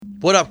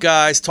What up,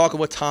 guys? Talking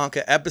with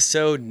Tonka,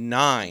 episode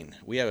 9.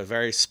 We have a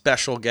very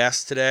special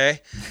guest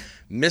today,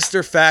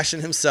 Mr. Fashion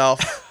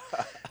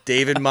himself,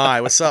 David Mai.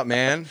 What's up,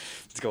 man?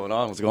 What's going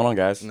on? What's going on,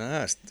 guys?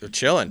 Nah, we're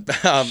chilling.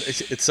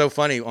 It's so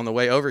funny. On the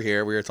way over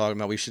here, we were talking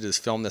about we should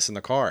just film this in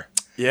the car.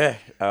 Yeah.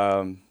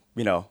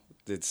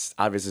 It's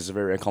obviously it's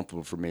very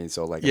uncomfortable for me.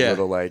 So like a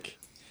little like,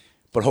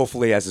 but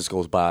hopefully as this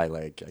goes by,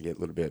 like I get a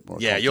little bit more.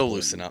 Yeah, you'll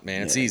loosen up,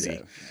 man. It's easy.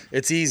 Yeah.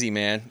 It's easy,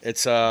 man.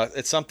 It's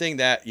something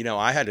that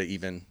I had to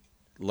even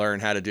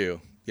learn how to do. You know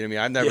what I mean?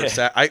 I've never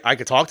sat. I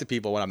could talk to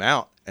people when I'm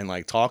out and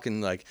like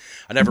talking. Like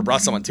I never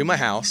brought someone to my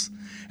house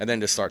and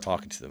then just start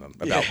talking to them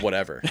about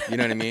whatever. You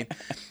know what I mean?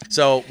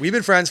 So we've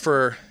been friends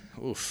for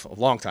a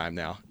long time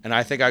now, and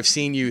I think I've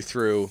seen you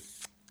through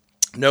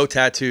no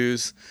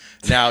tattoos.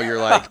 Now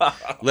you're like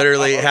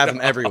literally have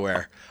them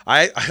everywhere.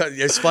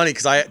 It's funny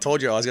because I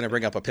told you I was going to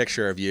bring up a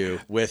picture of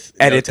you with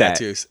no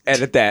tattoos.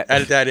 Edit that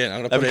in.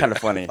 That'd be kind of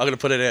funny. I'm going to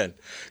put it in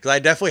because I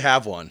definitely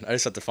have one. I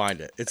just have to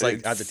find it. It's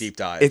like I have to deep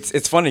dive.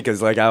 It's funny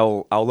because like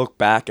I'll look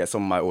back at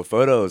some of my old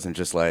photos and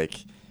just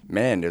like,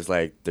 man, there's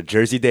like the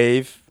Jersey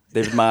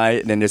David Mai,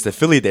 and then there's the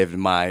Philly David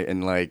Mai,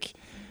 and like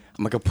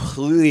I'm a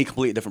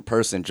completely different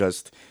person.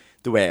 Just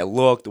the way I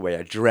look, the way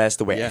I dress,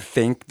 the way I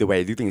think, the way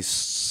I do things is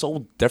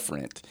so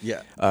different.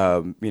 Yeah.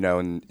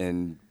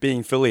 And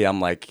being Philly, I'm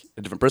like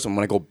a different person.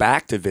 When I go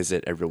back to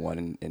visit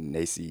everyone in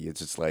AC, it's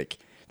just like,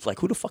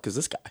 who the fuck is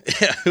this guy?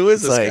 Yeah, who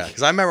is this guy?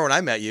 Because I remember when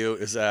I met you, it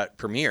was at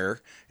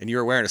Premiere, and you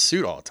were wearing a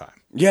suit all the time.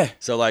 Yeah.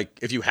 So like,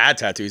 if you had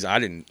tattoos, I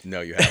didn't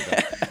know you had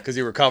them because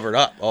you were covered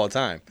up all the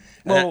time.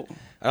 Well,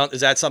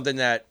 is that something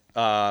that?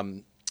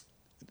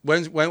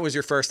 When was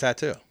your first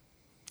tattoo?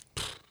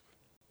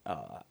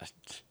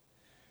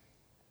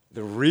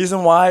 The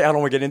reason why I don't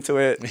want to get into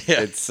it,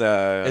 it's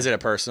is it a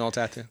personal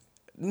tattoo?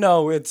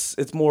 No,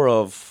 it's more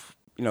of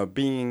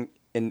being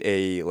in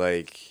a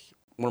like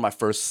one of my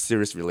first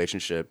serious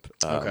relationship.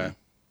 Okay.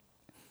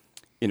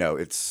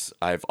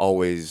 I've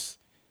always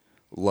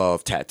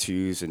loved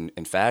tattoos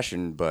and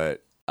fashion,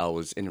 but I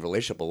was in a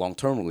relationship, a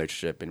long-term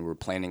relationship, and we were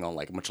planning on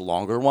like a much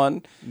longer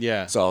one.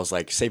 Yeah. So I was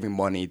like saving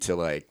money to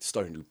like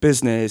start a new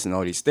business and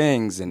all these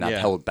things, and I've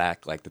held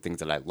back like the things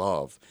that I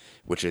love,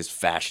 which is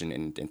fashion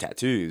and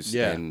tattoos.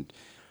 Yeah. And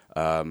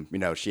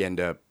she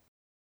ended up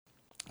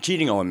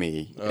cheating on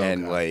me,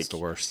 and God, like it's the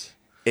worst.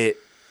 It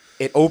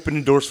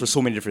opened doors for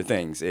so many different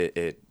things.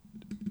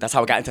 That's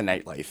how I got into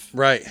nightlife.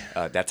 Right.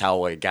 That's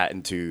how I got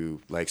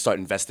into like start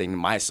investing in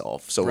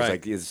myself. So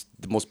it's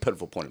the most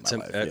pivotal point in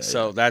my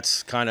life.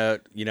 That's kind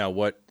of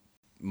what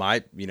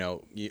my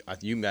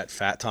you met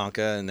Fat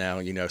Tonka and now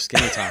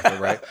Skinny Tonka,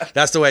 right?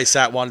 That's the way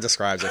Sat One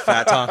describes it: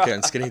 Fat Tonka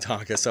and Skinny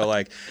Tonka. So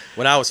like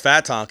when I was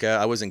Fat Tonka,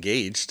 I was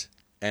engaged,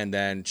 and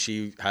then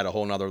she had a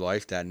whole nother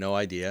life that I had no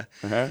idea,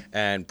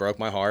 and broke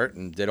my heart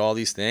and did all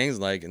these things.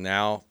 Like, and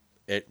now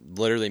it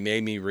literally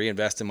made me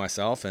reinvest in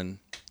myself, and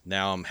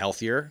now I'm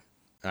healthier.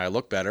 I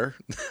look better.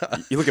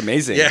 You look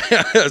amazing. Yeah.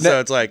 So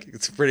it's like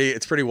it's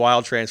pretty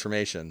wild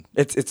transformation.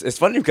 It's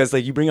funny because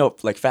like you bring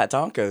up like Fat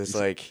Tonka. It's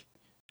like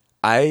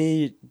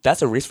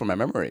that's erased from my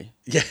memory.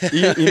 Yeah.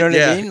 You know what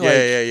I mean? Like,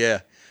 yeah.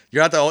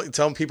 You're not the only,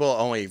 telling people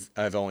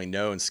I've only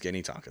known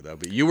Skinny Tonka though,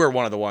 but you were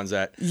one of the ones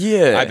that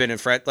I've been in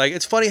front. Like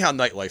it's funny how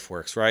nightlife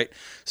works, right?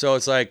 So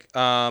it's like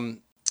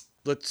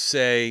let's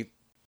say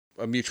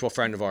a mutual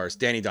friend of ours,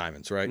 Danny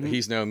Diamonds, right? Mm-hmm.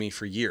 He's known me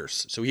for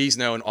years. So he's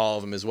known all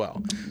of them as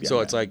well. Yeah, so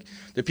it's like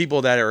the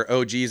people that are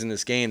OGs in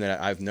this game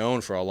that I've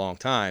known for a long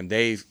time,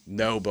 they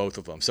know both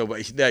of them. So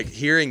like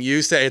hearing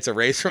you say it's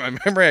erased from my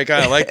memory, I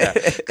kind of like that.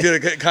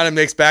 It kind of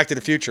makes Back to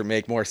the Future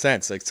make more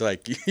sense. Like, so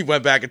like you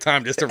went back in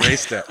time, just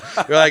erased it.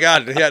 You're like,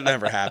 that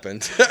never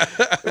happened.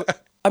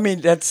 I mean,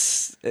 I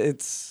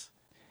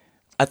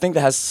think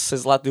that has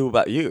a lot to do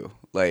about you.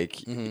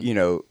 Like,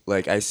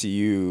 like I see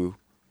you,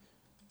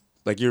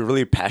 like you're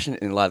really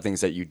passionate in a lot of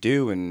things that you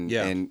do, and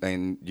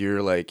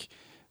you're like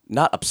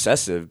not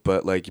obsessive,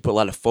 but like you put a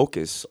lot of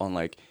focus on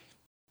like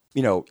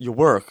your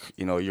work,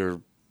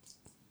 your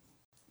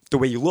the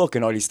way you look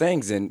and all these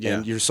things, and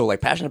you're so like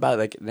passionate about it,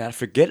 like and I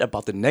forget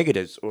about the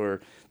negatives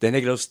or the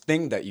negatives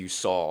thing that you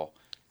saw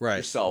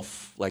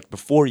yourself like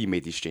before you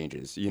made these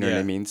changes. You know what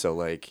I mean? So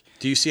like,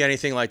 do you see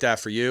anything like that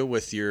for you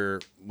with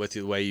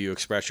the way you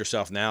express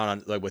yourself now,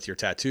 and like with your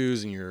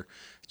tattoos and your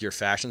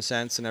fashion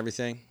sense and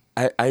everything?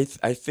 I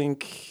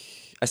think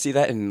I see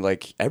that in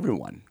like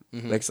everyone.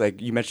 Mm-hmm. Like, it's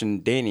like you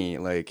mentioned Danny.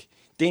 Like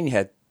Danny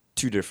had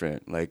two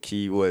different. Like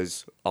he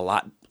was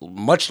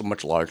much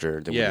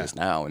larger than what he is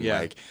now, and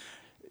like.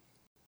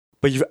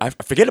 But I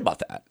forget about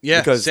that. Yeah,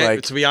 because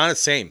like to be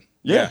honest, same.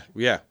 Yeah.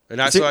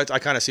 And I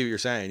kind of see what you're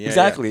saying. Yeah,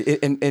 exactly. Yeah.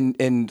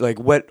 And like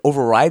what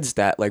overrides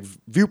that like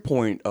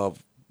viewpoint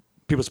of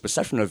people's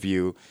perception of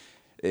you,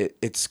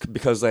 it's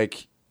because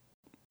like.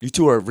 You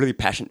two are really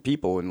passionate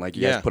people, and like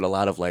you guys put a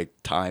lot of like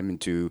time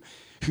into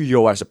who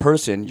you are as a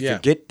person. You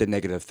forget the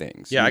negative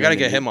things. Yeah, I got to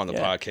get him on the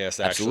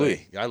podcast. Actually,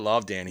 absolutely. I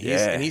love Danny.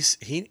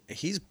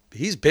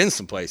 He's been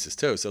some places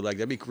too. So like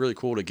that'd be really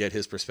cool to get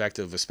his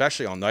perspective,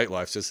 especially on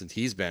nightlife, since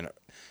he's been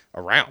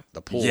around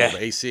the pool, the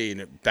AC,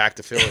 and back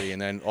to Philly,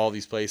 and then all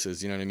these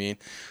places. You know what I mean?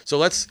 So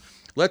let's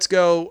let's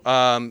go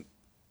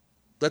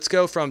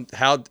from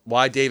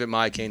why David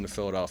Mai came to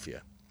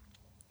Philadelphia.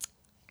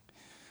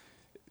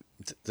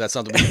 Is that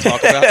something we can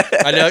talk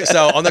about? I know.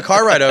 So on the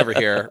car ride over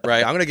here,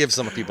 right? I'm going to give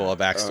some people a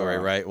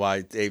backstory, right?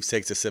 Why Dave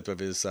takes a sip of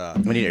his.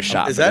 We need a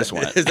shot for this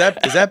one. Is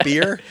that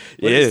beer?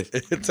 Yeah.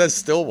 It says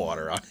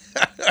Stillwater on.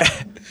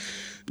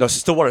 No,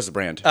 Stillwater is the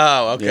brand.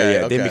 Oh, okay.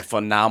 Yeah. Okay. They make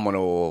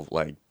phenomenal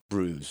like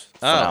brews. Oh,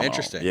 Phenomenal.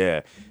 interesting.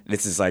 Yeah,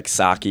 this is like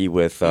sake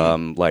with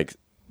like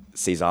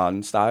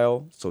saison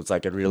style, so it's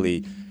like a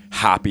really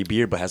hoppy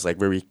beer, but has like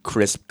very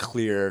crisp,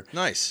 clear.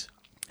 Nice.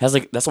 Has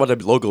like that's why the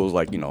logo is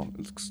like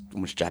it's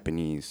almost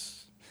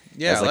Japanese.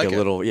 Yeah, has like a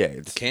little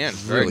it's can.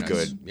 really Very nice.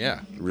 good.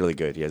 Yeah, really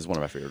good. Yeah, it's one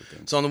of my favorite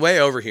things. So on the way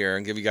over here,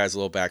 and give you guys a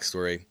little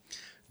backstory.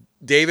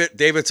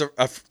 David's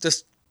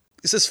just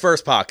it's his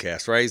first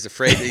podcast, right? He's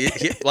afraid.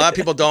 A lot of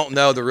people don't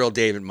know the real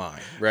David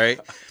Mai, right?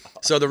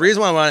 So the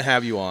reason why I want to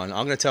have you on,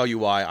 I'm going to tell you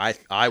why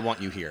I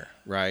want you here,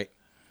 right?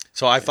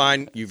 So I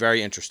find you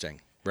very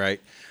interesting, right?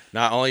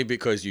 Not only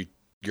because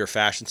your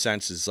fashion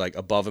sense is like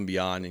above and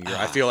beyond, and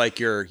I feel like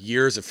you're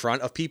years in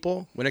front of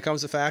people when it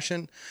comes to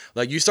fashion.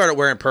 Like you started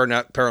wearing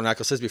pearl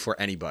necklaces before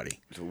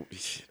anybody.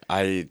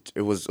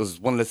 It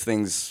was one of the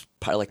things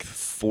probably like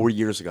 4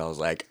 years ago. I was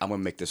like, I'm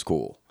gonna make this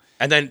cool.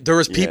 And then there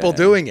was people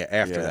doing it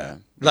after Yeah. that.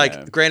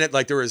 Like granted,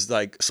 like there was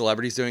like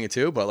celebrities doing it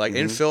too, but like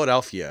in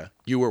Philadelphia,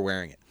 you were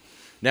wearing it.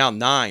 Now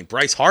 9,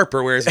 Bryce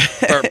Harper wears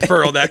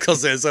pearl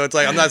necklaces, so it's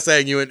like I'm not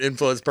saying you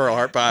influenced Bryce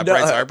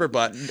Harper,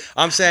 but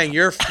I'm saying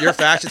your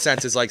fashion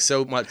sense is like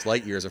so much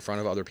light years in front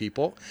of other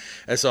people,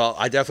 and so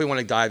I definitely want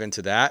to dive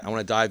into that. I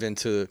want to dive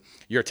into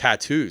your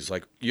tattoos.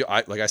 Like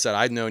I said,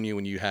 I've known you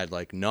when you had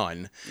like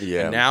none,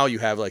 and now you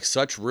have like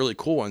such really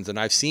cool ones, and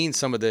I've seen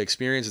some of the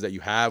experiences that you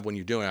have when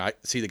you're doing it. I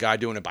see the guy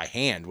doing it by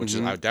hand, which is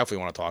I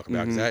definitely want to talk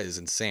about because that is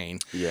insane.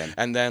 Yeah,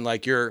 and then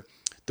like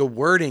the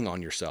wording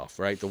on yourself,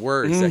 right? The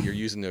words that you're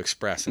using to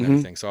express and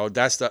everything. So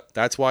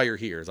that's why you're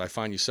here. Is I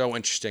find you so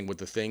interesting with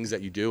the things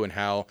that you do and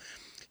how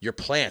your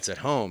plants at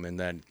home, and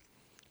then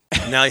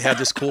now you have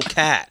this cool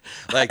cat.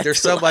 Like there's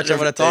so much I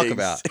want to talk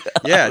about.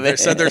 Yeah.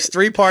 There's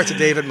 3 parts of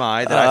David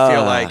Mai that I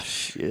feel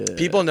like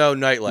people know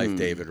nightlife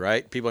David,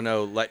 right? People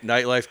know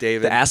nightlife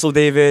David, the asshole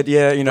David.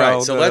 Yeah,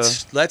 Right. So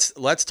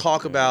let's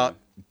talk about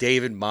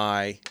David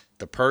Mai,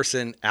 the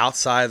person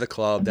outside of the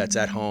club that's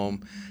at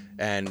home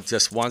and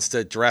just wants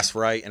to dress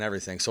right and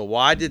everything. So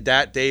why did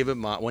that David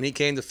Mai, when he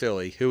came to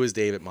Philly, who is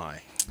David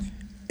Mai?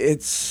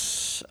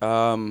 It's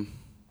for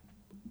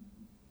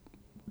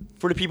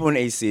the people in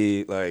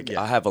AC, like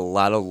I have a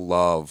lot of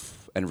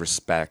love and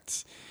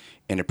respect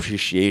and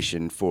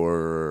appreciation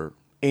for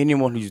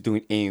anyone who's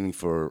doing anything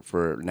for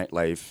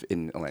nightlife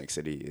in Atlantic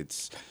City.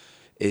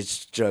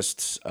 It's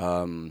just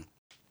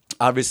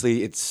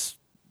obviously it's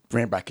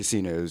ran by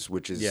casinos,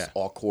 which is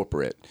all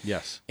corporate.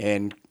 Yes.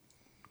 And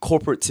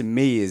corporate to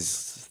me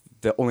is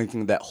the only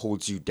thing that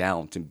holds you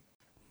down to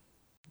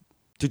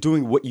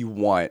doing what you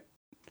want,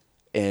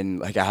 and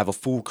like I have a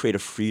full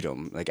creative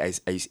freedom. Like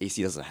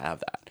AC doesn't have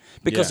that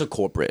because of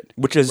corporate,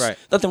 which is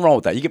nothing wrong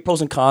with that. You get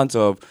pros and cons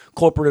of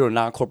corporate or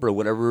non-corporate or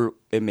whatever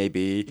it may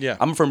be. Yeah,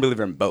 I'm a firm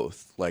believer in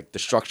both. Like the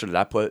structure that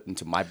I put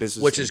into my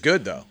business, which is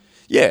good though.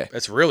 Yeah,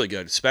 that's really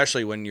good,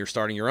 especially when you're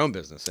starting your own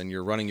business and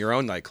you're running your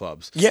own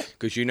nightclubs. Yeah,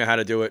 because you know how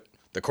to do it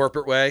the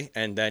corporate way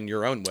and then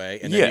your own way,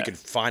 and then you can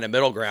find a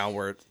middle ground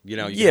where you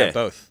can have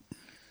both.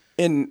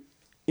 And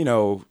I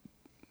know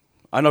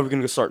we're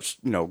gonna start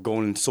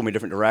going in so many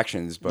different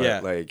directions,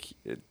 but like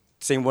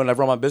same when I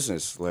run my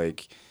business,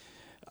 like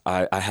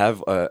I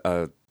have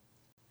a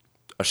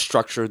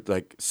structured,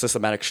 like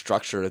systematic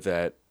structure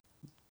that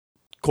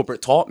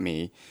corporate taught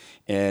me,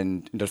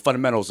 and the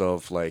fundamentals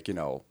of like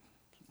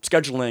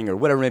scheduling or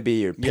whatever it may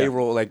be, or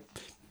payroll, like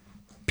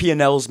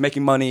P&Ls,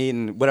 making money,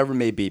 and whatever it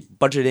may be,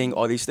 budgeting,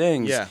 all these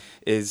things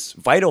is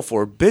vital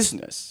for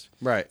business.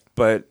 Right.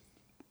 But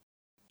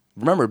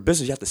remember,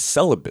 business, you have to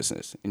sell a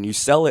business, and you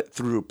sell it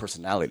through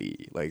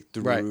personality, like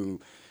through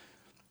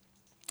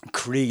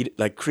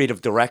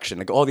creative direction,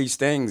 like all these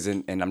things.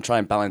 And I'm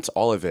trying to balance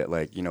all of it.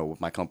 Like,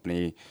 with my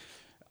company,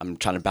 I'm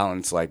trying to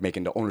balance like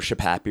making the ownership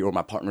happy or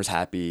my partners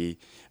happy.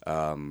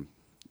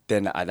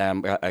 Then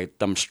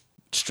I'm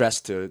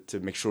stressed to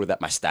make sure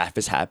that my staff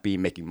is happy,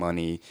 making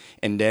money.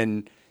 And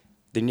then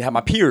you have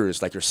my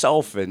peers like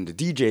yourself and the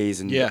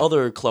DJs and the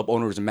other club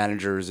owners and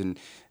managers and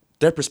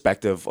their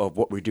perspective of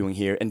what we're doing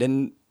here. And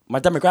then my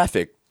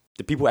demographic,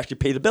 the people who actually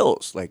pay the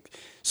bills. Like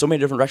so many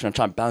different directions. I'm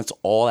trying to balance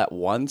all at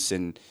once,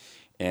 and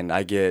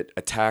I get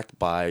attacked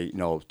by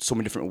so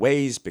many different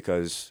ways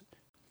because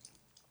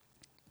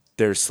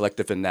they're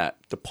selective in that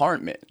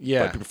department.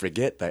 Yeah. But people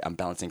forget that I'm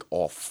balancing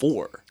all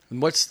 4.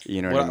 What I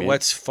mean?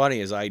 What's funny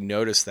is I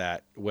notice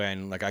that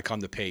when like I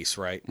come to Pace,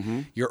 right?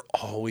 Mm-hmm. You're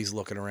always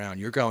looking around.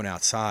 You're going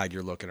outside.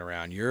 You're looking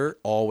around. You're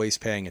always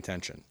paying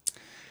attention.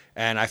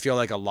 And I feel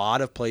like a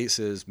lot of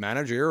places,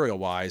 managerial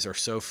wise, are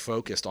so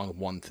focused on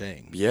one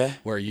thing. Yeah.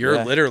 Where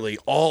you're literally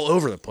all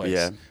over the place.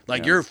 Yeah.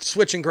 Like you're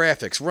switching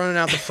graphics, running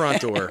out the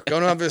front door,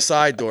 going out the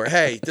side door.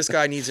 Hey, this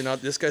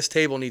guy's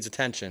table needs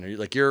attention.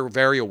 Like you're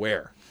very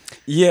aware.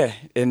 Yeah,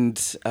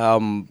 and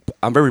I'm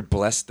very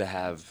blessed to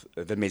have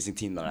the amazing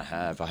team that I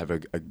have. I have a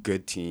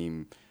good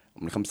team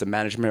when it comes to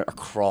management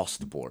across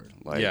the board.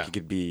 Like it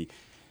could be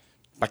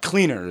my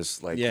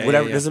cleaners, like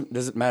whatever.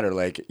 Doesn't matter.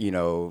 Like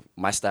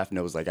my staff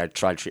knows. Like I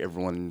try to treat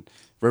everyone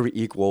very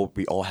equal.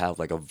 We all have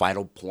like a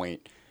vital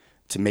point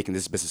to making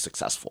this business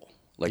successful.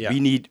 Like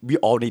we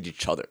all need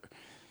each other.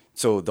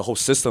 So the whole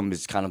system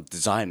is kind of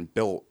designed and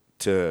built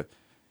to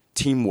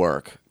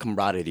teamwork,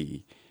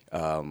 camaraderie,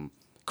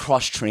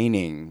 cross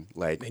training.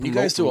 Like and you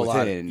guys do a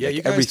lot.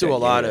 You guys do a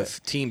lot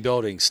of team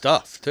building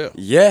stuff too.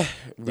 Yeah,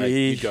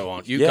 you go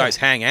on. You guys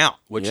hang out,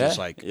 which is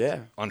like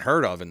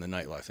unheard of in the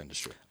nightlife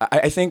industry.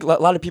 I think a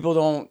lot of people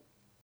don't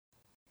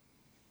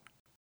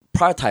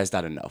prioritize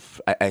that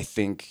enough. I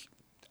think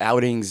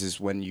outings is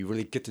when you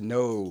really get to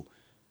know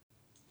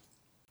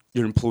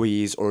your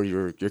employees or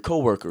your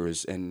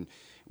coworkers, and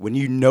when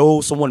you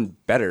know someone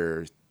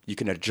better, you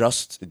can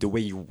adjust the way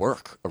you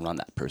work around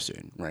that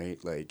person,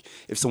 right? Like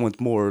if someone's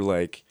more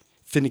like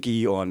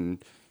finicky on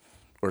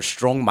or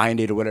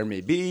strong-minded or whatever it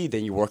may be,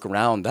 then you work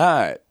around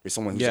that. If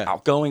someone who's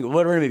outgoing,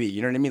 whatever it may be,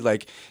 you know what I mean?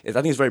 Like I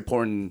think it's very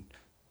important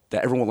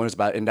that everyone learns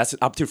about it, and that's an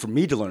opportunity for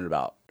me to learn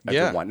about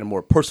everyone on a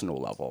more personal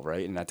level,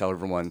 right? And I tell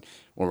everyone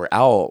when we're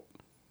out,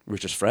 we're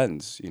just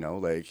friends,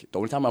 like the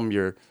only time I'm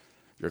your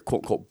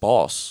quote-unquote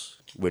boss,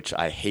 which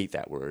I hate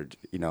that word,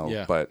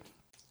 but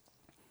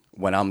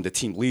when I'm the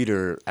team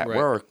leader at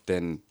work,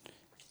 then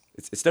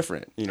it's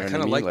different. You know, I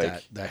kind of like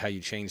that how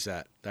you change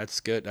that. That's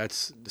good.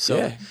 That's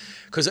so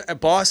because a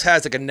boss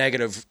has like a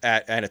negative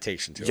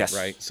annotation to it,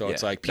 right? So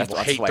it's like people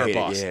hate their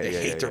boss. They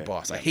hate their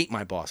boss. I hate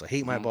my boss. I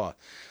hate my boss.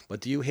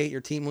 But do you hate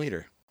your team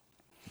leader?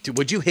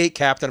 Would you hate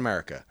Captain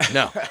America?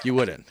 No, you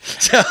wouldn't.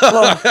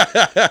 Well,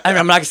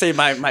 I'm not gonna say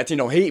my team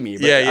don't hate me.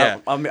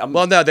 But I'm,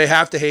 well, no, they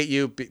have to hate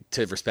you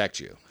to respect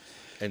you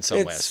in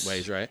some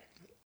ways, right?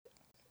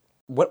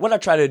 What I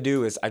try to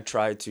do is I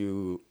try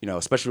to,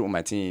 especially with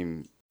my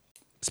team,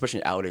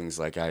 especially outings,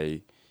 like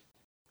I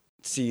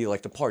see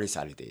like the party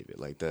side of David,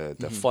 like the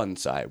fun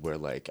side where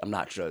like I'm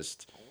not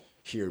just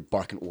here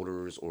barking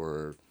orders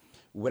or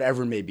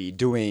whatever it may be,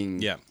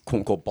 doing quote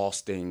unquote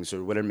boss things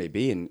or whatever it may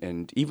be.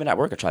 And even at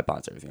work, I try to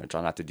balance everything. I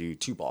try not to do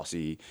too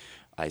bossy.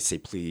 I say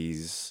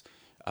please.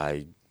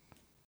 I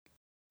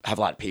have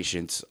a lot of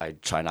patience. I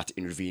try not to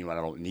intervene when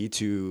I don't need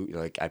to.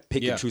 Like I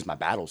pick and choose my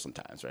battles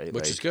sometimes, right?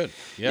 Which is good.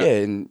 Yeah,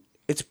 and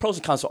it's pros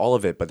and cons to all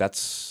of it, but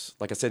that's,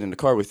 like I said in the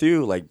car with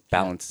you, like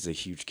balance is a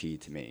huge key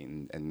to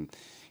me,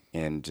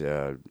 and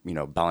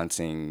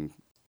balancing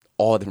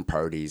all different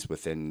priorities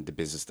within the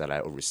business that I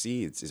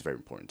oversee is very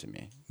important to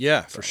me.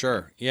 Yeah, for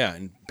sure. Yeah,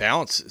 and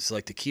balance is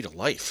like the key to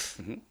life.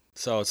 Mm-hmm.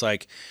 So it's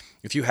like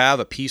if you have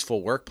a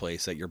peaceful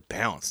workplace that you're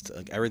balanced,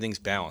 like everything's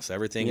balanced,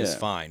 everything is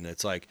fine.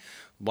 It's like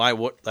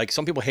like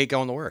some people hate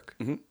going to work.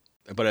 Mm-hmm.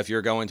 But if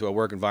you're going to a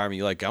work environment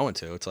you like going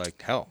to, it's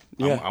like, hell,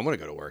 I'm going to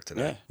go to work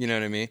today. Yeah. You know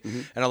what I mean?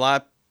 Mm-hmm.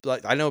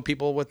 And I know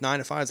people with 9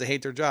 to 5s that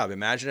hate their job.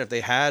 Imagine if they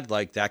had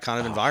like that kind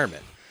of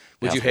environment.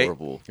 Would you hate?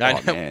 Horrible.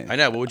 I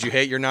know. But would you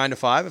hate your 9 to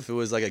 5 if it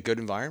was like a good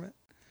environment?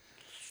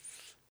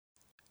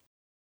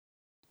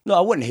 No,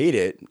 I wouldn't hate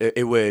it.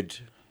 It would.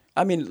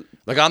 I mean,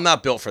 like I'm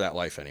not built for that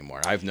life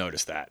anymore. I've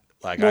noticed that.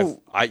 Like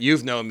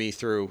you've known me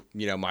through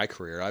my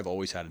career. I've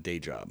always had a day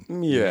job. Yeah.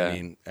 You know what I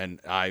mean? And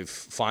I've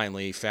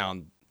finally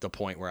found the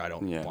point where I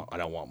don't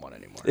want one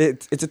anymore.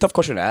 It's a tough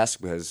question to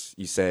ask because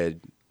you said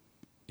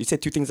 2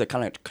 things that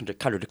kind of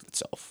contradict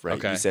itself, right?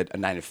 Okay. You said a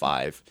 9 to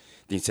 5,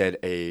 then you said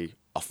a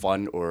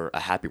fun or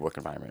a happy work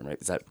environment, right?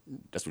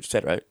 That's what you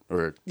said, right?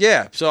 Or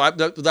so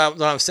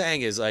what I'm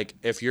saying is like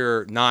if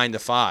you're 9 to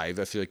 5,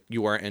 if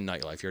you weren't in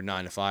nightlife, your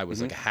 9 to 5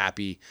 was like a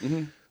happy,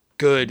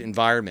 good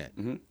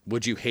environment.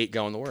 Would you hate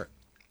going to work?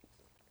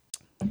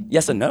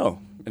 Yes and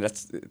no. And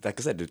that's like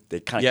I said, they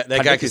kind of they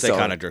contradict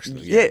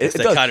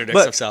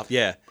themselves.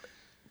 Yeah,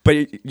 but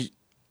you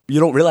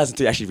don't realize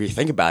until you actually really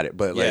think about it.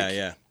 But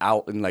like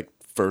out in like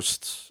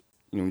first,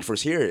 when you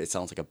first hear it, it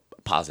sounds like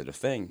a positive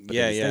thing. But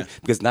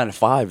because 9 to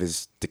 5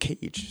 is the cage,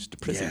 it's the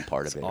prison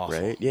part of it, awful.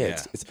 Right?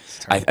 Yeah,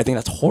 it's I think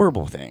that's a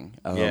horrible thing.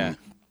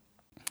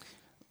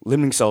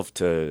 Limiting yourself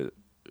to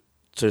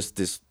just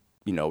this,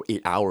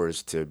 8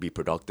 hours to be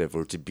productive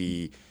or to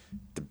be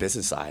the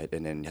business side,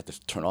 and then you have to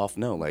turn off.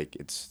 No, like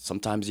it's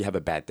sometimes you have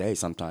a bad day,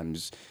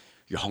 sometimes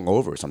you're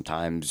hungover,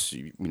 sometimes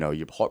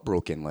you're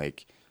heartbroken.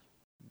 Like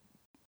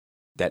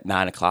that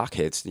 9 o'clock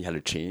hits, and you had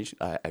to change.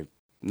 My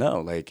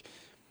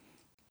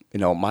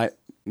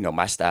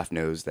staff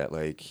knows that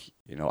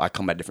I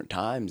come at different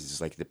times. It's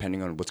like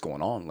depending on what's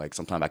going on. Like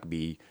sometimes I could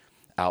be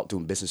out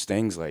doing business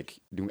things, like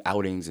doing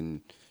outings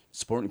and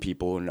supporting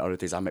people, and other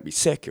things I might be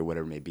sick or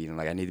whatever it may be, and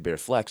like I need to be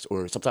flex.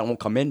 Or sometimes I won't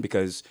come in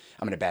because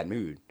I'm in a bad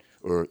mood.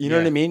 Or you know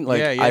what I mean?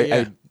 Like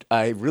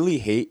I really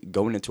hate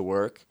going into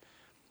work,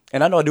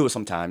 and I know I do it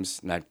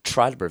sometimes, and I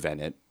try to prevent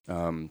it. If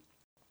I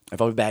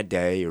have a bad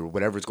day or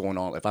whatever's going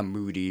on, if I'm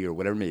moody or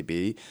whatever it may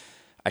be,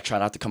 I try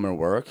not to come into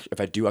work. If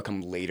I do, I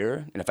come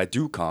later, and if I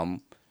do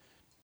come,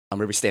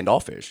 I'm really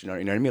standoffish. You know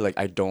what I mean? Like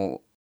I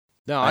don't.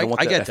 No,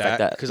 I get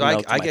that because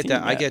I get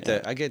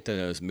that. I get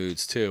those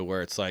moods too,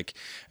 where it's like,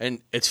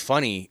 and it's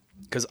funny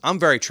because I'm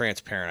very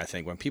transparent. I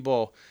think when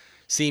people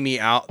see me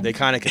out, they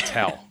kind of could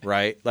tell,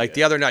 right? Like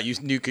the other night,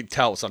 you could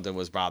tell something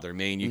was bothering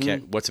me, and you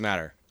can't. What's the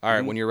matter? All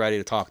right, when you're ready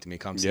to talk to me,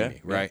 come see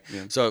me, right?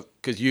 Yeah. So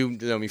because you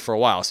know me for a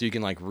while, so you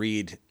can like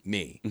read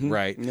me,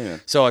 right? Yeah.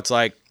 So it's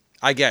like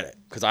I get it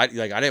because I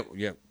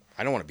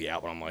don't want to be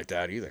out when I'm like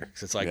that either.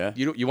 Because it's like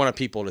you want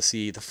people to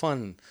see the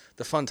fun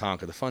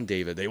Tonka, the fun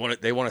David. They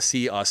want to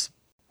see us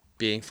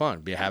being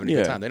fun, having a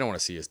good time. They don't want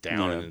to see us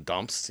down in the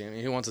dumps. I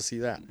mean, who wants to see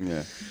that?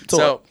 Yeah.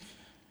 So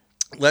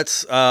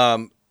let's.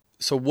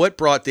 So what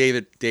brought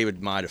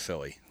David Mai to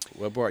Philly?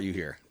 What brought you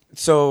here?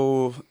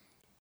 So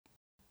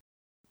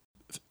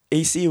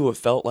AC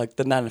felt like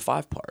the 9 to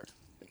 5 part.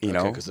 You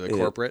know, because of the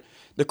corporate.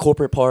 The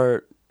corporate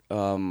part.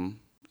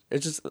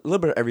 It's just a little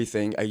bit of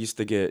everything. I used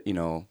to get,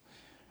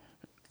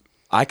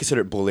 I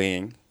consider it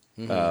bullying.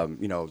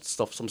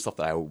 Some stuff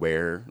that I would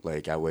wear.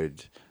 Like I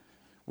would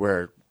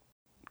wear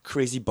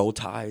crazy bow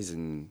ties,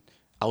 and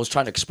I was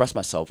trying to express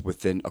myself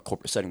within a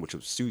corporate setting, which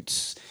was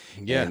suits.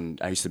 Yeah.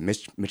 And I used to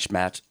mix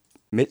match.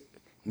 Yeah,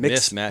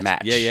 mix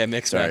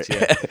match.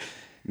 Yeah.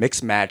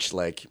 Mix match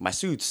like my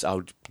suits. I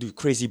would do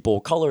crazy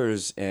bold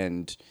colors,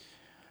 and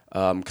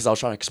because I was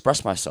trying to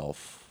express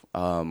myself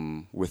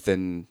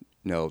within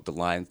the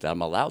lines that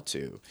I'm allowed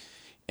to,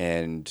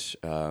 and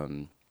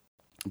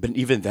but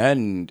even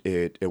then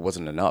it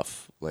wasn't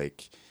enough.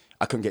 Like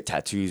I couldn't get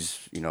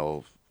tattoos,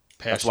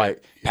 that's why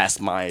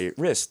past my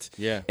wrist.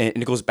 Yeah, and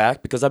it goes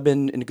back because I've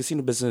been in the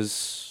casino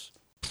business.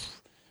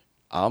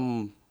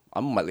 I'm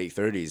in my late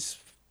 30s,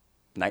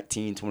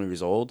 19, 20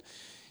 years old,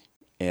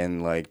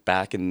 and like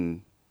back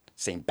in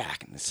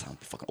this sound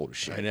fucking old as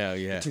shit. I know,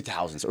 yeah.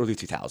 2000s, early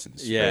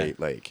 2000s, right?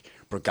 Like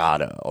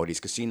Brigada, all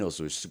these casinos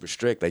were super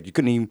strict. Like you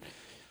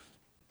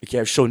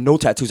can't show no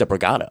tattoos at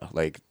Brigada.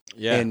 Like,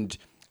 and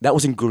that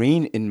was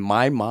ingrained in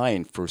my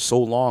mind for so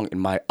long in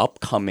my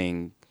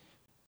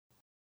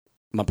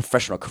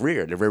professional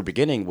career. The very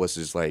beginning was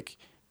just like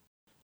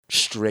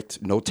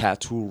strict, no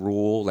tattoo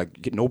rule,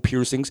 like get no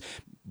piercings.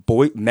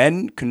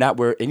 Men could not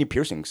wear any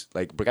piercings.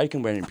 Like Brigada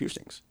couldn't wear any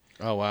piercings.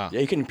 Oh wow.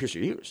 Yeah, you couldn't pierce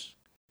your ears.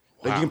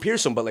 Like you can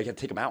pierce them, but like you have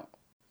to take them out.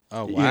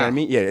 Oh wow. You know what I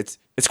mean? Yeah,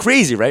 it's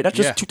crazy, right? That's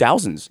just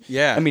 2000s.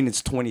 Yeah. I mean,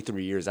 it's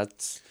 23 years.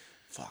 That's.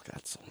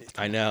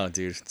 I know,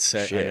 dude.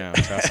 I know.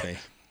 Trust me,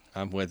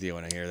 I'm with you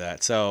when I hear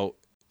that. So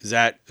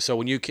that's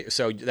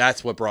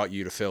what brought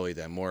you to Philly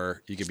then.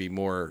 You could be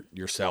more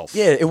yourself.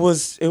 Yeah, it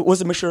was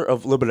a mixture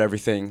of a little bit of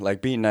everything.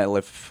 Like being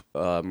nightlife,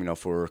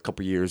 for a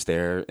couple years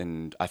there,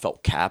 and I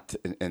felt capped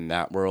in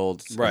that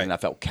world. Right. And I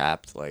felt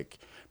capped. Like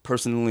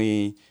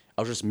personally,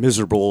 I was just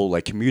miserable.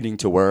 Like commuting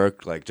to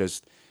work, like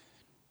just.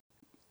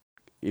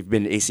 You've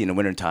been AC in the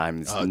wintertime.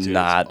 It's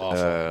not. It's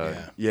awful.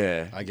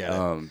 Yeah, I get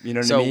it. You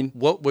know what I mean?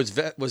 What was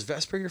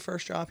Vesper your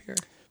first job here?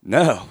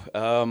 No.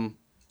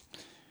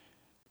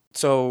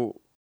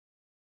 So,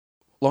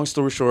 long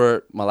story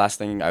short, my last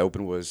thing I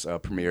opened was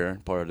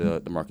Premiere, part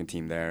of the marketing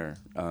team there,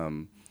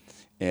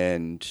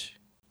 and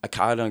I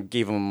kind of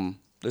gave them.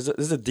 There's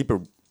a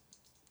deeper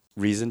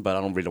reason, but I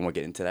don't really want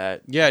to get into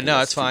that. Yeah, no,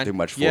 it's fine. Too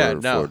much for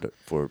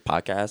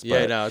podcast.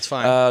 Yeah, but, no, it's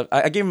fine.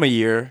 I gave him a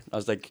year. I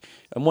was like,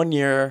 in 1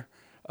 year.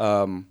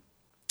 I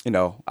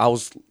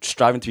was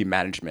striving to be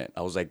management.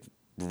 I was like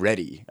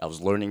ready. I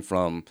was learning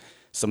from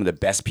some of the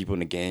best people in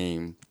the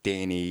game,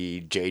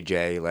 Danny,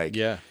 JJ, like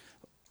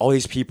all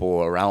these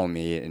people around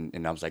me,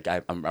 and I was like,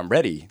 I'm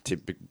ready to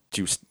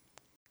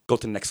go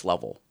to the next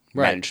level,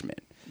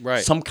 management,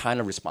 right? Some kind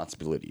of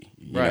responsibility,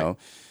 you know.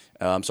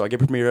 So I gave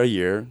Premiere a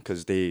year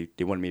because they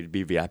wanted me to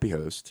be VIP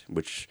host,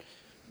 which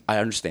I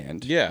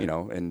understand. Yeah,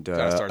 and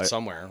gotta start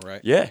somewhere,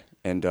 right? Yeah,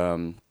 and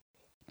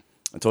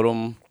I told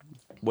them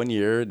 1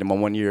 year. Then my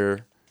 1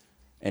 year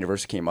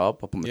anniversary came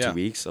up in 2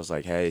 weeks. I was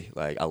like, hey,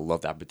 like I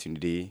love the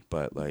opportunity,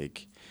 but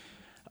like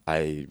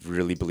I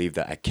really believe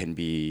that I can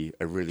be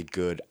a really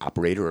good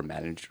operator or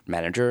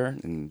manager,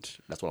 and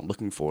that's what I'm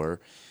looking for.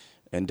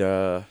 And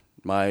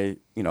my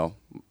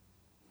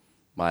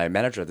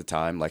manager at the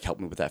time like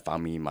helped me with that,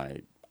 found me my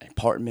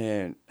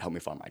apartment, helped me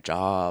find my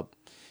job,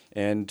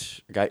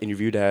 and I got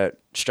interviewed at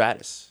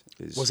Stratus.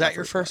 Was that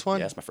your first one?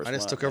 Yeah, that's my first one. I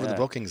just took over the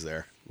bookings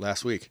there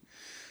last week.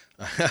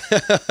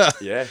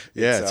 Yeah,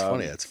 it's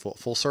funny. It's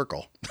full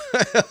circle.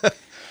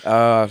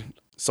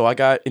 So I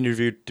got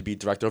interviewed to be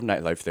director of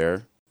nightlife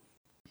there.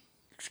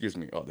 Excuse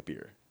me. Oh, the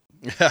beer.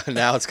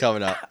 Now it's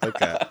coming up.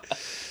 Okay.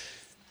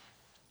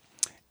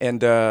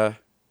 And so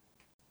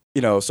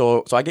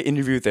I get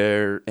interviewed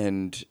there,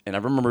 and I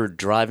remember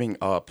driving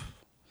up,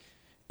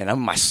 and I'm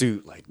in my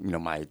suit, like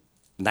my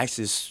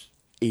nicest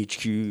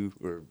HQ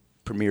or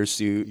Premiere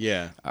suit.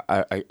 Yeah.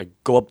 I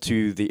go up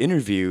to the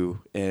interview,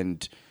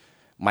 and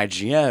my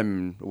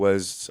GM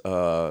was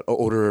an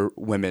older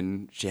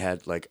woman. She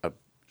had like a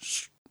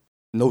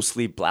no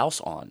sleeve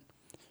blouse on,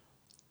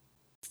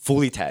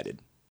 fully tatted,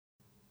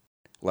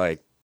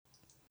 like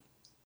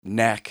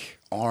neck,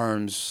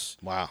 arms.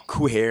 Wow.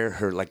 Cool hair.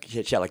 Her like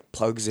she had like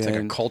plugs in. It's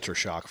like a culture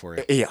shock for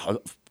you. Yeah,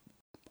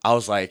 I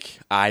was like,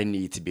 I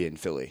need to be in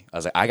Philly. I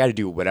was like, I got to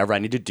do whatever I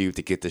need to do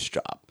to get this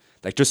job.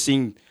 Like, just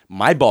seeing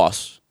my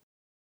boss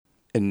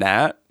in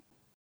that,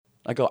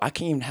 I go, I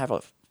can't even have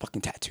a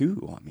fucking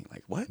tattoo on me.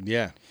 Like, what?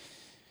 Yeah.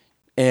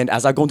 And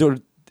as I go through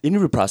the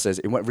interview process,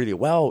 it went really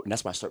well. And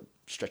that's when I start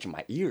stretching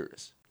my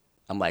ears.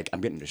 I'm like,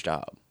 I'm getting this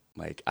job.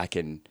 Like, I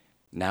can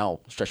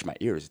now stretch my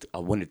ears. I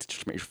wanted to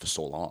stretch my ears for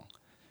so long.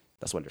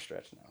 That's when they're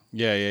stretched now.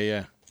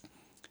 Yeah.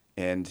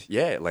 And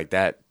yeah, like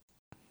that.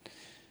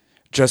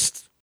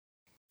 Just.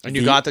 And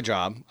you got the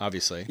job,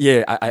 obviously.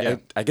 Yeah,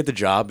 I get the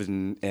job,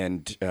 and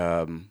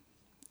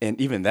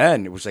even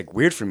then it was like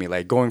weird for me,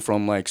 like going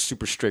from like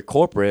super strict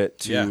corporate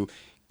to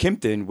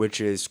Kimpton, which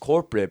is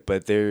corporate,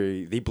 but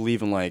they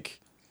believe in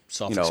like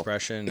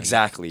self-expression.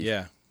 Exactly.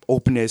 Yeah.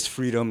 Openness,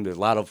 freedom. There's a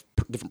lot of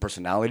different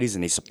personalities,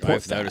 and they support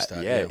I've noticed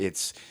that. Yeah,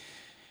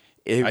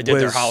 I did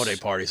their holiday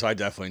party, so I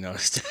definitely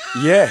noticed.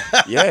 Yeah.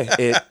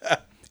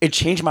 It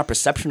changed my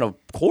perception of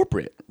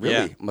corporate, really.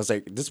 Yeah. I was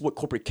like, this is what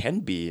corporate can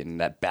be, and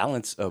that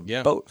balance of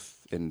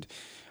both. And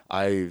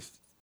I've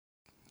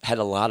had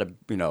a lot of,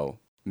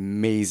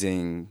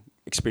 amazing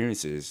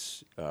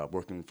experiences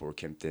working for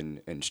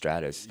Kimpton and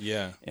Stratus.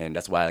 Yeah. And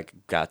that's why I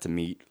got to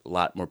meet a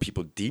lot more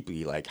people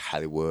deeply, like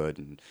Hollywood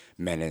and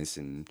Menace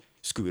and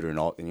Scooter and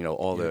all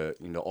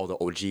the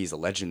OGs, the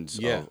legends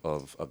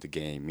of the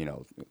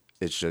game.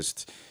 It's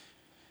just...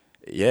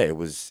 Yeah,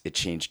 it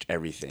changed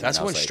everything.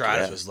 That's when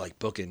Stratus was like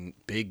booking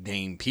big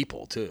name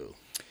people too.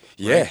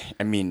 Yeah, right?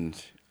 I mean,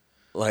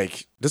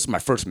 like this is my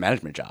first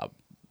management job.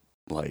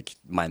 Like,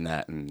 mind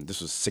that, and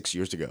this was 6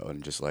 years ago,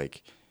 and just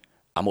like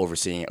I'm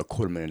overseeing a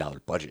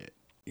 $250,000 budget.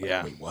 Like,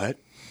 yeah. Wait, what?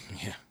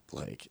 Yeah.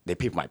 Like they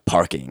paid for my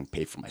parking,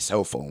 paid for my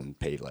cell phone,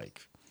 paid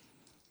like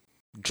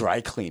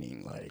dry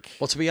cleaning. Like,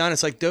 well, to be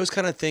honest, like those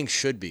kind of things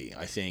should be.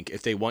 I think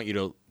if they want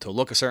you to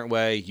look a certain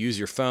way, use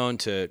your phone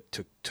to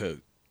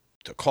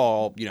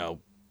call,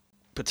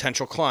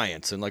 potential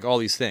clients and like all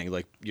these things,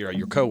 like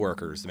your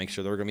coworkers to make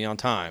sure they're going to be on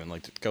time and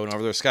like going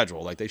over their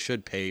schedule. Like they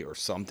should pay or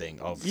something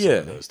of some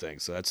of those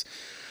things. So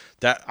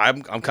that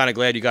I'm kind of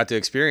glad you got to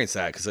experience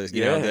that because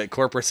you know the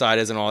corporate side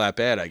isn't all that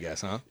bad, I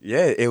guess, huh?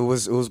 Yeah, it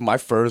was my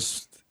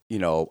first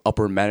my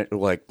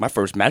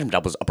first management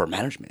job was upper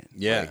management.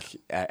 Yeah, like,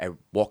 I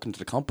walked into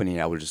the company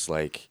and I was just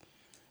like,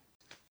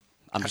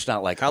 I'm just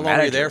not like. How long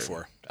were you there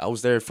for? I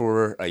was there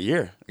for a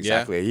year,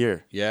 exactly a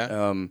year.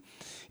 Yeah.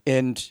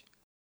 And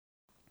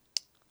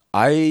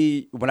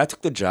when I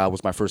took the job,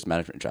 was my first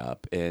management job,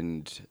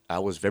 and I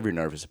was very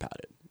nervous about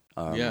it.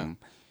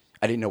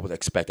 I didn't know what to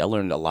expect. I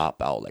learned a lot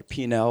about like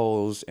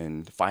P&Ls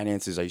and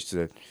finances. I used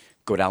to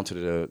go down to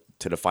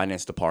the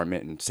finance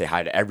department and say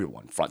hi to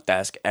everyone, front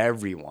desk,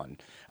 everyone.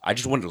 I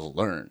just wanted to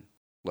learn.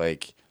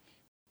 Like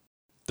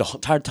the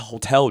entire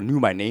hotel knew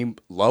my name,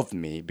 loved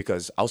me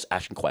because I was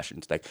asking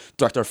questions like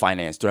director of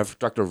finance,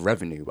 director of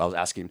revenue. I was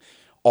asking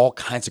all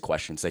kinds of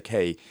questions like,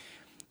 hey,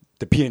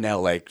 the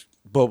P&L, like,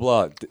 blah,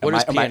 blah. What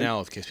is P&L,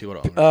 in case people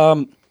don't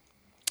know?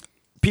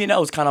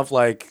 P&L is kind of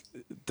like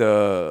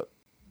the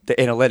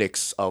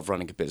analytics of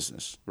running a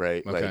business,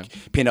 right? Okay.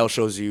 Like, P&L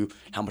shows you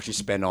how much you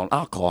spend on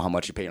alcohol, how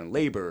much you pay on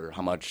labor,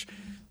 how much,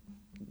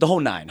 the whole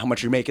nine, how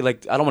much you're making.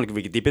 Like, I don't want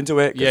to get deep into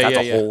it, because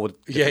that's a whole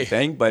different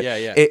thing, but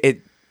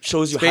it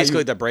shows you it's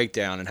basically the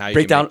breakdown and how you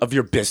breakdown of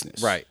your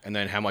business, right? And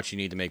then how much you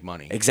need to make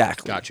money.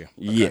 Exactly. Got you.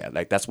 Okay. Yeah,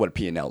 like that's what a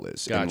P&L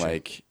is. Gotcha. And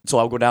like, so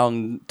I'll go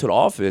down to the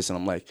office and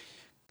I'm like,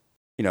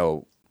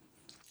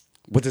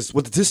 what does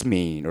this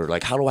mean? Or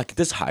like, how do I get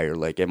this higher?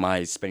 Like, am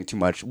I spending too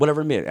much? Whatever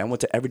it meant. I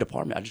went to every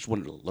department. I just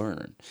wanted to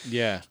learn.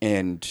 Yeah.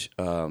 And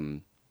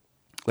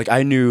like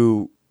I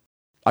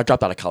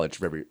dropped out of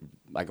college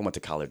I went to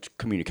college,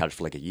 community college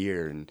for like a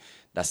year, and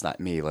that's not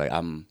me. Like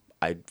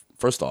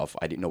first off,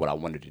 I didn't know what I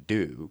wanted to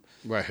do.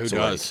 Right. Who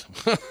does?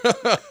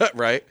 Like,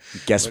 right.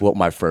 Guess what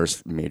my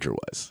first major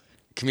was?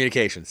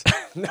 Communications.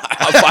 No,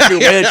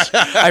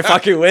 I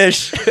fucking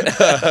wish.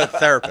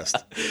 Therapist.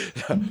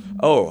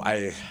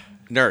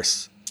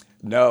 Nurse.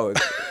 No.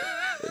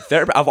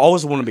 I've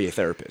always wanted to be a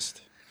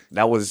therapist.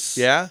 That was...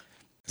 Yeah?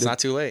 It's not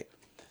too late.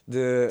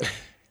 The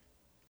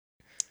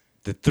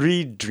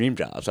 3 dream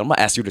jobs. I'm going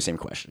to ask you the same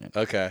question.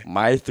 Okay.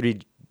 My 3...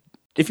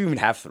 If you even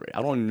have 3.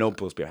 I don't know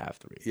most people have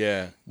 3.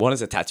 Yeah. One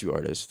is a tattoo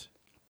artist.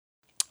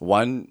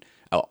 One,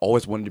 I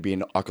always wanted to be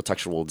an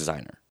architectural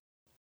designer.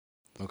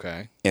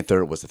 Okay. And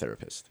third was the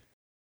therapist.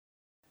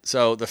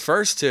 So the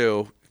first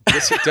 2,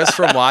 just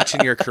from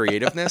watching your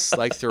creativeness,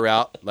 like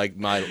throughout, like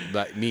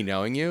me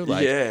knowing you,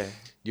 like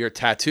your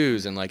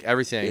tattoos and like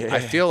everything, I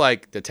feel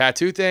like the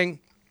tattoo thing,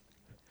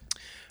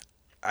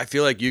 I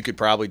feel like you could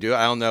probably do it.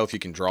 I don't know if you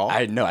can draw.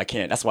 I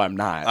can't. That's why I'm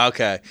not.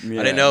 Okay.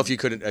 Yeah. I didn't know if you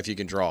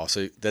can draw.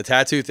 So the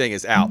tattoo thing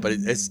is out, but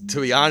it's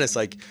to be honest,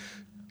 like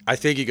I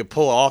think you could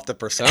pull off the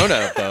persona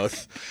of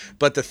both.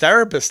 But the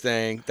therapist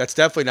thing, that's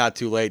definitely not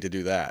too late to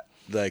do that.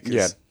 Like,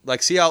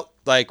 like see how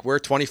like we're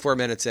 24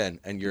 minutes in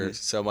and you're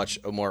so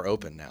much more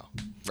open now,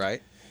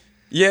 right?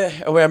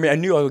 Yeah. Well, I mean, I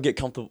knew I would get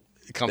comfortable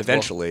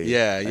eventually.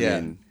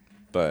 Yeah.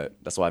 but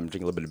that's why I'm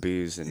drinking a little bit of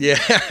booze and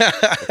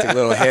I took a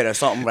little hit or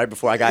something right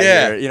before I got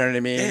here. You know what I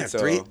mean? Yeah, so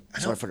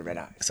sorry for the red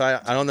eyes. So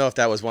I don't know if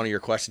that was one of your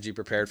questions you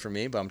prepared for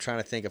me, but I'm trying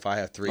to think if I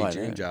have three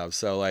dream jobs.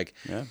 So like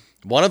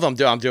one of them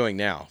I'm doing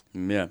now.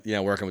 Yeah. You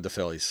know, working with the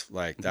Phillies.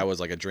 Like that was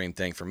like a dream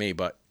thing for me.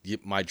 But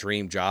my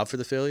dream job for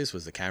the Phillies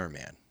was the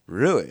cameraman.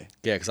 Really?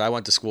 Yeah, because I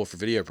went to school for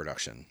video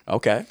production.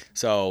 Okay.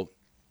 So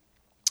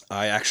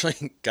I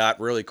actually got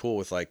really cool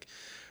with like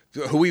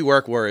who we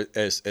work with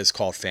is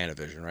called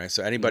Fanavision, right?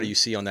 So anybody you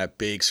see on that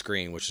big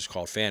screen, which is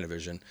called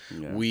Fanavision,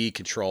 we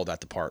control that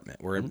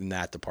department. We're in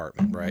that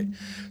department, right?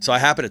 So I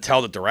happened to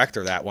tell the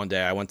director that one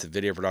day. I went to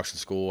video production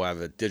school. I have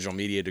a digital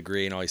media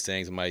degree and all these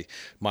things. And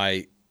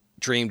my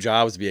dream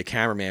job was to be a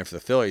cameraman for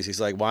the Phillies.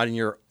 He's like, why didn't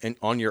you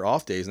on your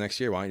off days next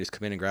year? Why don't you just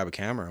come in and grab a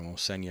camera and we'll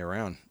send you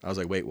around? I was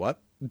like, wait, what?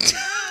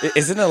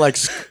 Isn't it like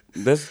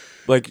this?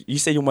 Like you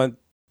say, you want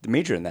the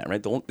major in that,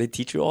 right? Don't they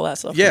teach you all that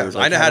stuff? Yeah, like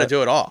I know how to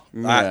do it all.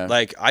 Yeah.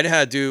 I know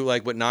how to do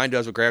like what 9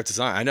 does with graphic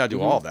design. I know how to do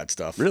all of that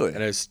stuff. Really?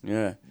 And I just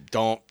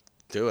don't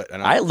do it.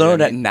 And I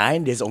learned at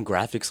 9 days on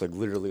graphics like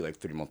literally like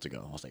 3 months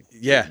ago. I was like,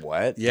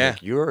 what? Yeah.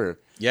 Like, you're.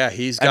 Yeah,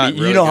 he's got.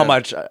 You know how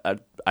much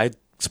I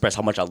express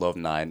how much I love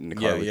 9 in the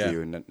car with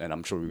you, and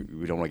I'm sure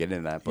we don't want to get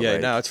into that. But yeah,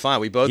 no, it's fine.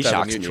 We both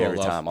have a mutual every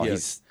love. time. Oh,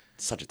 he's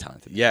such a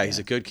talented. Yeah, he's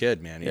a good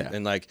kid, man. Yeah,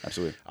 and like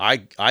absolutely.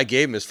 I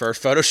gave him his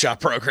first Photoshop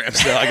program,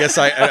 so I guess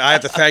I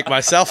have to thank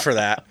myself for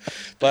that.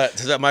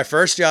 But my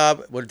first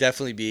job would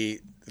definitely be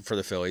for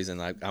the Phillies, and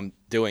I'm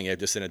doing it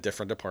just in a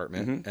different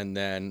department. And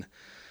then,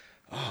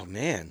 oh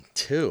man,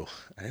 2.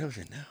 I don't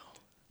even know.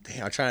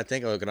 Damn, I'm trying to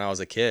think of when I was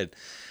a kid.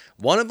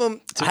 One of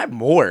them. I have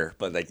more,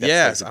 but like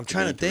that's I'm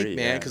trying to think,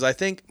 man, because I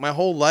think my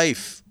whole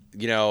life,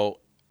 you know,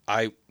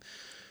 I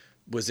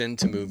was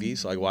into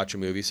movies, like watching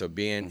movies. So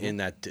being in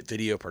that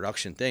video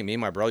production thing, me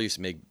and my brother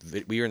used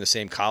to we were in the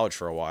same college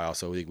for a while.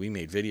 So we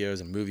made videos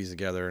and movies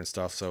together and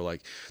stuff. So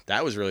like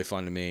that was really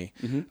fun to me.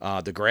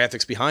 The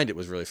graphics behind it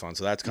was really fun.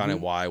 So that's kind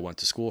of why I went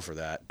to school for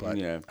that. But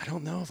I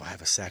don't know if I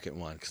have a second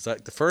one because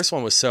like, the first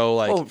one was so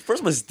like. Well,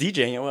 first one was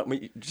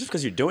DJing. Just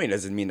because you're doing it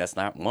doesn't mean that's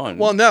not one.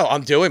 Well, no,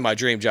 I'm doing my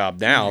dream job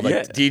now,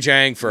 like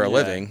DJing for a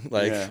living.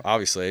 Like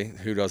obviously,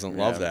 who doesn't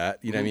love that?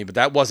 You know what I mean? But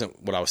that wasn't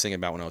what I was thinking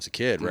about when I was a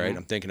kid, right?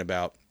 I'm thinking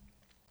about.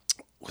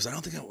 Was I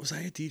a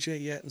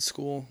DJ yet in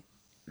school?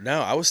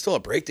 No, I was still a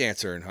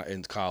breakdancer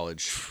in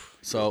college.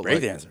 So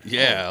breakdancer.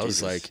 Yeah, I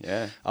was like,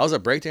 I was a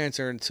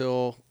breakdancer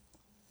until,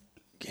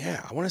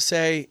 I want to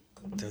say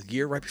the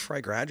year right before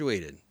I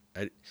graduated.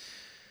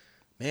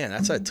 Man,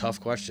 that's a tough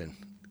question.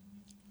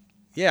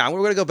 Yeah, I'm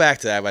going to go back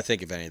to that if I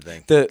think of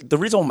anything. The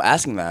reason I'm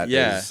asking that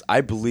is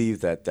I believe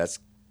that's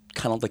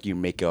kind of like you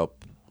make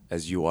up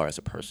as you are as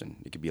a person.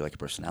 It could be like a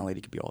personality.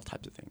 It could be all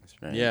types of things,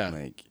 right? Yeah.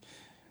 Like.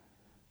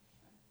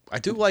 I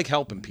do like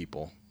helping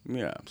people.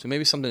 Yeah. So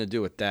maybe something to do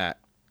with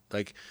that.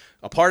 Like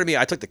a part of me,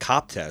 I took the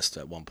cop test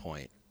at one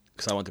point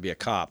because I wanted to be a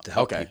cop to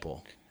help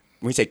people.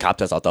 When you say cop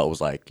test, I thought it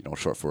was like,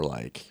 short for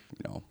like,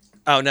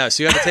 Oh no!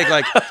 So you have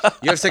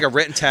to take a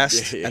written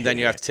test and then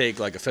you have to take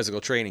like a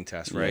physical training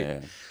test, right?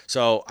 Yeah.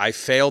 So I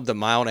failed the 1.5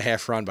 mile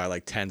run by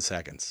like 10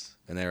 seconds.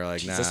 And they were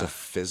like, nah. Is this a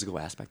physical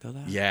aspect of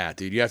that? Yeah,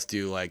 dude. You have to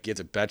do like, you have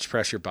to bench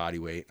press your body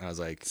weight. And I was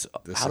like,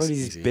 how do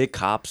these big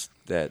cops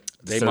that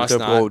they must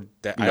not,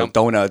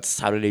 donuts,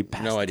 how do they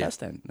pass the test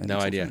then? No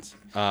idea.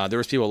 There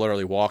was people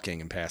literally walking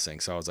and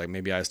passing. So I was like,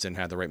 maybe I just didn't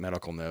have the right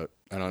medical note.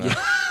 I don't know.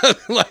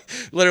 Like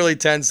literally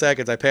 10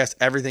 seconds. I passed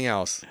everything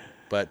else,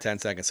 but 10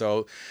 seconds.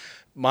 So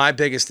my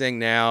biggest thing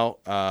now,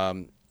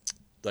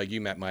 like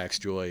you met my ex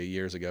Julia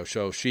years ago.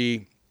 So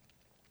she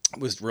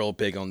was real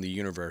big on the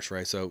universe,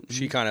 right? So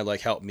she kind of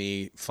like helped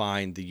me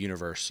find the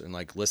universe and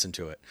like listen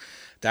to it.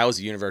 That was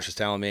the universe was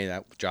telling me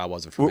that job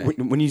wasn't for me.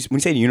 When you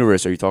say the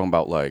universe, are you talking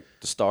about like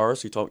the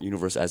stars? Are you talking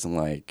universe as in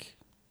like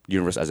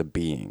universe as a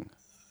being?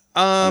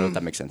 I don't know if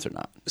that makes sense or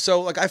not.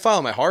 So like I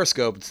follow my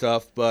horoscope and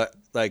stuff, but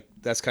like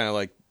that's kind of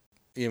like,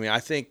 you know what I mean? I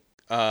think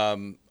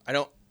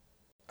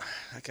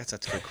I guess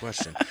that's a good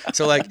question.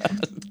 So like,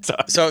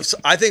 so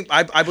I think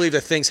I believe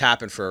that things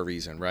happen for a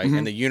reason, right?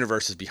 And the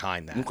universe is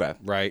behind that. Okay.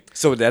 Right.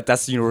 So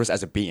that's the universe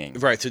as a being.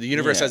 Right. So the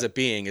universe as a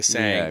being is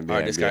saying, all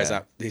right, this guy's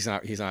he's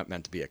not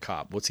meant to be a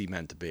cop. What's he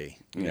meant to be?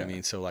 You know what I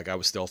mean? So like I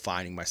was still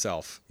finding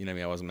myself. You know what I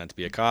mean? I wasn't meant to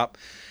be a cop,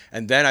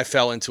 and then I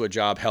fell into a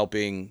job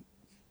helping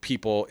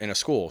people in a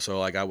school. So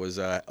like I was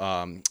a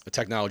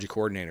technology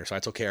coordinator. So I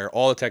took care of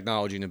all the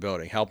technology in the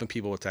building, helping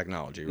people with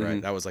technology,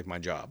 right? That was like my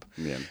job.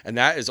 Yeah. And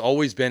that has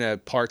always been a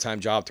part-time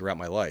job throughout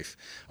my life.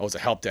 I was a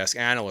help desk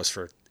analyst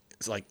for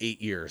like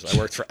 8 years. I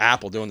worked for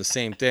Apple doing the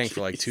same thing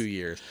for like 2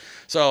 years.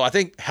 So I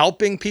think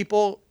helping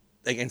people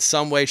like in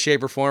some way,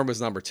 shape, or form was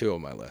number 2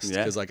 on my list.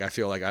 Because like I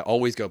feel like I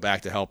always go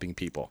back to helping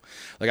people.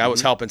 Like I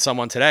was helping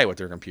someone today with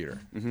their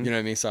computer. You know what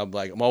I mean? So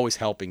I'm always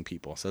helping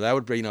people. So that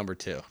would be number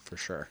 2 for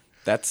sure.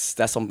 That's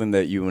something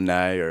that you and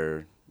I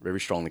are very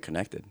strongly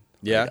connected.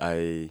 Yeah. Like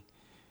I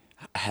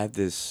have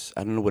this,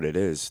 I don't know what it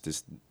is,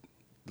 this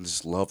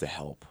love to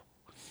help.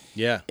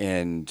 Yeah.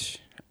 And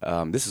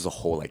this is a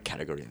whole like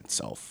category in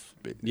itself.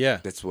 But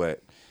that's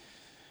what,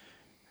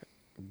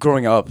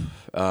 growing up,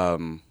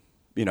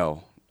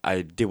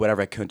 I did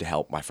whatever I could to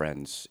help my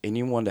friends.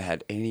 Anyone that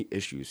had any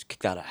issues,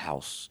 kicked out of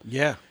house.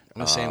 Yeah,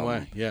 I'm the same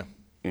way. Yeah.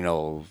 You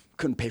know,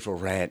 couldn't pay for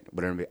rent,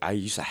 whatever. I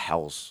used to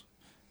house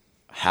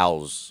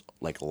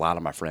like a lot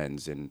of my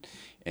friends and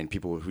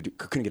people who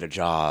couldn't get a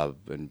job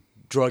and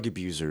drug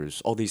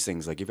abusers, all these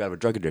things. Like if you have a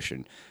drug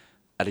addiction,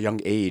 at a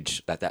young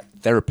age, that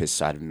therapist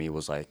side of me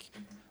was like,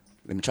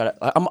 let me try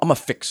to. I'm a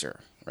fixer,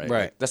 right?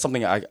 Right. Like, that's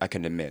something I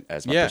can admit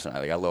as my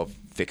personality. Like, I love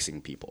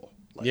fixing people.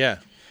 Like, yeah.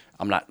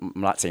 I'm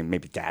not saying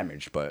maybe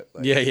damage, but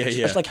like, yeah.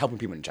 It's like helping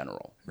people in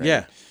general. Right?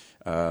 Yeah.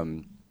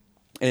 And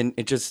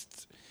it's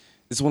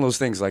one of those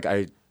things. Like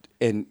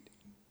and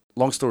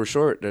long story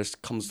short,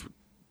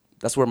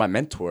 that's where my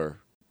mentor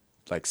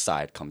like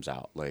side comes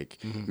out. Like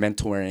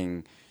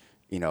mentoring,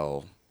 you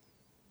know,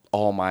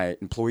 all my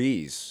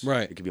employees.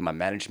 Right. It could be my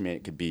management.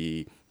 It could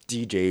be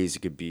DJs.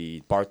 It could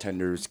be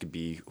bartenders. It could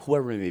be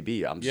whoever it may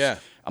be.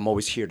 I'm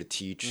always here to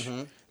teach.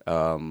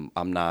 I'm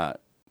not,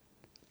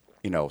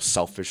 you know,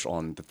 selfish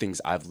on the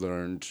things I've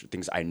learned,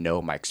 things I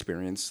know, my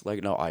experience.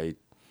 Like, no, I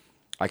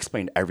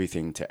explain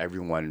everything to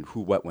everyone,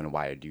 who, what, when,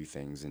 why I do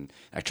things, and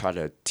I try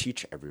to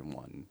teach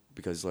everyone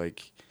because,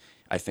 like,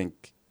 I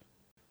think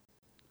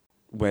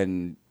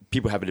when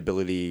people have an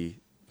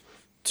ability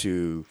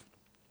to,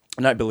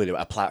 not ability,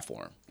 a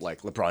platform,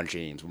 like LeBron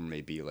James, or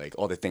maybe like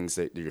all the things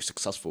that you're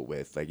successful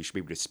with, like you should be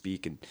able to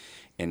speak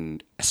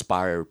and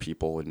aspire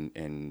people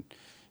and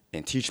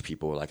teach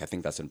people. Like, I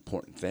think that's an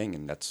important thing,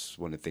 and that's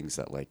one of the things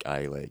that like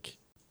I like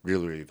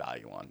really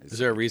value on. Is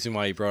there a reason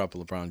why you brought up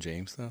LeBron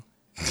James though?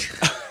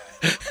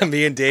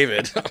 Me and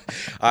David,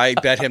 I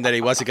bet him that he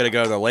wasn't going to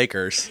go to the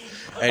Lakers,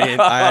 and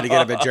I had to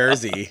get him a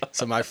jersey.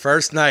 So my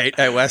first night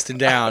at Weston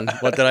Down,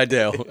 what did I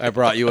do? I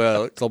brought you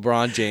a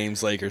LeBron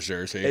James Lakers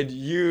jersey. And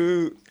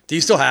you... Do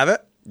you still have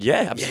it?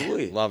 Yeah,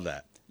 absolutely. Yeah, love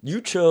that.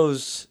 You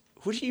chose...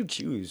 Who did you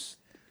choose?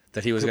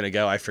 That he was going to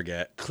go, I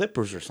forget.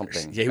 Clippers or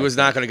something. Yeah, he was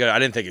not going to go. I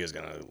didn't think he was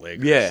going to the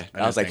Lakers. Yeah,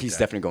 I was like, he's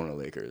definitely going to the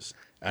Lakers.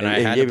 And I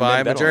had to buy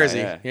him a jersey.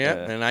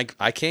 Yeah, and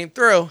I came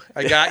through.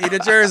 I got you the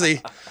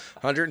jersey.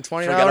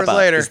 $120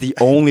 later. It's the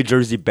only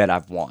jersey bet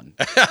I've won.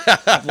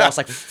 I've lost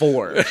like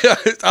 4.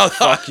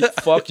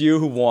 Fuck you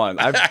who won.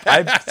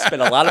 I've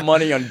spent a lot of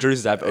money on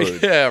jerseys I've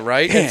owed. Yeah,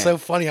 right? Damn. It's so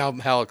funny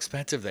how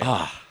expensive they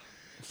are.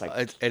 It's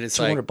like and it's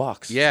 $200.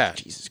 Like, yeah. Like,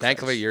 Jesus Bank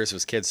Christ. of it yours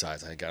was kid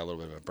size. I got a little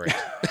bit of a break.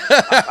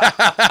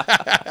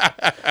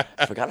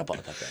 I forgot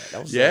about that.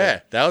 That was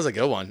that was a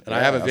good one. And I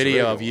have a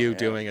video of you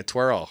doing a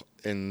twirl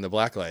in the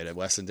blacklight at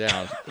Weston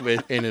Down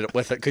with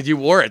it because you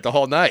wore it the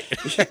whole night.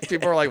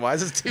 People were like, "Why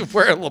is this dude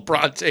wearing a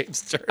LeBron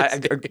James jersey?" I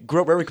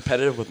grew up very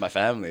competitive with my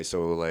family,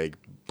 so like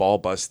ball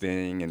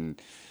busting and.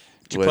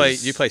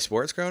 Did you play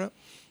sports growing up?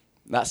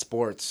 Not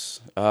sports.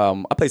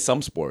 I played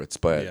some sports,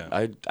 but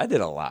I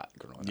did a lot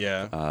growing up.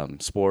 Yeah.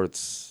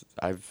 Sports.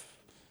 I've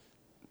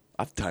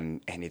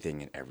done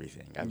anything and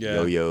everything. I've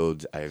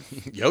yo-yoed. I've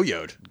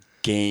yo-yoed.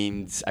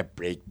 Gamed. I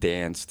break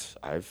danced.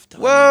 I've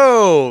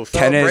done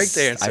tennis. Break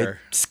dancer.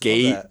 I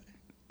skate.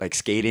 Like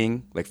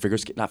skating, like figure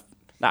skate, not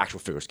actual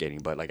figure skating,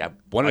 but like I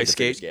wanted to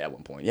figure skate at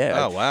one point.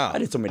 Yeah. Oh wow. I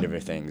did so many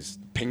different things: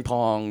 ping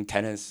pong,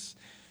 tennis.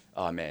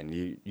 Oh man,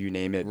 you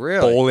name it.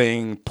 Really?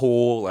 Bowling,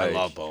 pool. Like, I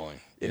love bowling.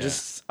 It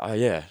just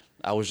I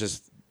was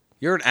just.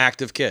 You're an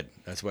active kid.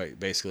 That's what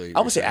basically.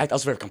 I would say I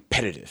was very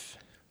competitive.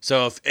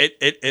 So if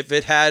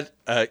it had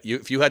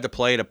if you had to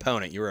play an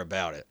opponent, you were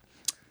about it.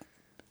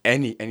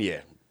 Any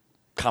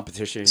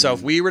competition. So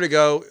if we were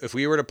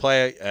to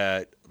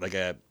play like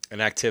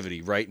an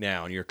activity right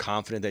now, and you're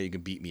confident that you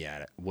can beat me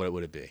at it, what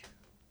would it be?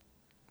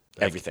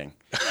 Everything.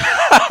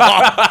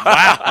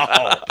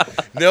 Wow.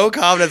 No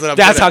confidence.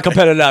 That's how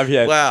competitive I'm.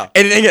 Yeah. Wow.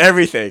 Anything and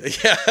everything.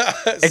 Yeah.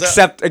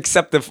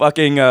 Except the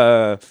fucking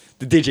the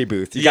DJ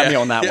booth. You got me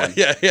on that one.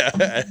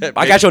 Yeah.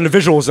 I got you on the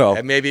visuals though.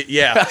 And maybe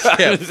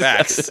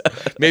facts.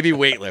 Maybe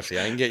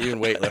weightlifting. I can get you in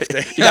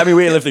weightlifting. You got me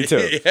weightlifting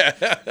too. Yeah.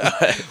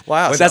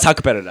 Wow. But that's how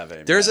competitive I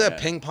am. There's a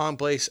ping pong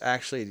place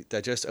actually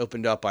that just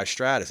opened up by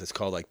Stratus. It's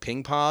called like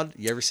Ping Pod.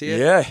 You ever see it?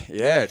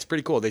 Yeah. It's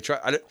pretty cool. They try.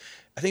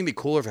 I think it'd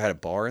be cooler if it had a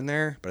bar in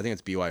there, but I think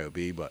it's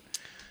BYOB. But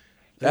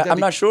I'm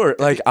not sure.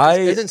 Like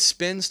isn't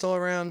Spin still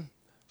around?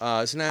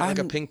 Isn't that like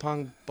a ping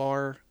pong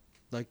bar?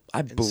 Like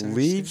I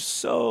believe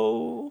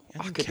so.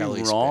 I could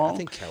Kelly's be wrong. I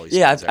think Kelly's.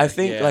 Yeah, I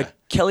think like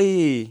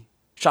Kelly.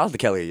 Shout out to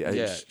Kelly.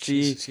 Yeah,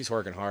 she's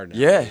working hard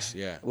now.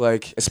 Yeah.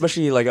 Like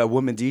especially like a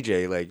woman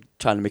DJ, like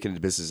trying to make it into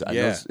business. I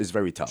know it's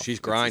very tough. She's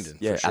grinding.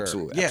 Yeah, for sure.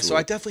 absolutely. Yeah, so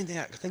I definitely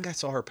think I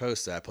saw her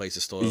post that place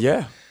is still open.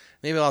 Yeah.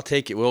 Maybe I'll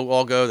take it. We'll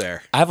all go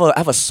there. I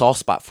have a soft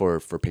spot for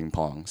ping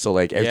pong. So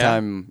like every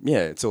time,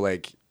 so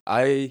like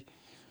a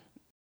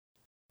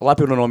lot of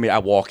people don't know me. I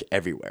walk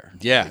everywhere.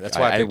 Yeah, that's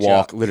why I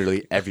walk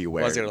literally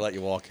everywhere. I was gonna let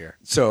you walk here.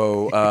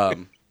 So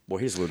well,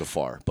 here's a little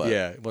far, but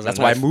that's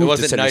why I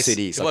moved to Center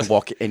City, so I can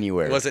walk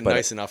anywhere. It wasn't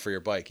nice enough for your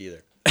bike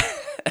either.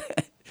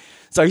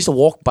 So I used to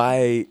walk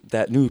by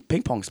that new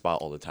ping pong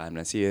spot all the time, and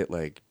I see it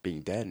like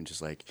being dead, and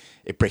just like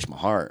it breaks my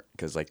heart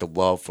because like the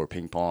love for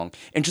ping pong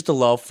and just the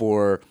love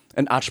for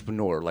an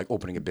entrepreneur like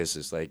opening a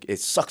business. Like it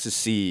sucks to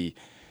see,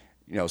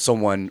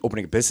 someone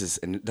opening a business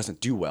and it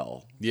doesn't do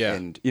well. Yeah.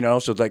 And,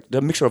 so like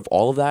the mixture of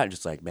all of that,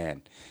 just like,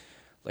 man,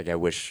 like I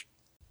wish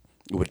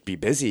it would be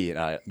busy. And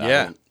I don't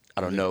know.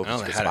 I don't know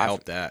how to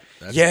help that.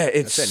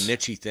 It's a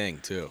niche-y thing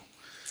too.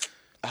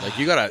 Like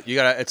you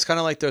gotta, it's kind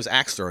of like those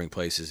axe throwing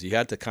places. You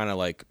have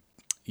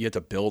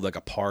to build like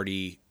a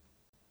party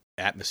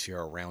atmosphere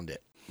around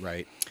it,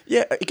 right?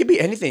 Yeah. It could be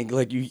anything.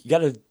 Like you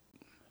gotta,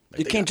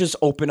 it can't just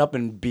open up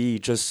and be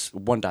just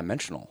one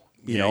dimensional.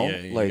 You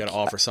got to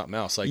offer something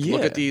else. Like,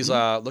 look at these.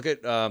 Look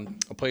at a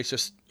place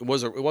it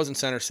was in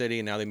Center City,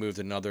 and now they moved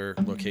another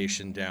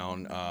location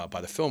down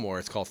by the Fillmore.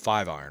 It's called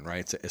 5 Iron,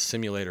 right? It's a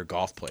simulator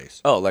golf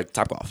place. Oh, like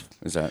Top Golf,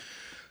 is that?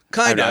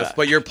 Kind of,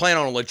 but you're playing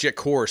on a legit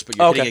course, but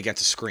you're hitting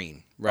against a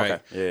screen, right?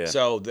 Okay. Yeah.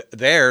 So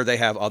there they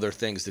have other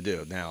things to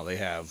do. Now they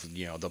have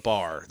the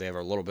bar. They have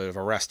a little bit of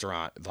a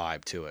restaurant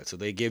vibe to it. So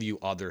they give you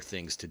other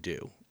things to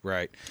do,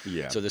 right?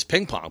 Yeah. So this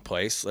ping pong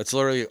place, that's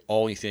literally the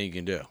only thing you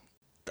can do.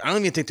 I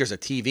don't even think there's a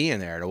TV in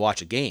there to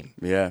watch a game.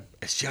 Yeah.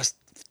 It's just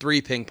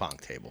 3 ping pong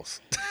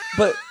tables.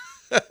 But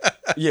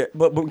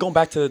but going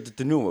back to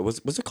the new one,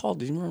 what's it called?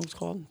 Do you remember what it's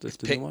called?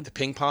 The new one? The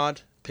Ping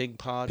Pod. Ping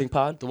Pod. Ping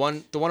Pod? The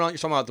one on you're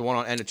talking about, the one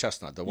on End of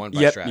Chestnut, the one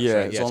by Straps. Yeah,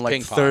 right? it's on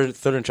like third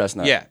and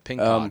Chestnut. Yeah, Ping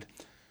Pod.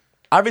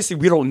 Obviously,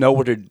 we don't know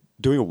what they're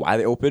doing or why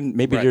they opened.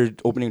 Maybe they're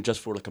opening just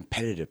for the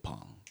competitive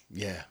pong.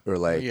 Yeah. Or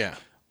like a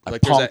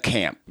like pong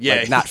camp. Yeah.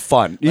 Like not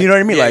fun. You know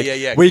what I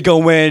mean? We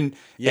go in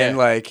and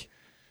like,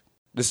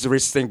 this is the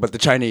racist thing, but the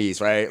Chinese,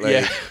 right?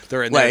 Like,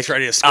 they're in there trying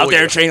to school out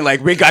there training.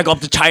 Like, we gotta go up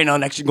to China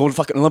and actually go to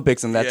fucking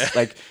Olympics, and that's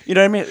like, you know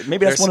what I mean?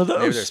 Maybe that's one of those.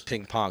 Maybe there's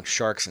ping pong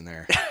sharks in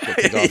there that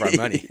take all of our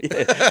money.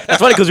 That's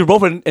funny because we're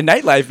both in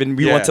nightlife, and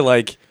we want to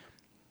like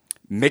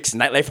mix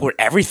nightlife with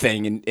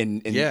everything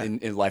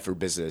in life or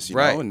business, you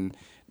know? And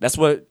that's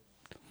what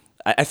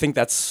I think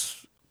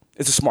it's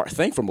a smart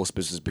thing for most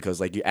businesses because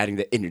like you're adding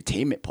the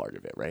entertainment part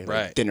of it, right?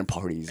 Like dinner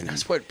parties, and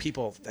that's what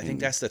people. I think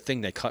that's the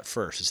thing they cut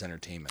first is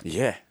entertainment.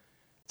 Yeah.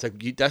 It's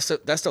like that's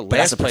the last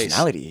that's place.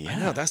 Personality. I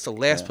know that's the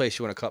last place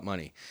you want to cut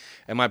money.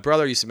 And my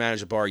brother used to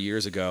manage a bar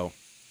years ago,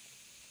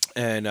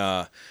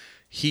 and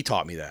he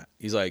taught me that.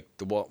 He's like,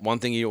 the one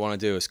thing you want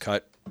to do is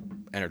cut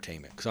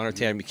entertainment because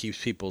entertainment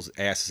keeps people's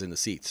asses in the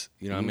seats.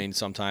 You know what I mean?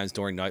 Sometimes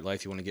during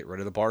nightlife you want to get rid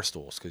of the bar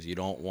stools because you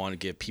don't want to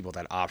give people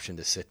that option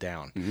to sit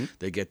down.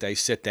 They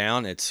sit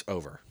down, it's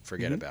over.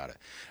 Forget about it.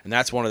 And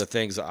that's one of the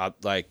things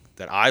that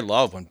I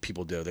love when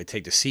people do. They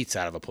take the seats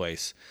out of a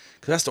place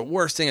because that's the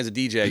worst thing as a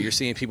DJ. You're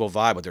seeing people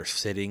vibe, but they're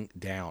sitting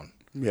down.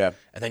 Yeah.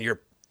 And then your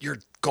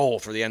goal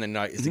for the end of the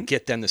night is to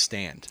get them to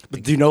stand.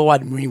 But do you know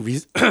what the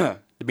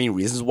main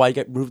reasons why you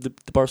get moved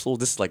the bar stool?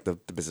 This is like the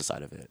business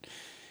side of it.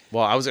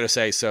 Well, I was going to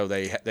say, so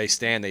they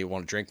stand, they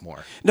want to drink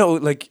more. No,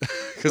 like,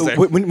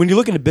 when you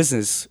look into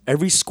business,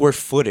 every square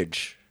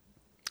footage,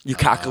 you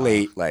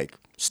calculate, like,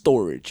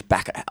 storage,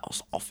 back of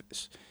house,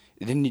 office.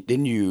 Then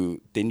you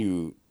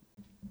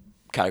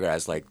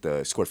categorize, like,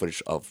 the square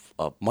footage of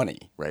money,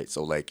 right?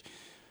 So, like,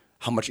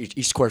 how much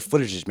each square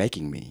footage is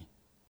making me,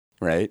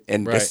 right?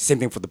 And it's the same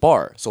thing for the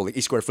bar. So, like,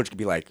 each square footage could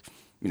be, like,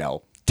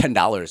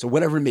 $10 or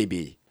whatever it may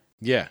be.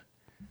 Yeah.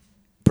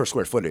 Per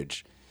square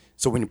footage.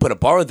 So when you put a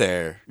bar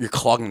there, you're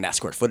clogging that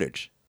square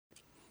footage.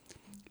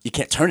 You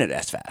can't turn it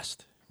as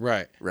fast.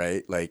 Right.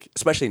 Right? Like,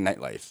 especially in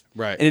nightlife.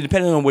 Right. And it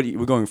depending on what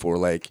we're going for.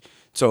 Like,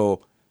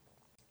 so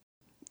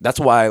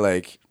that's why,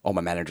 like, all my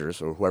managers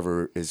or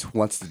who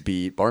wants to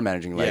be bar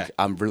managing, like,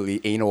 I'm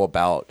really anal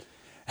about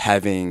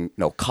having,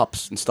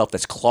 cups and stuff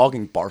that's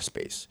clogging bar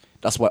space.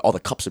 That's why all the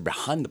cups are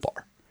behind the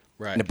bar.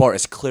 Right. And the bar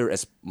is clear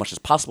as much as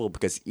possible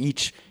because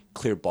each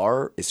clear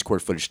bar is square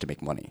footage to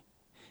make money.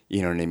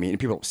 You know what I mean? And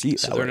people don't see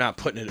it. So they're not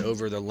putting it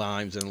over the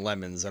limes and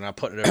lemons. They're not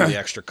putting it over the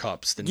extra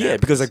cups.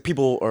 Because like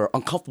people are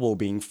uncomfortable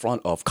being in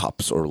front of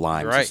cups or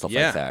limes and stuff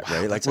like that,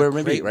 right? Wow, like that's a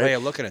great way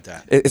of looking at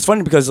that. It's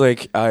funny because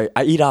like I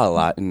eat out a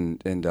lot,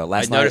 and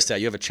last night I noticed that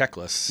you have a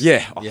checklist.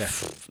 Yeah,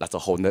 that's a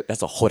whole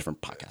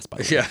different podcast, by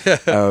the way.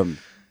 Yeah.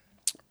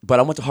 But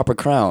I went to Harper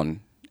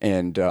Crown,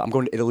 and I'm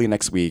going to Italy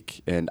next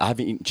week, and I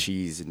haven't eaten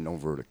cheese in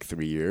over like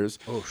 3 years.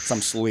 Oh, so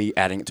I'm slowly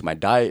adding it to my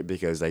diet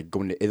because like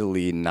going to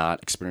Italy and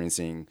not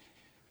experiencing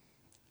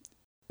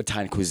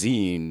Italian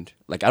cuisine,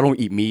 like I don't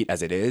eat meat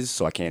as it is,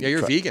 so I can't. Yeah,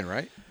 you're vegan,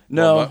 right?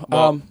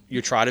 No,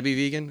 you try to be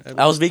vegan.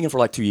 I was vegan for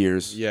like 2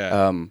 years.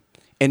 Yeah.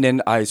 And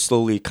then I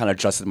slowly kind of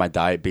adjusted my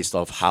diet based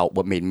off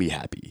what made me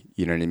happy.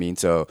 You know what I mean?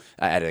 So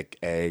I added like,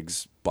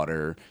 eggs,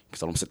 butter,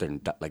 because I don't sit there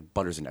and like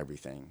butter's in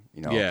everything.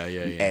 Yeah.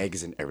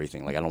 Eggs and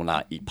everything. Like I don't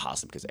not eat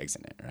pasta because eggs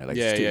in it, right? Like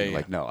yeah.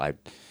 Like no,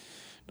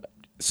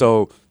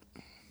 So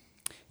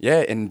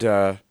yeah, and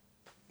now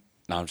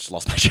I just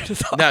lost my shit of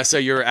thought. No, so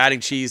you're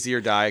adding cheese to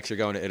your diet because you're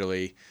going to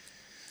Italy.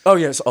 Oh,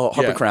 yes.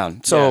 Harper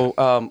Crown. So,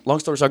 long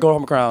story short, I go to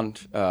Harper Crown.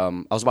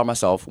 I was by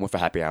myself, went for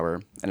happy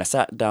hour, and I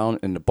sat down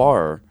in the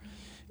bar,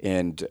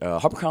 and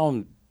Harper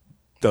Crown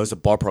does a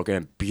bar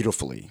program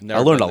beautifully. I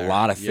learned a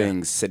lot of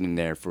things sitting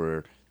there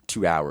for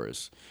 2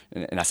 hours.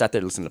 And I sat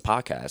there to listen to the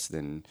podcast,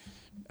 and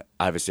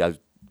obviously, I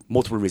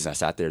multiple reasons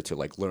I sat there to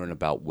like learn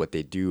about what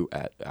they do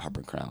at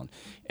Harper Crown.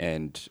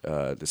 And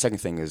the second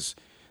thing is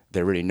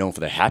they're really known for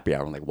their happy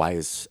hour. I'm like, why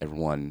is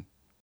everyone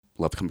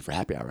love coming for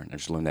happy hour. And I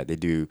just learned that they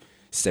do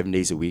 7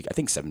 days a week. I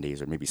think 7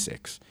 days or maybe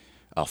 6,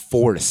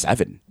 4 to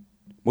 7.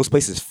 Most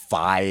places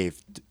 4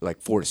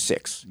 to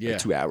 6,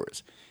 2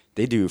 hours.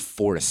 They do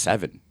 4 to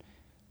 7.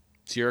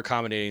 So you're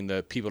accommodating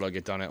the people that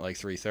get done at like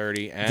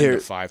 3:30 and the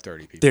 5:30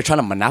 people. They're trying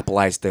to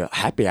monopolize the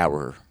happy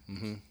hour.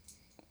 Mm-hmm.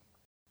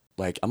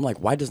 Like, I'm like,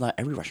 why does not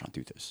every restaurant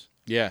do this?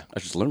 Yeah. I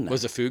just learned that.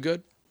 Was the food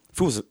good?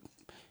 Food was...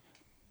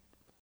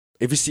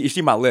 If you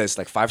see my list,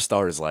 like 5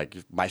 stars is like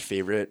my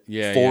favorite.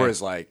 Yeah, 4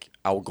 is like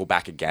I will go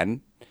back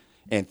again,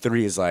 and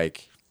 3 is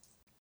like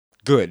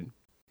good,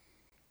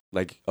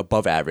 like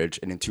above average,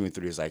 and then 2 and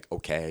 3 is like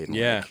okay. And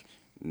like,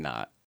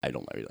 not. I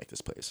don't really like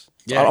this place.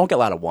 So I don't get a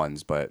lot of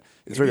ones, but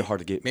it's very hard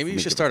to get. Maybe you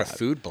should start a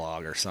food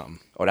blog or something.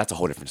 Oh, that's a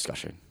whole different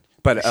discussion.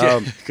 But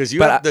because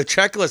the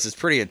checklist is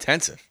pretty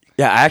intensive.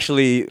 Yeah, I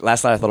actually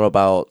last night I thought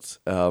about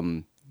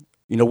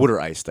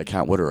Water Ice, the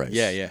account Water Ice.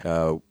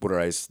 Yeah. Water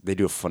Ice, they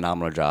do a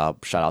phenomenal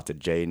job. Shout out to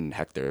Jade and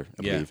Hector,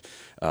 I believe.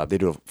 They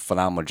do a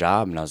phenomenal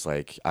job, and I was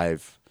like,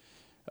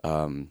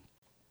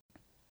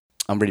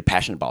 I'm really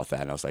passionate about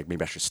that, and I was like,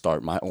 maybe I should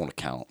start my own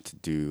account to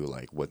do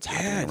like what's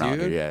happening around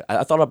here. Yeah,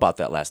 I thought about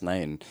that last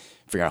night and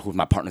figuring out who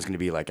my partner's going to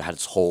be. Like, I had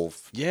this whole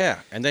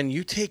and then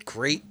you take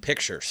great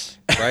pictures,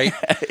 right?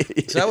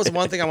 So that was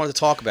one thing I wanted to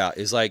talk about.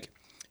 Is like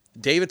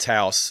David's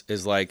house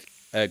is like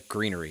a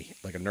greenery,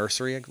 like a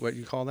nursery. What do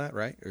you call that,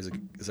 right? Or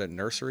is that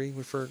nursery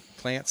for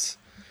plants?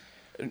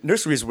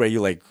 Nursery is where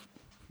you like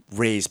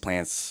raise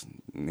plants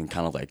and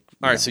kind of like.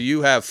 All right, so do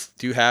you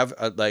have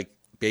like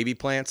baby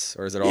plants,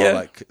 or is it all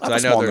like? I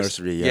know there's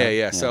nursery.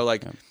 Yeah. So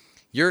like,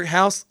 your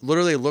house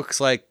literally looks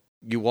like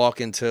you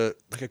walk into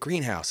like a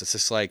greenhouse. It's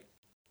just like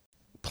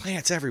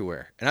plants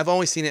everywhere, and I've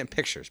only seen it in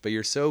pictures. But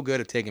you're so good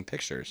at taking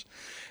pictures.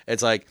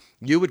 It's like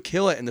you would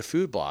kill it in the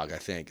food blog. I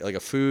think like a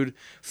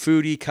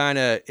foodie kind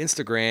of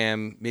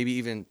Instagram, maybe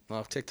even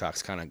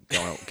TikTok's kind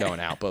of going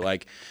out, but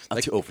like I'm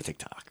too old for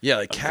TikTok. Yeah,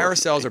 like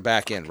carousels are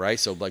back in, right?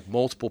 So like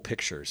multiple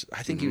pictures.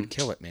 I think you'd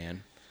kill it,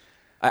 man.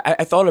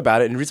 I thought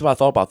about it, and the reason why I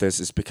thought about this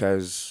is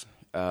because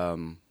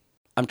I'm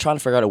trying to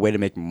figure out a way to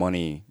make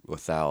money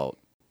without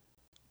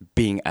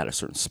being at a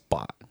certain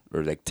spot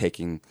or like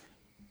taking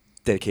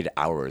dedicated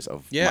hours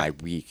of my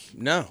week.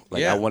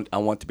 I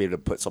want to be able to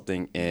put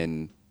something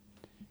in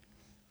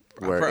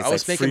where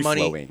it's like free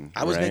flowing.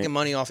 I was making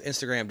money off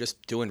Instagram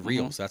just doing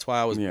reels. That's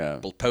why I was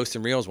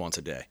posting reels once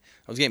a day.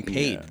 I was getting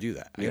paid to do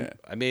that.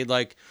 I made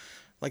like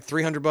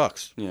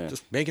 $300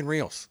 just making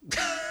reels.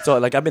 So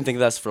like I've been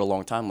thinking that's for a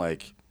long time.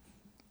 Like,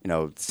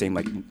 same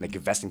like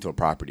investing to a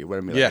property. What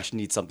I mean, like, I just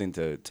need something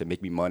to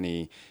make me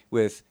money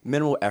with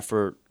minimal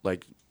effort.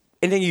 Like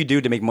anything you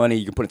do to make money,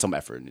 you can put in some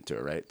effort into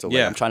it, right? So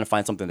like, I'm trying to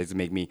find something that's to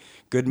make me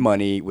good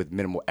money with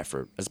minimal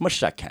effort as much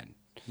as I can.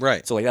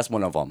 Right. So like that's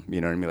one of them.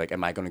 You know what I mean? Like,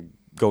 am I going to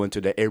go into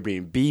the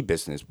Airbnb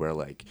business where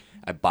like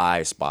I buy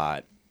a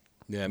spot?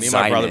 Yeah, me and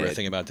my brother were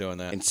thinking about doing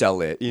that and sell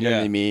it. You know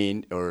what I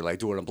mean? Or like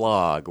do it on a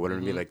blog or whatever.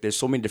 I mean, like there's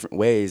so many different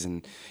ways,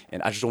 and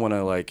I just don't want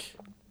to like,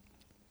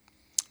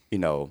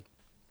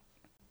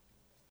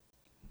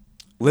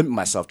 limit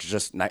myself to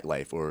just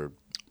nightlife or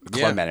a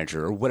club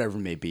manager or whatever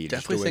it may be.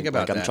 Definitely think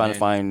about that. I'm trying to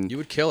find you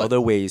would kill it. Other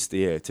ways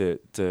to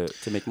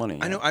make money.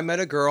 I know. I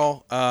met a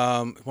girl,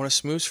 one of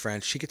Smooth's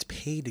friends. She gets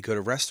paid to go to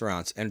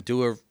restaurants and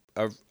do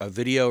a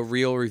video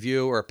reel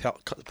review or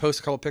post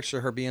a couple pictures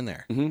of her being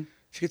there. Mm-hmm.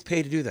 She gets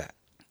paid to do that.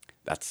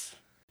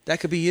 That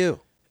could be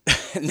you.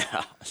 No.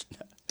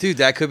 Dude,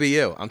 that could be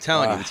you. I'm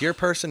telling you, with your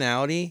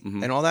personality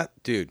and all that,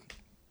 dude,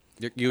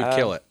 you would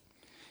kill it.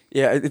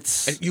 Yeah,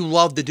 and you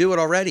love to do it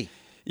already.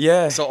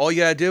 Yeah. So all you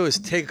gotta do is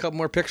take a couple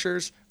more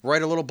pictures,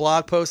 write a little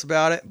blog post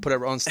about it, and put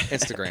it on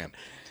Instagram.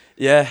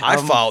 Yeah, I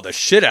follow the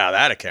shit out of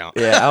that account.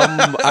 Yeah,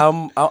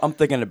 I'm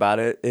thinking about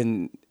it,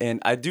 and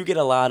I do get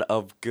a lot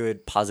of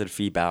good positive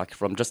feedback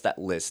from just that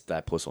list that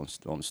I post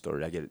on the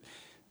story. I get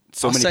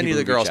so I'll many. Send you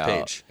the girl's out.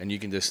 Page, and you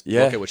can just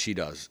look at what she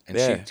does,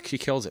 and she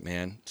kills it,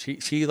 man.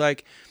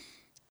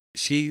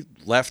 She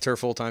left her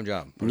full-time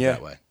job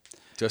that way,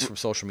 just from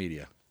social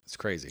media. It's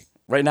crazy.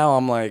 Right now,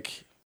 I'm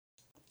like.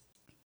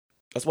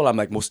 That's what I'm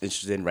like most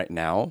interested in right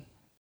now.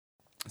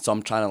 So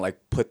I'm trying to like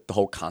put the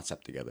whole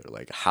concept together.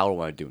 Like, how do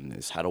I do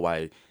this? How do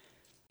I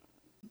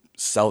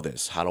sell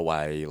this? How do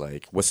I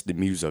like? What's the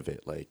muse of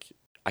it? Like,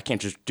 I can't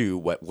just do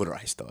what Water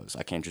Ice does.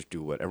 I can't just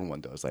do what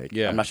everyone does. Like,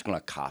 I'm not just gonna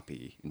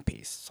copy and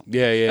paste something.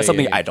 That's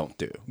something I don't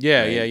do.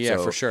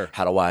 So for sure.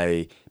 How do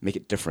I make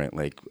it different?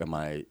 Like, am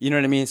I? You know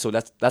what I mean? So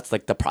that's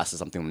like the process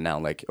I'm doing now.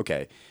 Like,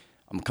 okay,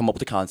 I'm gonna come up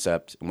with a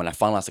concept, and when I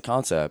finalize the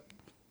concept.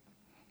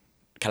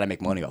 Can I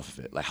make money off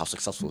of it? Like, how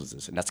successful is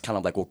this? And that's kind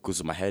of like what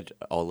goes in my head,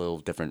 all little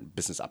different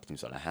business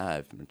opportunities that I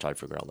have, and try to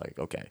figure out, like,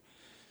 okay,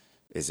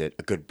 is it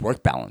a good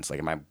work balance? Like,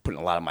 am I putting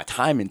a lot of my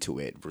time into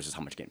it versus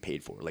how much I'm getting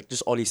paid for? Like,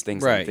 just all these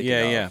things. Right.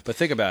 Yeah. But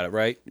think about it,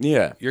 right?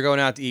 Yeah. You're going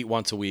out to eat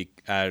once a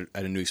week at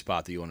a new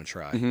spot that you want to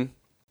try. Mm-hmm.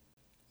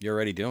 You're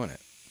already doing it.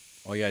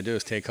 All you got to do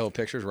is take a couple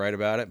pictures, write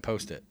about it, and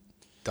post it.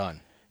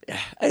 Done. Yeah.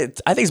 I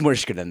think it's more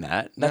intricate than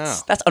that.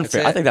 That's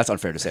unfair. I think that's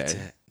unfair to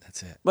say.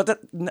 That's it. But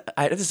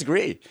I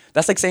disagree.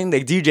 That's like saying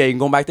like DJ and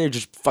going back there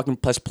just fucking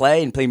press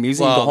play and play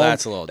music. And go home.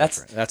 That's a little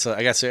different.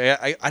 I guess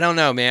I don't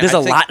know, man. There's a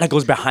lot that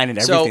goes behind it.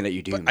 Everything that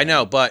you do. I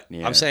know, but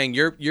I'm saying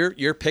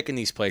you're picking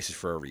these places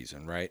for a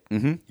reason, right?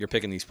 Mm-hmm. You're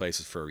picking these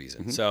places for a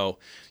reason. Mm-hmm. So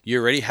you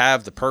already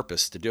have the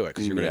purpose to do it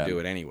because you're going to do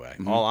it anyway.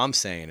 Mm-hmm. All I'm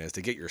saying is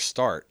to get your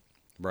start,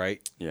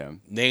 right? Yeah.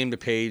 Name the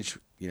page,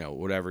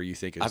 whatever you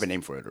think is. I have a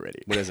name for it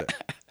already. What is it?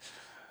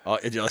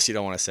 Unless you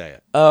don't want to say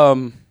it.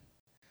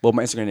 Well,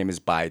 my Instagram name is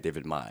by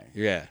David Mai.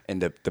 Yeah.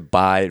 And the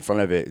by in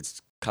front of it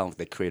is kind of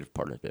the creative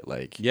part of it.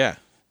 Like,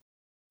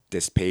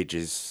 this page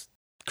is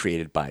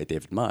created by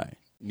David Mai.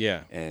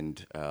 Yeah.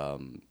 And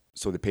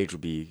so the page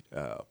would be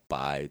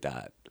by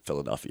that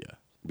Philadelphia.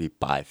 Be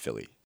by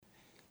Philly.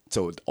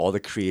 So all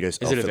the creators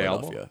of Philadelphia.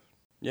 Available?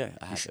 Yeah,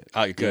 I have it.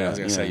 Oh, you could. Yeah, I was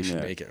going to say you should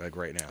make it like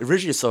right now.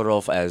 Originally it started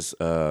off as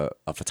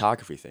a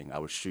photography thing. I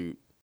would shoot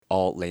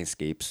all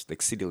landscapes,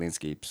 like city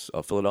landscapes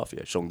of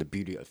Philadelphia, showing the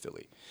beauty of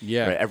Philly.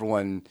 Yeah. Right?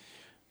 Everyone,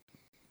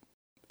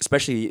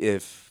 especially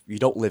if you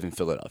don't live in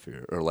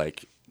Philadelphia or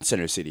like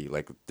Center City,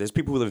 like there's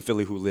people who live in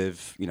Philly who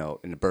live,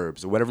 in the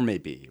burbs or whatever it may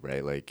be,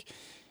 right?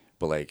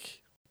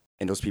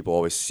 And those people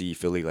always see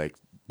Philly like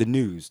the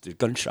news, the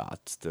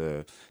gunshots,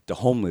 the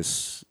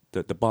homeless,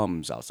 the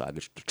bums outside,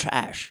 the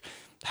trash,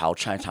 how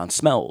Chinatown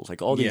smells,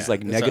 like all these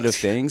like negative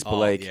things, but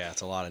like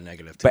it's a lot of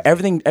negative. But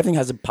everything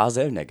has a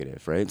positive and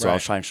negative, right? So I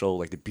was trying to show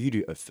like the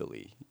beauty of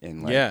Philly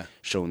and like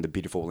showing the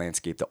beautiful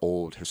landscape, the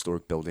old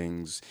historic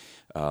buildings.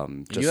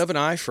 You have an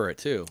eye for it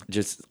too.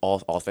 Just all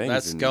things.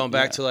 That's going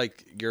back to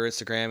like your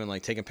Instagram and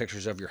like taking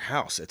pictures of your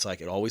house. It's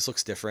like it always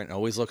looks different.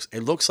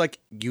 It looks like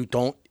you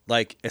don't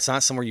like it's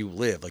not somewhere you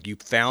live. Like you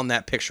found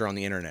that picture on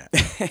the internet.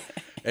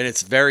 And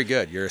it's very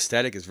good. Your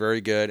aesthetic is very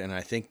good, and I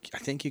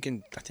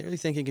really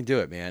think you can do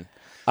it, man.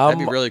 That'd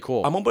be really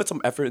cool. I'm gonna put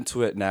some effort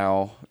into it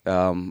now.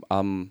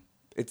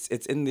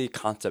 It's in the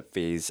concept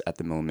phase at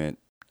the moment.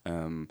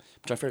 I'm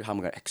trying to figure out how I'm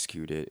gonna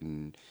execute it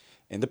and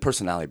the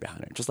personality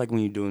behind it. Just like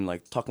when you're doing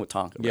like talking with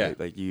Tonka, right?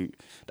 Like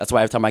that's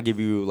why every time I give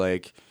you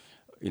like,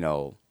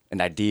 an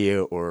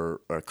idea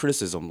or a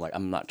criticism, like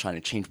I'm not trying to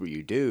change what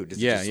you do. This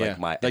is just like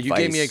my advice. You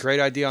gave me a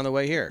great idea on the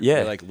way here. Yeah.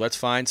 You're like, let's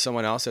find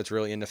someone else that's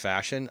really into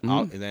fashion.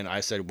 And then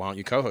I said, why don't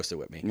you co-host it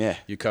with me? Yeah.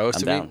 You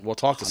co-host it with me. We'll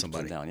talk to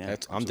somebody.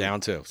 I'm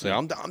down too. So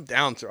I'm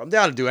down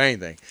to do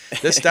anything.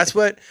 That's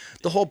what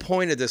the whole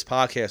point of this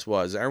podcast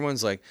was.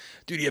 Everyone's like,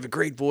 dude, you have a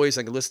great voice.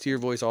 I can listen to your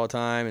voice all the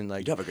time. And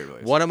like, you have a great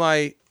voice. And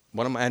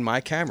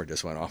my camera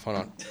just went off. Hold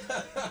on.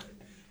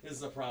 This is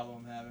the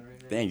problem I'm having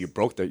right now. Dang, you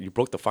broke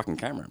the fucking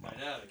camera, bro. I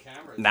know the camera.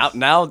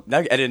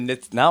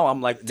 Now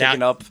I'm like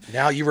taking up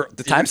now you were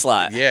the time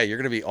slot. Yeah, you're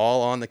gonna be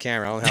all on the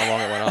camera. I don't know how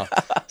long it went off.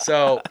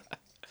 So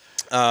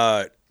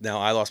now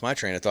I lost my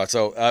train of thought.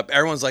 So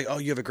everyone's like, oh,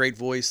 you have a great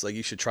voice. Like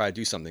you should try to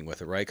do something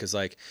with it, right? Because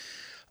like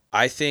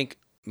I think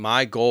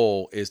my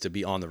goal is to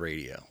be on the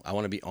radio. I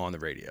want to be on the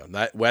radio.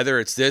 Whether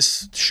it's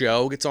this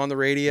show gets on the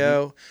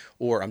radio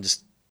or I'm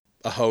just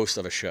a host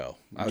of a show.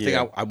 I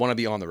think I want to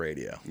be on the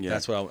radio. Yeah.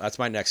 That's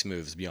my next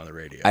move is to be on the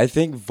radio. I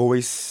think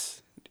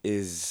voice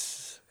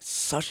is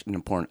such an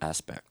important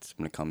aspect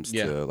when it comes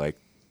to like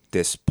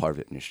this part of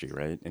the industry,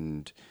 right?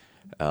 And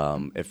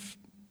if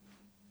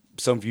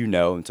some of you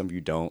know and some of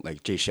you don't,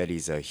 like Jay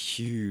Shetty's a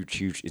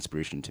huge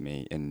inspiration to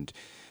me. And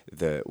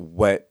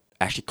what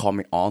actually called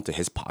me on to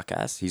his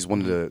podcast, he's one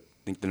of the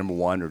number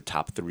one or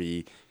top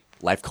 3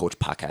 life coach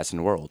podcasts in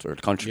the world or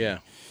the country. Yeah.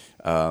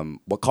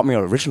 What caught me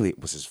on originally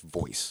was his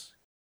voice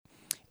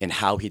and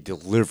how he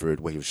delivered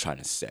what he was trying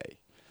to say.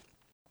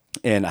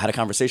 And I had a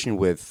conversation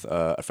with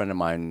a friend of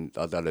mine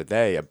the other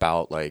day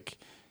about like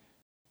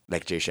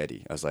Jay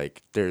Shetty. I was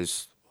like,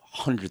 there's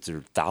hundreds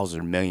or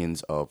thousands or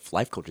millions of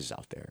life coaches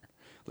out there.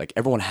 Like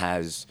everyone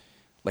has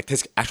like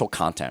his actual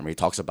content where he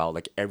talks about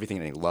like everything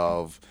they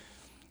love,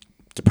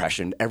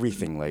 depression,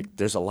 everything. Like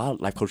there's a lot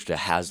of life coaches that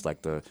has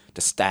like the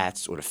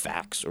stats or the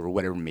facts or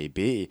whatever it may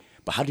be,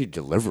 but how do you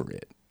deliver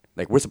it?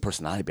 Like where's the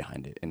personality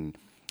behind it? And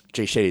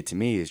Jay Shetty to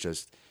me is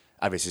just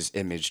obviously his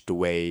image, the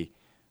way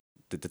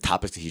the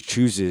topics that he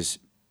chooses,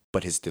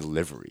 but his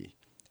delivery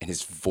and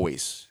his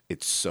voice.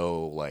 It's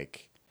so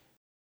like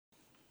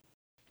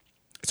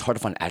it's hard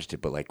to find an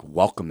adjective, but like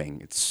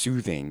welcoming. It's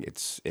soothing.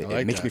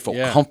 It makes me feel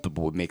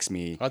comfortable. It makes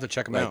me. I'll have to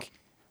check him out.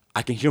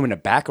 I can hear him in the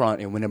background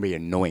and whenever he's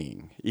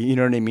annoying. You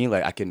know what I mean?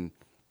 Like I can.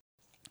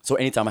 So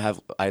anytime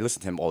I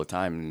listen to him all the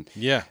time.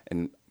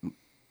 And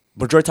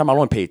majority of the time I don't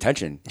want to pay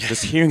attention.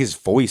 Just hearing his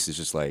voice is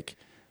just like.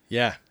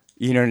 Yeah.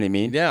 You know what I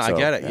mean? Yeah, I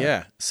get it.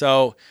 Yeah.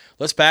 So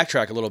let's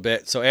backtrack a little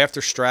bit. So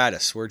after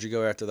Stratus, where'd you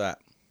go after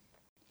that?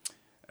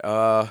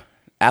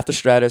 After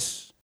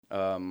Stratus,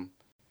 so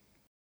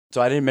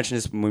I didn't mention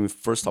this when we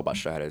first talked about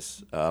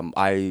Stratus.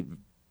 I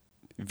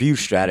view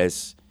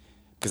Stratus,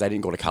 because I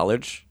didn't go to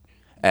college,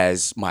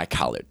 as my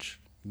college.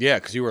 Yeah,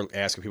 because you were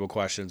asking people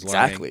questions.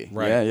 Exactly. Learning,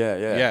 right?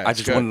 Yeah. I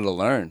just wanted to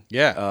learn.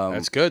 Yeah,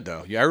 that's good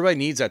though. Yeah, everybody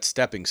needs that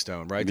stepping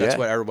stone, right?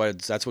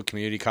 That's what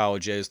community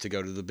college is, to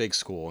go to the big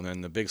school, and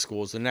then the big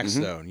school is the next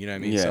stone. You know what I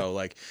mean? Yeah. So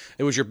like,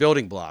 it was your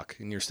building block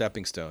and your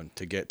stepping stone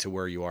to get to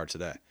where you are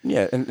today.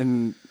 Yeah,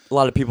 and a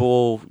lot of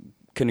people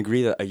can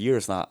agree that a year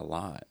is not a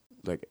lot.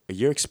 Like a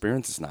year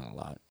experience is not a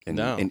lot in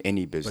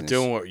any business. But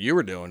doing what you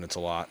were doing, it's a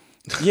lot.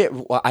 Yeah,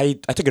 well, I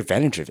took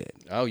advantage of it.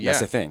 Oh yeah, that's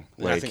the thing.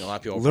 Like, I think a lot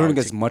of people learning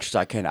as much as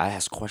I can. I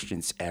ask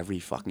questions every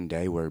fucking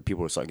day where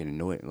people are starting to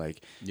annoy it.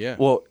 Like, yeah.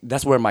 Well,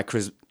 that's where my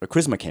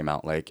charisma came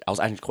out. Like, I was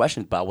asking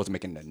questions, but I wasn't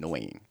making it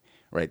annoying.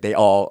 Right? I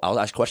was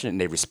asking questions and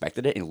they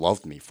respected it and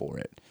loved me for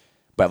it.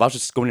 But if I was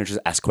just going in and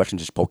just ask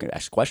questions, just poking,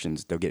 ask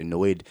questions, they'll get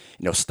annoyed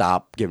and they'll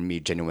stop giving me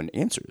genuine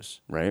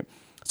answers. Right?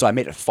 So I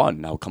made it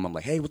fun. I would come, I'm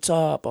like, hey, what's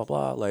up? Blah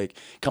blah. Like,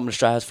 come to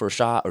Stratus for a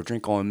shot or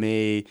drink on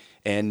me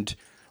and.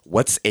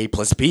 What's A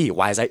plus B?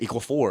 Why is that equal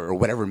 4 or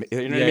whatever?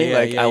 You know what I mean?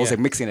 Like I was like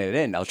mixing it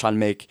in. I was trying to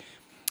make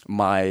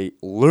my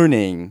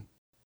learning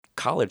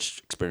college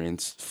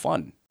experience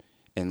fun,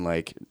 and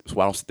like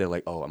so I don't sit there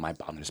like, oh, am I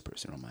bombing this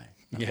person? Or am I?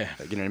 Yeah.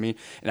 Like, you know what I mean?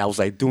 And I was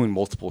like doing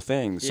multiple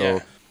things. So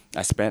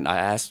I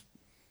asked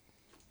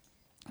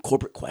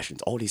corporate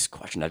questions, all these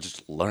questions I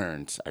just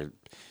learned.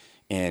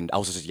 And I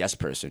was just a yes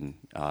person.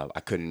 I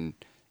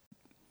couldn't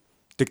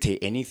dictate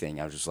anything.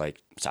 I was just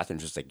like sat there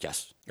and just like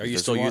yes. Are you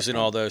still using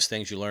all those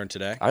things you learned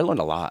today? I learned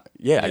a lot.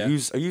 Yeah. I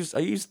use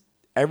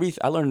every.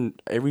 I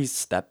learned every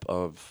step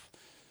of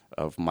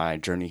my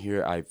journey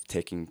here. I've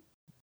taken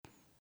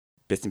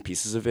bits and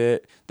pieces of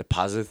it. The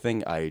positive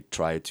thing I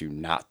try to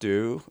not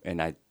do,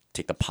 and I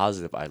take the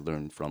positive I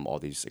learned from all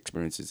these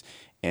experiences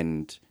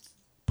and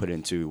put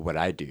into what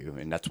I do.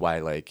 And that's why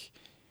like.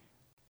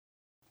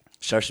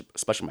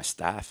 Especially my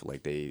staff,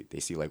 like they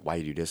see like why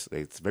you do this.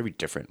 Like, it's very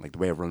different. Like the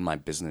way I run my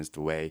business, the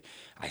way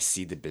I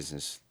see the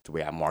business, the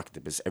way I market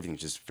the business,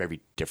 everything's just very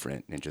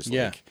different. And just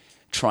like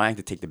trying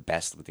to take the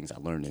best of the things I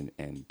learned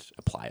and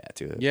apply that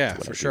to to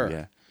what for I sure. do.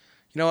 Yeah.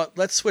 You know what?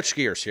 Let's switch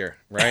gears here,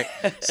 right?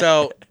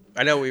 So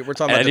I know we're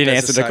talking about. I didn't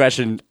answer the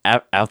question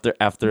after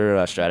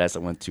Stratus. I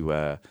went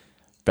to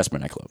Bessemer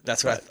nightclub.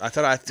 That's what I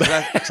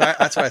thought.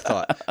 That's what I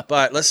thought.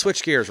 But let's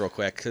switch gears real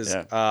quick because.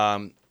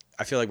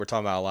 I feel like we're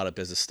talking about a lot of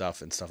business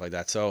stuff and stuff like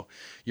that. So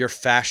your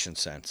fashion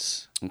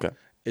sense, okay,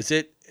 is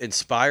it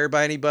inspired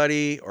by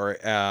anybody or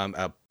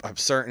a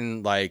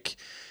certain like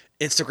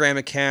Instagram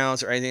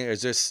accounts or anything? Or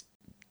is this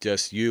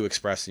just you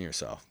expressing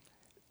yourself?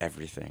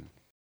 Everything.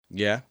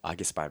 Yeah. I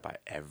get inspired by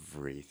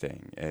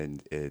everything.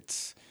 And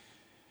it's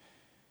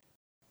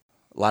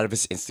a lot of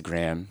it's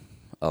Instagram,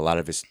 a lot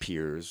of it's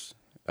peers.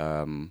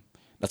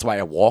 That's why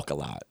I walk a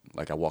lot.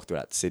 Like I walk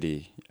throughout the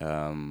city.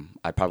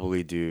 I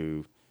probably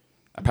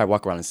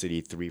walk around the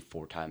city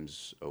 3-4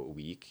 times a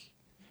week,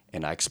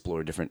 and I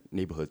explore different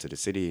neighborhoods of the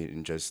city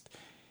and just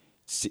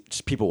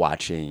people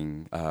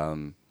watching,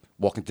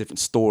 walking different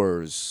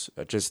stores.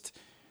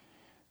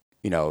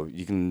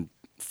 You can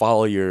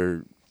follow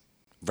your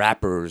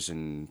rappers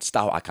and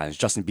style icons,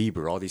 Justin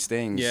Bieber, all these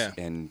things. Yeah.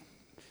 And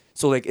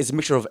so like it's a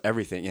mixture of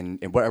everything,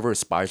 and whatever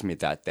inspires me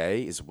that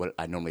day is what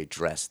I normally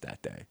dress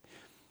that day.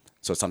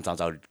 So sometimes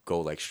I would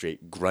go like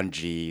straight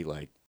grungy,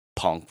 like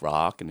punk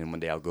rock, and then one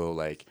day I'll go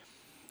like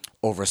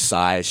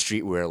oversized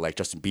streetwear like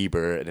Justin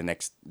Bieber, and the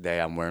next day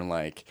I'm wearing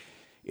like,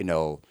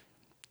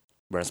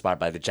 we're inspired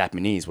by the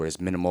Japanese where it's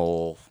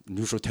minimal,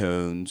 neutral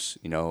tones,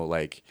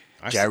 like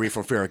Jerry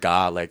from Fear of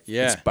God, like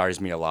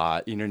inspires me a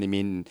lot. You know what I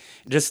mean?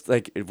 Just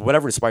like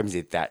whatever inspires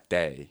me that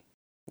day,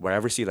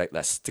 whatever I see like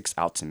that sticks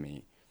out to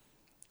me,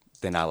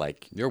 then I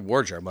like. Your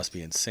wardrobe must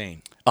be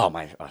insane. Oh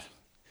my God.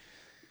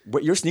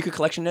 What your sneaker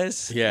collection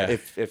is? Yeah.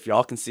 If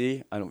y'all can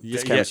see, I don't.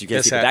 This yeah, camera, you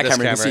can't see, but that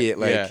camera you can see it.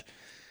 Like,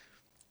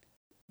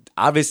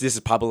 obviously, this is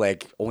probably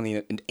like only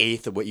an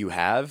eighth of what you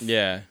have.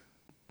 Yeah.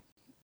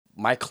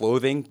 My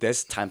clothing,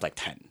 this times like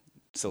 10.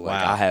 So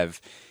like I have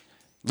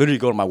literally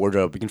go to my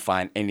wardrobe. You can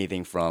find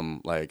anything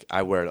from like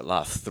I wear a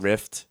lot of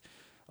thrift,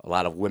 a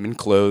lot of women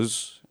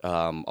clothes,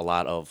 a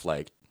lot of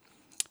like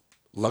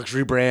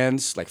luxury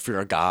brands like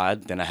Fear of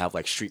God. Then I have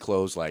like street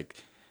clothes like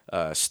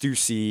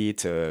Stussy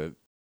to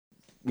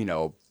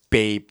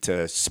Babe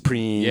to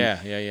Supreme.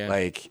 Yeah.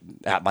 Like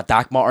my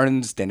Doc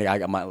Martens. Then I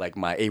got my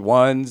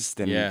A1s.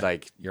 Then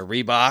like your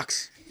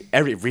Reeboks.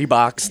 Every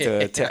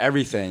Reeboks to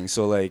everything.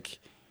 So like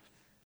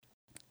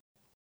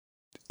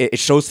it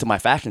shows to my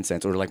fashion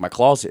sense or like my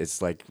closet.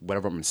 It's like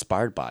whatever I'm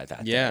inspired by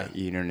that day.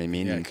 You know what I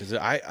mean? Yeah, because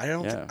I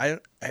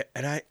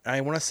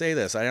want to say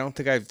this. I don't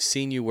think I've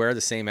seen you wear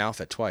the same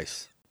outfit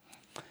twice.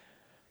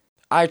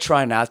 I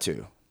try not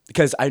to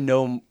because I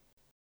know.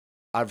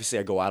 Obviously,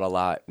 I go out a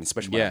lot, and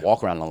especially when I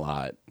walk around a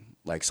lot.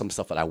 Like some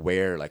stuff that I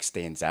wear like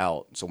stands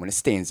out. So when it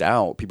stands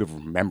out, people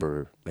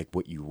remember like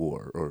what you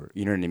wore, or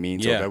you know what I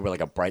mean. So if I wear like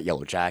a bright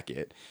yellow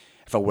jacket,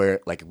 if I wear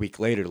it like a week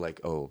later,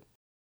 like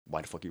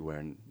why the fuck are you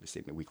wearing the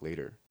same a week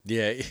later?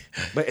 Yeah,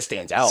 but it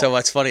stands out. So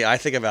what's funny, I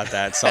think about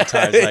that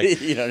sometimes.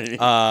 Like you know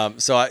what I mean.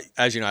 So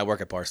as you know, I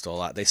work at Barstool a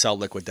lot. They sell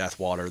Liquid Death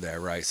water there,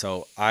 right?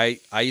 So I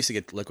used to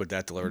get Liquid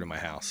Death delivered to my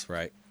house,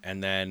 right?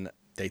 And then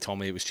they told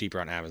me it was cheaper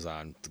on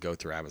Amazon to go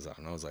through Amazon,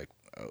 and I was like,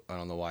 I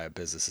don't know why a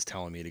business is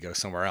telling me to go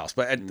somewhere else,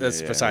 but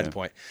that's beside the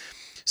point.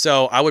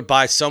 So I would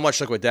buy so much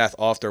Liquid Death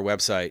off their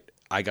website.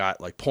 I got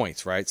like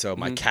points, right? So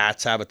my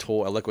cats have a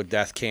Liquid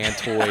Death can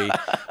toy.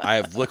 I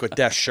have Liquid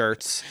Death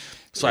shirts.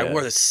 So I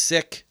wore this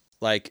sick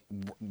like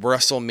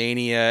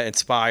WrestleMania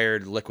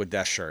inspired Liquid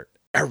Death shirt.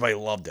 Everybody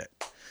loved it.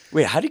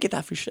 Wait, how do you get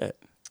that free shit?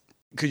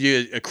 Could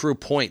you accrue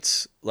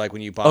points like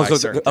when you buy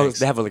certain things?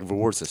 They have like a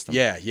reward system.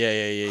 Yeah.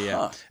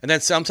 Huh. And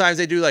then sometimes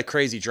they do like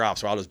crazy drops,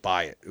 so I'll just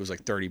buy it. It was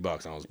like $30, and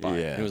I'll just buy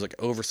it. And it was like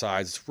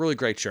oversized. It's a really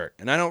great shirt.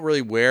 And I don't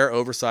really wear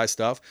oversized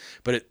stuff,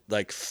 but it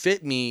like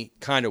fit me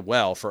kind of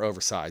well for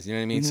oversized. You know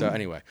what I mean? So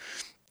anyway,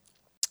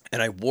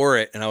 and I wore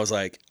it, and I was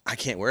like, I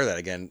can't wear that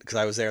again because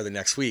I was there the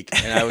next week,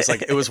 and I was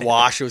like, it was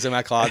washed. It was in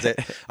my closet.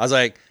 I was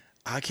like,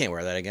 I can't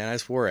wear that again. I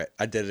just wore it.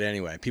 I did it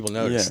anyway. People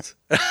noticed.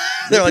 Yeah.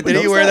 They're like,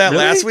 did you wear that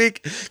last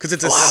week? Because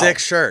it's a sick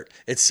shirt.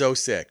 It's so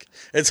sick.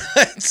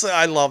 It's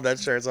I love that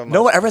shirt so much.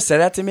 No one ever said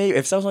that to me.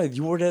 If someone was like,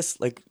 you wore this,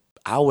 like,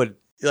 I would.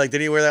 You're like,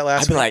 did you wear that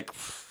last week? I'd be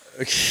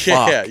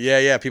like,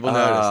 yeah. People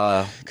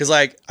notice. Because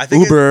like, I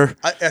think Uber.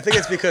 I think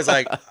it's because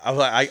like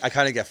I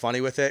kind of get funny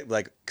with it,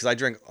 like because I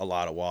drink a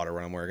lot of water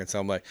when I'm working. So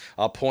I'm like,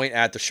 I'll point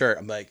at the shirt.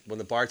 I'm like, when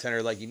the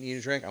bartender like, you need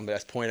a drink, I'm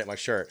just point at my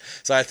shirt.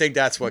 So I think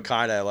that's what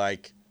kind of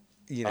like,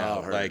 you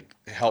know, like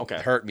helped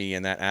hurt me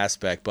in that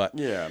aspect. But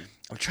yeah,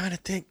 I'm trying to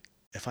think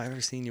if I've ever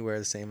seen you wear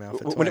the same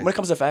outfit. When it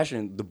comes to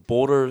fashion, the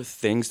bolder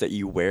things that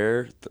you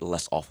wear, the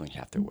less often you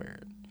have to wear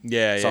it.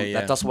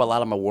 Yeah. That's why a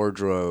lot of my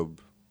wardrobe,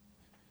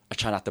 I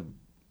try not to.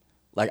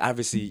 Like,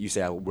 obviously, you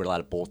say I wear a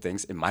lot of bold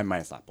things. In my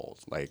mind, it's not bold.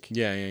 Like,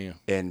 yeah.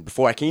 And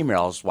before I came here,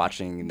 I was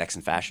watching Next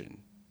in Fashion,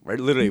 right?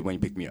 Literally when you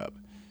picked me up.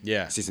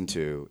 Yeah. Season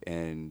 2.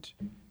 And,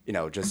 you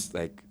know, just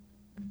like,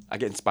 I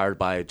get inspired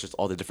by just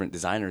all the different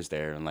designers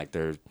there and like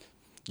their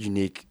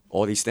unique,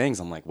 all these things.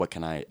 I'm like, what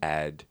can I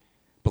add?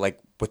 But like,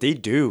 what they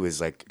do is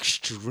like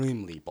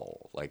extremely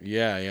bold. Like,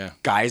 yeah.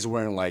 Guys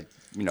wearing like,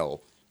 you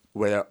know,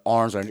 where their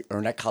arms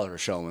or neck collar are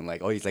showing,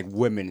 like all these like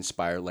women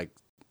inspired like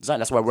design.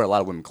 That's why I wear a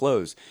lot of women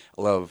clothes.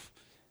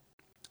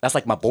 That's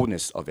like my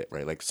boldness of it,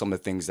 right? Like some of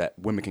the things that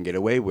women can get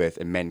away with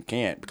and men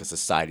can't because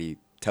society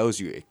tells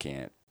you it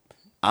can't.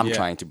 I'm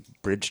trying to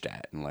bridge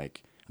that and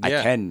like I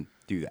can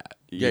do that.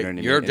 You know what I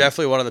mean? You're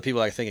definitely one of the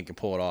people I think can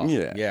pull it off.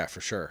 Yeah,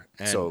 for sure.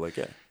 And so like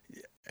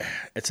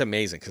it's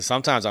amazing because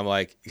sometimes I'm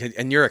like,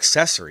 and your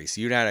accessories,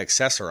 you know how to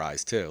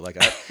accessorize too. Like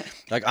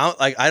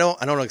I don't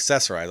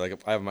accessorize.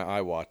 Like I have my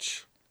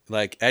iWatch.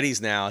 Like Eddie's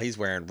now, he's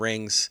wearing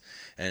rings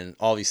and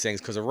all these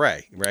things because of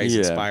Ray. Ray's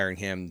inspiring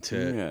him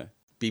to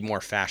be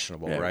more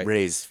fashionable, right?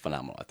 Ray's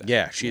phenomenal at that.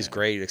 Yeah, she's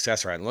great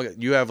accessorizing. Look,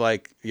 you have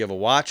a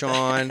watch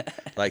on,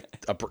 like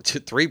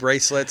 3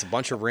 bracelets, a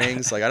bunch of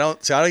rings. Like I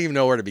don't even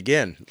know where to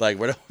begin. Like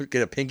where do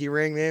get a pinky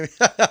ring? Maybe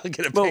I'll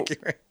get a pinky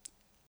ring.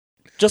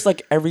 Just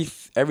like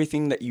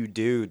everything that you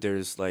do,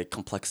 there's like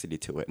complexity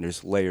to it and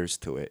there's layers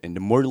to it, and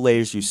the more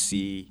layers you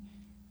see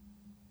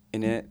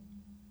in it,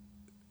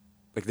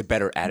 like the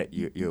better at it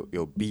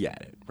you'll be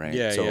at it, right?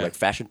 Yeah. So like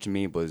fashion to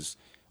me was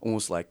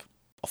almost like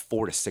a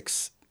 4 to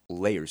 6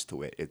 layers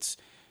to it. It's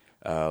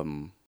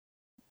some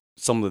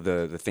of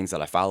the things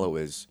that I follow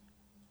is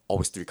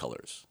always 3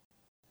 colors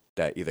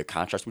that either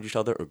contrast with each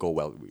other or go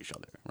well with each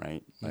other,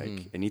 right?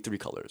 Like I need 3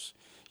 colors.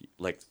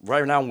 Like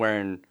right now I'm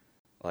wearing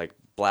like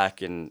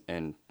black and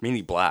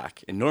mainly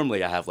black, and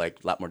normally I have like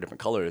a lot more different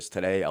colors.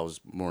 Today I was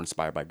more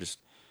inspired by just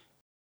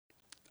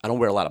I don't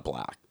wear a lot of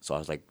black, so I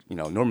was like, you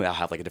know, normally I'll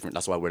have like a different.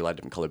 That's why I wear a lot of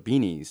different colored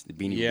beanies. The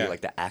beanie would be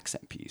like the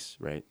accent piece,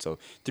 right? So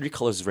 3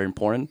 colors is very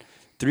important.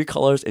 3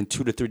 colors and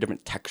 2 to 3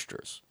 different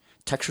textures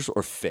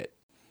or fit.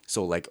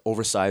 So like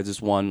oversized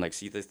is one. Like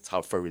see this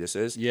how furry this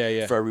is.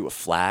 Yeah. Furry with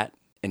flat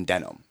and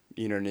denim.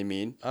 You know what I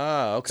mean?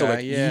 Oh, okay. So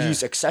like you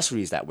use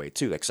accessories that way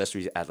too.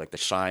 Accessories add like the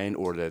shine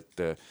or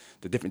the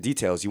different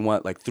details. You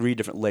want like 3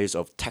 different layers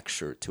of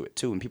texture to it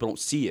too, and people don't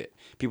see it.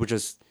 People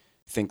just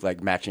think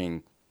like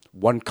matching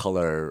one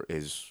color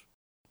is.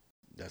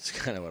 That's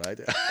kind of what I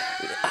do.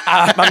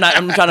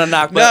 I'm trying to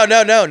knock. No.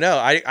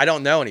 I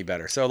don't know any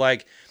better. So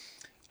like,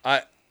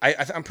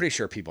 I'm pretty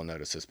sure people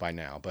notice this by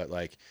now. But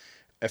like,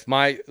 if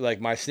my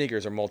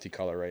sneakers are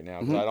multicolor right now,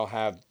 because I don't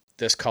have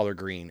this color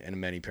green in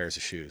many pairs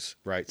of shoes,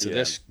 right? So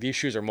these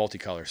shoes are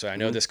multicolor, so I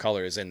know this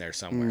color is in there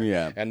somewhere.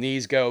 Yeah. And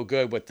these go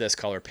good with this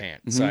color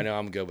pant, so I know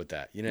I'm good with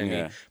that. You know what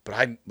I mean?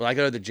 But when I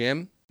go to the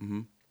gym.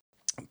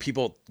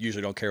 People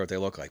usually don't care what they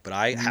look like, but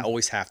I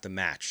always have to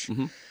match.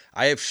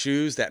 I have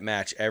shoes that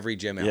match every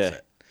gym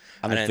outfit.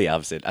 I'm the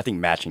opposite. I think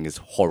matching is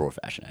horrible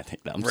fashion. I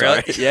think. I'm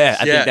really? Sorry. Yeah,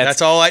 I think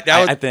that's all.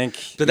 I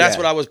think. But that's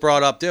what I was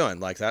brought up doing,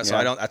 like that. So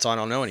that's why I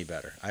don't know any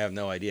better. I have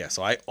no idea.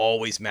 So I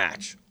always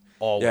match.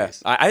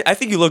 Always. Yeah. I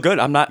think you look good.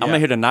 I'm not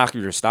here to knock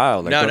your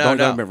style. Like, don't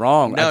get me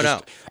wrong.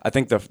 I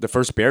think the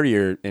first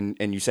barrier,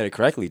 and you said it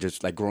correctly,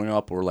 just like growing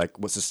up or like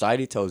what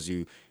society tells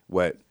you,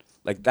 what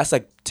like that's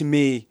like to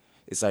me,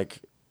 it's like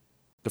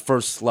the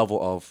first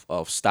level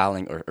of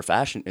styling or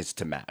fashion is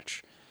to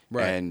match.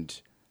 Right.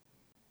 And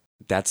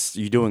that's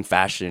you doing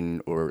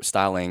fashion or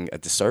styling a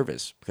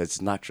disservice because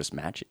it's not just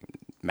matching.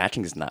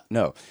 Matching is not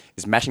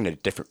it's matching in a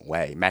different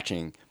way.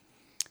 Matching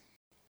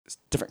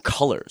different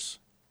colors.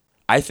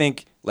 I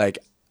think like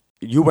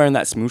you wearing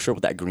that smooth shirt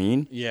with that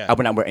green. Yeah. I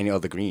would not wear any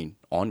other green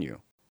on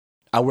you.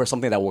 I wear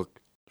something that will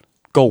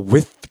go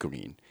with the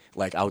green.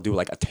 Like I'll do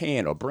like a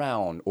tan or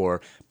brown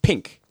or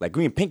pink. Like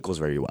green and pink goes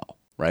very well,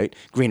 right?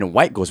 Green and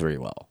white goes very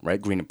well,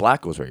 right? Green and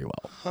black goes very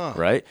well,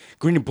 right?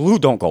 Green and blue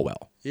don't go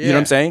well. Yeah. You know what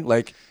I'm saying?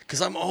 Like,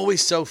 because I'm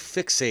always so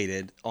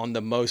fixated on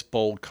the most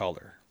bold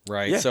color,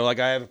 right? Yeah. So like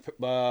I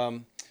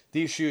have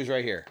these shoes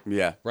right here.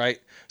 Yeah. Right.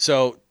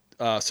 So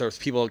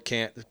people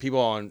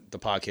on the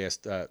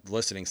podcast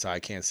listening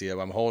side can't see it.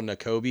 I'm holding a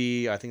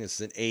Kobe. I think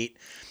this is an 8.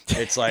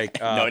 It's like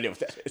no idea what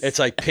that is. It's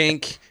like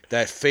pink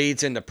that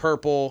fades into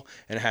purple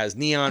and it has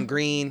neon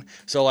green.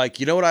 So like,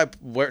 you know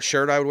what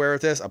shirt I would wear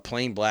with this? A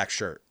plain black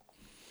shirt.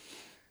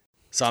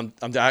 So I'm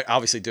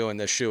obviously doing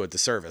this shoe a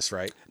disservice,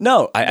 right?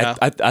 No,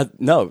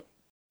 no.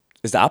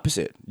 It's the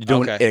opposite.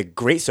 You're doing a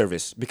great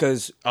service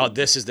because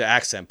this is the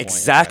accent point.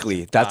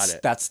 Exactly.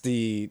 That's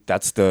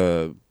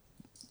the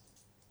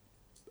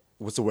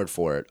what's the word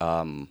for it?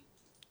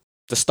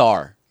 The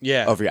star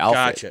of your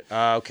outfit.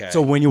 Gotcha. Okay.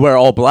 So when you wear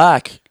all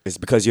black, it's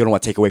because you don't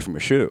want to take away from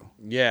your shoe.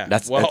 Yeah.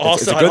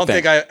 Also, I don't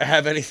think I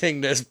have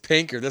anything this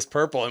pink or this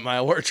purple in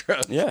my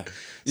wardrobe. Yeah.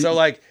 So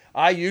like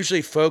I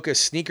usually focus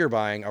sneaker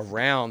buying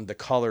around the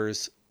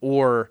colors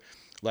or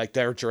like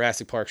their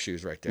Jurassic Park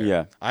shoes right there.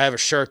 Yeah. I have a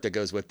shirt that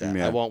goes with that.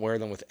 Yeah. I won't wear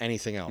them with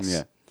anything else.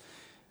 Yeah.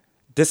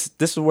 This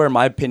is where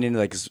my opinion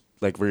is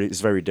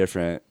very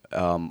different.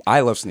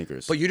 I love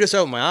sneakers. But you just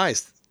opened my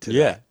eyes to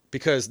that.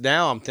 Because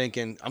now I'm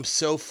thinking, I'm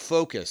so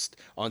focused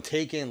on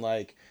taking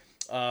like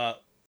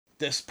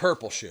this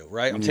purple shoe,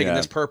 right? I'm taking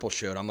this purple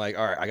shoe and I'm like,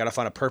 all right, I got to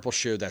find a purple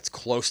shoe that's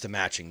close to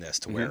matching this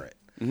to wear it.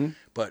 Mm-hmm.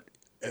 But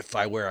if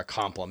I wear a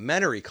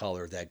complementary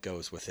color that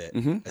goes with it,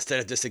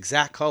 instead of this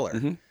exact color,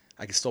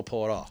 I can still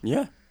pull it off.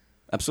 Yeah,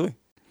 absolutely.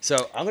 So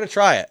I'm going to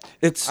try it.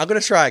 I'm going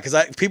to try it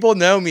because people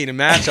know me to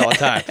match all the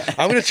time.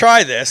 I'm going to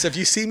try this. If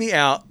you see me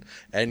out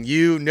and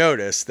you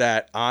notice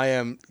that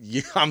I'm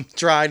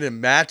trying to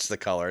match the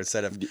color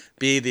instead of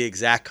be the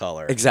exact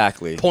color.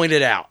 Exactly. Point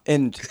it out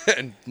and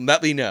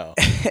let me know.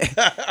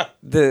 I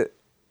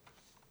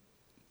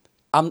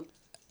don't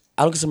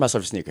consider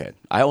myself a sneakerhead.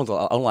 I own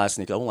a lot of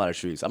sneakers. I own a lot of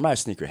shoes. I'm not a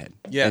sneakerhead.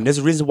 Yeah. And there's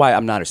a reason why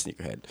I'm not a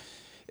sneakerhead.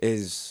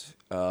 Is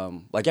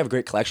like you have a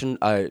great collection.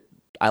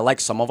 I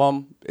like some of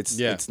them.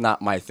 It's not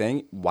my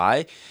thing.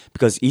 Why?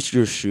 Because each of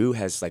your shoe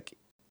has like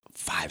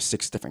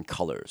 5-6 different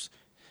colors,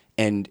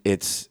 and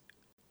it's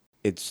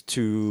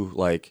too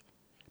like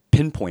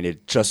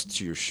pinpointed just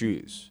to your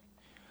shoes.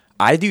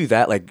 I do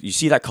that. Like you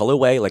see that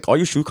colorway, like all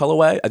your shoe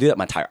colorway. I do that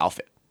my entire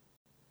outfit.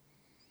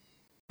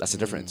 That's the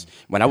difference.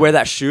 When I wear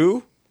that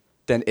shoe,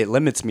 then it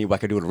limits me what I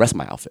can do with the rest of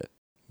my outfit.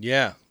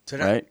 Yeah. So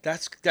right?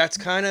 That's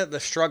kind of the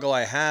struggle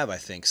I have, I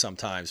think,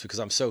 sometimes because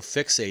I'm so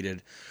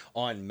fixated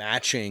on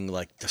matching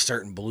like the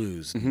certain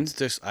blues.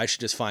 Mm-hmm. I should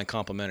just find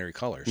complementary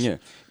colors. Yeah,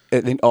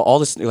 and all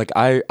this like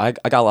I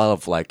got a lot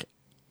of like,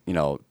 you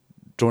know,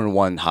 Jordan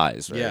 1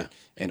 highs, right? Yeah,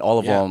 and all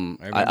of them.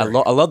 I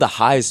love the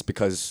highs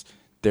because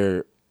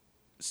they're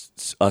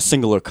a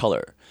singular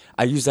color.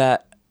 I use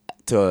that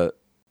to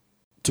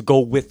go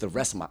with the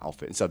rest of my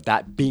outfit instead of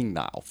that being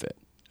the outfit.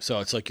 So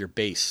it's like your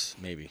base,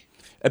 maybe.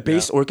 A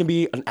base, or it can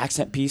be an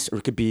accent piece, or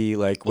it could be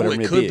like whatever it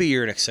may be. It could be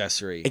your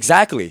accessory.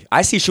 Exactly.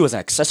 I see shoe as an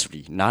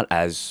accessory, not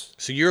as.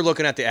 So you're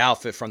looking at the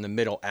outfit from the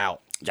middle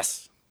out.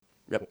 Yes.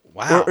 Yep.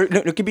 Wow. Or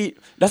no, it could be.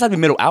 That's not the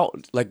middle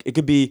out. Like it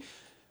could be.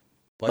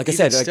 But like I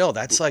said, still,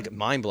 that's like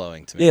mind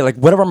blowing to me. Yeah, like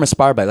whatever I'm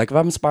inspired by. Like if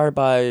I'm inspired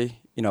by,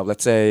 you know,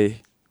 let's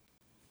say.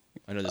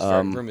 I know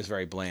this room is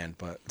very bland,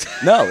 but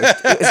no,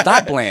 it's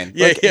not bland.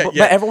 Yeah, like,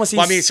 but everyone sees.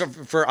 Well, I mean, so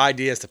for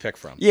ideas to pick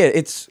from. Yeah,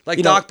 it's like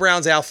Doc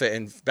Brown's outfit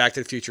in Back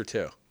to the Future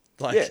 2.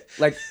 Like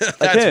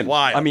that's him.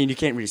 wild. I mean, you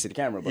can't really see the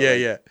camera, but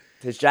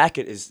his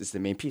jacket is the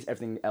main piece.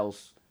 Everything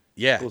else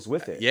goes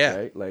with it. Yeah.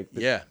 Right? Like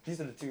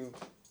these are the two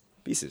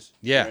pieces.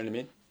 Yeah. You know what I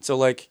mean? So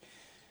like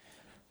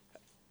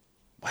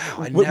wow,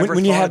 I never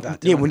when thought about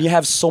doing when you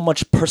have so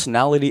much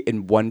personality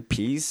in one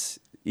piece,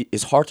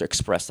 it's hard to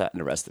express that in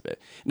the rest of it.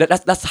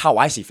 That's how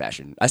I see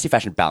fashion. I see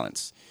fashion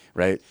balance,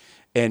 right?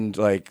 And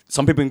like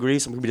some people agree,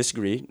 some people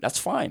disagree. That's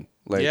fine.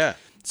 Like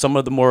some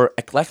of the more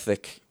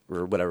eclectic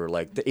or whatever,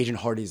 like the Asian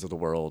Hardys of the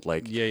world,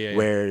 like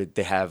where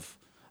they have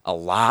a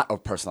lot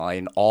of personality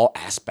in all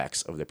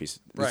aspects of their piece.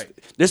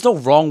 There's no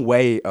wrong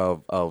way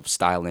of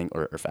styling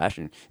or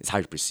fashion. It's how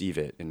you perceive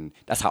it, and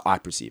that's how I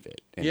perceive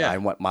it. And I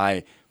want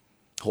my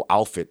whole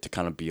outfit to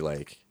kind of be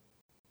like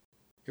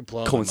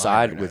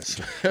coincide with.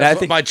 I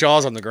think my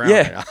jaw's on the ground.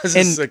 Yeah, right now. This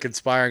is like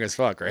inspiring as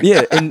fuck, right?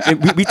 Yeah, and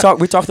we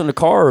talked in the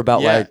car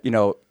about like, you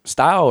know,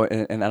 style,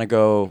 and I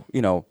go,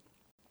 you know,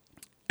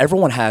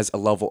 everyone has a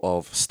level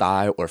of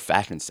style or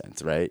fashion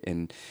sense, right?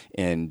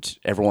 And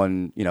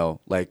everyone, you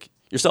know, like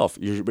yourself,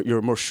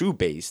 you're more shoe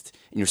based,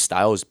 and your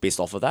style is based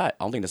off of that.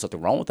 I don't think there's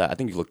something wrong with that. I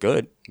think you look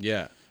good.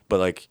 Yeah.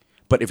 But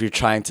if you're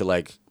trying to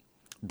like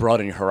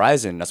broaden your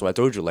horizon, that's what I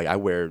told you. Like I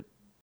wear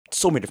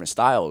so many different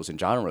styles and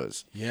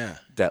genres. Yeah.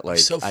 That like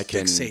I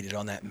can fixated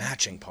on that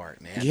matching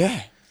part, man.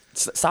 Yeah.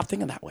 Stop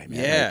thinking that way, man.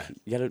 Yeah. Like,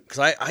 you gotta, because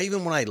I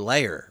even when I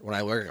wear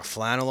like a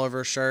flannel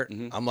over a shirt,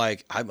 I'm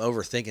like, I'm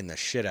overthinking the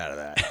shit out of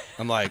that.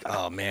 I'm like,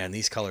 oh man,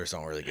 these colors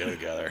don't really go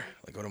together.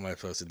 Like, what am I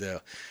supposed to do?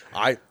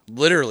 I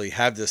literally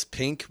have this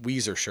pink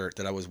Weezer shirt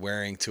that I was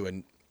wearing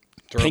to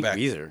Pink throwback.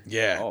 Weezer.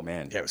 Yeah. Oh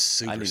man. Yeah, it was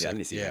super sick. I need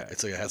to see that.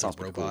 It's like it has a Sounds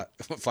pretty robot.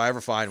 Cool. If I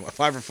ever find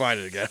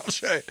it again, I'll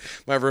show you.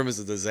 My room is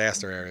a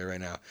disaster area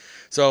right now.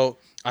 So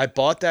I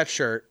bought that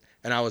shirt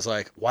and I was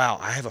like, wow,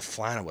 I have a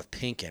flannel with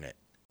pink in it.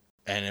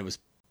 And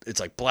it's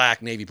like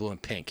black, navy blue,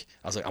 and pink.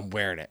 I was like, I'm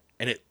wearing it.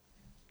 And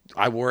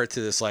I wore it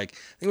to this like,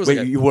 I think it was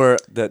Wait, you wore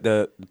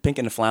the pink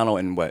and the flannel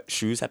and what?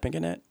 Shoes had pink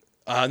in it?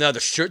 No, the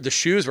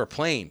shoes were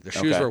plain. The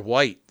shoes were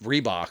white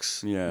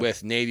Reeboks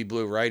with navy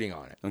blue writing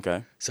on it.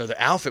 Okay. So the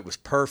outfit was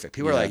perfect.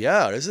 People were like,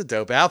 "Yo, this is a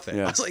dope outfit."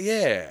 Yeah. I was like,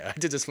 "Yeah, I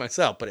did this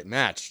myself, but it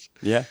matched."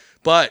 Yeah.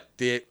 But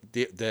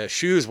the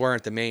shoes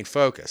weren't the main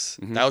focus.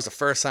 Mm-hmm. That was the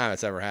first time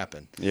it's ever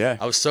happened. Yeah.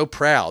 I was so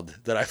proud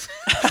that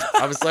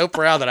I was so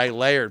proud that I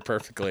layered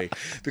perfectly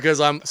because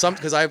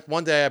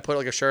one day I put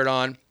like a shirt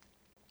on,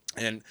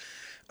 and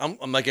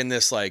I'm like in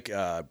this like.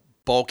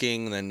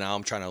 Bulking, and then now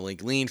I'm trying to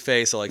like lean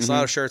face. So like a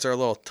lot of shirts are a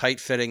little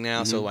tight fitting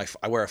now. So like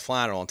I wear a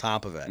flannel on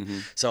top of it.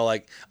 So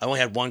like I only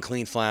had one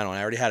clean flannel and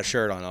I already had a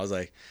shirt on. I was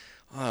like,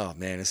 oh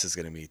man, this is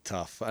gonna be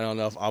tough. I don't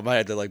know if I might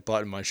have to like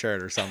button my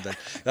shirt or something.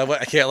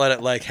 I can't let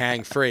it like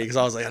hang free because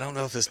I was like, I don't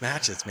know if this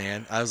matches,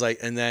 man. I was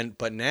like,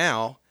 but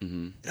now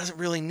it doesn't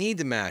really need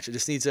to match. It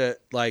just needs to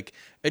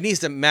it needs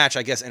to match,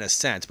 I guess, in a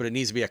sense, but it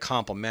needs to be a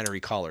complementary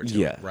color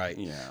to it, right?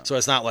 Yeah. So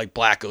it's not like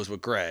black goes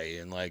with gray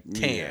and like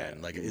tan.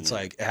 Yeah. Like it's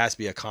like it has to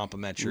be a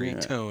complementary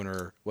tone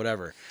or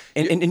whatever.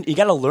 And you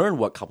got to learn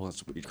what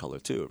complements with each color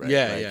too, right?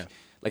 Yeah,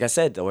 Like I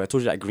said, I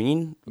told you that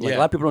green. Like a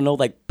lot of people don't know,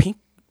 like pink,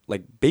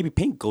 like baby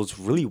pink goes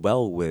really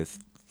well with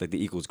like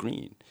the Eagles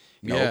green.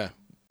 You know?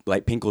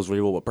 Like pink goes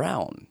really well with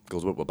brown,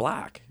 goes well with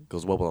black,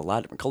 goes well with a lot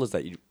of different colors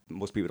that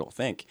most people don't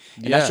think.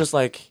 And that's just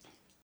like.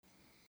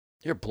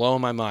 You're blowing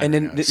my mind.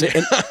 And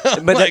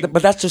then,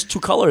 but that's just 2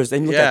 colors.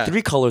 And you look at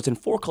 3 colors and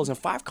 4 colors and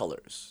 5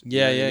 colors.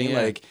 Yeah.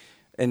 Like,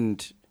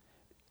 and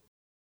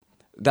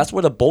that's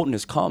where the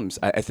boldness comes.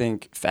 I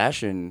think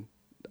fashion,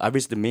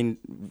 obviously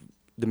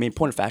the main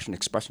point of fashion is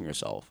expressing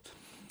yourself.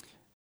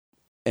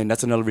 And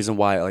that's another reason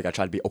why like I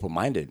try to be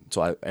open-minded.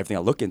 So everything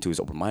I look into is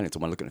open-minded. So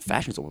when I look into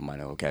fashion, it's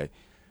open-minded. Okay,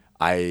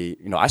 I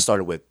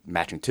started with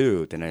matching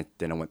 2, then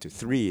I went to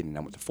 3, and then I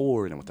went to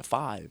 4, and then I went to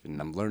 5,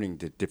 and I'm learning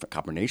the different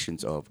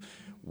combinations of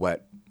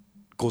what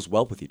goes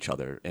well with each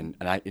other,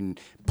 and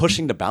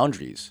pushing the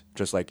boundaries.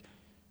 Just like,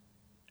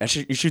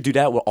 you should do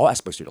that with all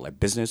aspects of your life,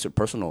 business or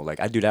personal.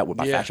 Like I do that with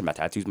my fashion, my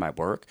tattoos, my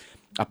work.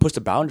 I push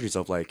the boundaries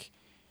of like,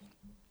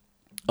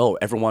 oh,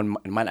 everyone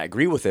might not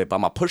agree with it, but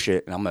I'm gonna push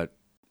it and I'm gonna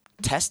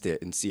test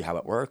it and see how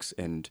it works.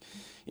 And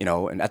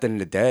and at the end of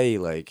the day,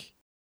 like,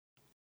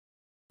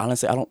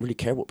 honestly, I don't really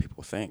care what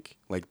people think.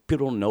 Like,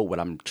 people don't know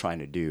what I'm trying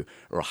to do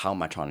or how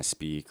am I trying to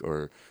speak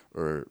or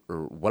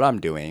what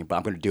I'm doing, but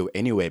I'm going to do it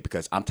anyway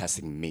because I'm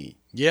testing me.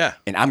 Yeah.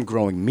 And I'm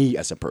growing me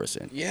as a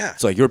person. Yeah.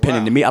 So like, your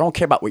opinion to me, I don't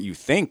care about what you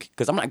think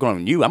because I'm not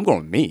growing you, I'm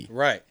growing me.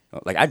 Right.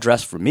 Like, I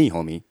dress for me,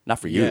 homie, not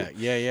for you.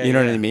 Yeah. You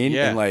know what I mean?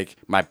 Yeah. And like,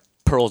 my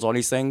pearls, all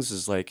these things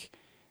is like,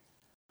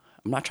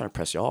 I'm not trying to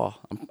press y'all.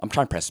 I'm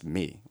trying to press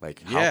me.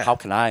 Like, how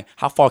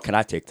far can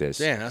I take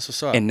this? Yeah, that's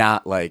what's up. And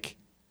not like,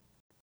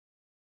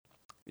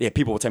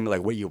 people will tell me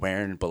like, what are you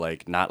wearing? But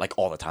like, not like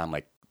all the time,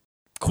 like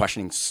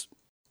questioning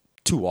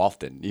too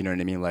often. You know what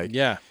I mean? Like,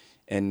 yeah.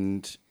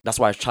 And that's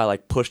why I try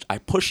like I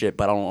push it,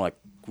 but I don't like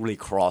really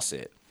cross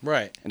it.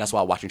 Right. And that's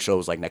why watching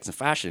shows like Next in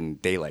Fashion,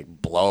 they like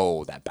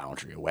blow that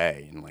boundary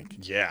away. And like,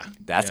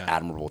 that's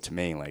admirable to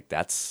me. Like,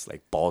 that's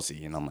like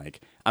ballsy. And I'm like,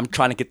 I'm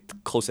trying to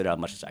get close to that as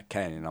much as I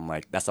can. And I'm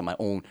like, that's on my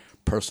own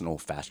personal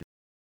fashion.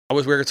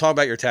 We were talking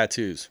about your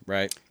tattoos,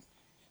 right?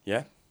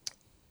 Yeah.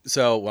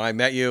 So when I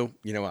met you,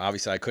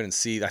 obviously I couldn't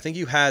see. I think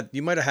you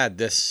might have had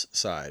this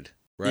side,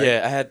 right?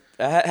 Yeah,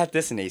 I had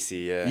this in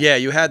AC. Yeah. Yeah,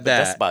 you had that.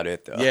 That's about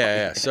it, though.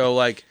 Yeah. So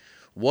like,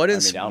 I don't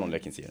know if they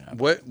can see it.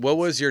 What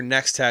was your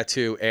next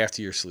tattoo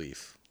after your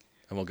sleeve?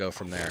 And we'll go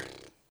from there.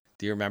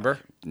 Do you remember?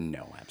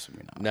 No,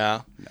 absolutely not.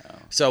 No.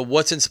 So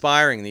what's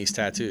inspiring these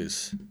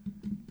tattoos?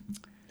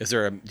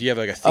 Do you have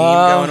like a theme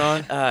going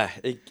on?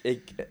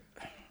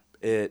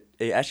 It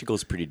actually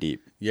goes pretty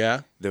deep.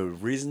 Yeah. The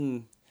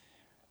reason.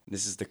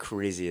 This is the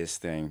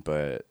craziest thing,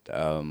 but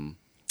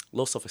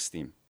low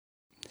self-esteem.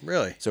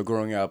 Really? So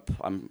growing up,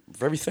 I'm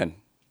very thin,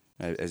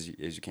 as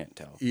you can't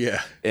tell.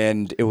 Yeah.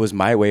 And it was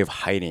my way of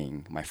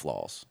hiding my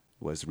flaws.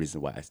 Was the reason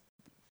why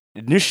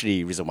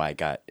I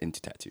got into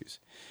tattoos.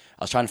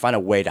 I was trying to find a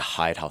way to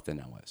hide how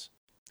thin I was,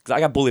 because I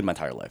got bullied my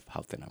entire life.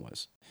 How thin I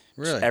was.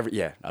 Really?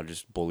 So I was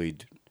just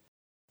bullied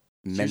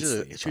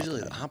immensely. It's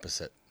usually the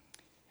opposite.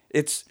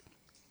 It's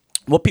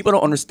what people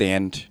don't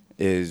understand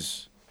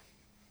is.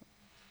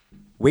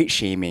 Weight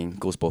shaming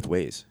goes both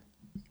ways,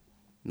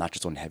 not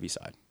just on the heavy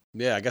side.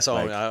 Yeah, I guess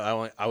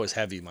I was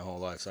heavy my whole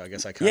life, so I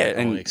guess I kind of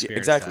only experienced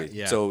exactly. that.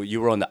 Yeah. So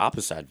you were on the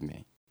opposite side of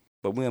me,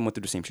 but we went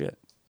through the same shit.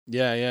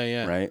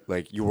 Yeah. Right?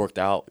 Like, you worked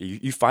out.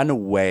 You find a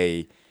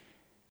way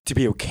to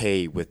be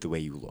okay with the way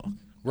you look.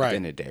 Right. At the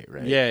end of the day,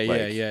 right?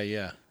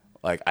 Yeah.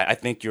 Like, I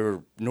think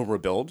you're normal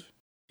build.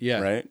 Yeah.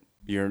 Right?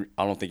 I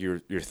don't think you're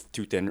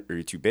too thin or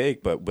you're too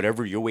big, but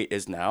whatever your weight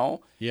is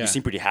now, you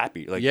seem pretty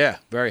happy. Like, yeah,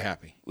 very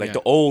happy. Like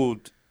the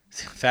old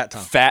Fat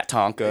Tonka. Fat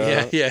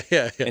Tonka.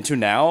 Yeah. Into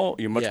now,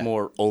 you're much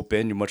more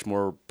open, you're much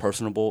more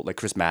personable, like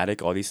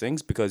charismatic, all these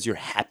things, because you're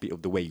happy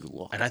of the way you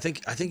look. And I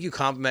think you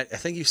compliment. I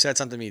think you said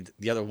something to me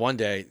the other one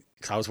day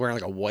because I was wearing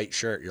like a white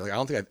shirt. You're like, I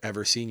don't think I've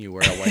ever seen you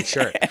wear a white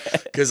shirt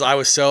because I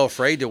was so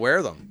afraid to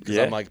wear them because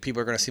I'm like,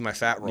 people are going to see my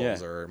fat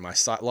rolls or my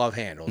love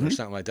handles or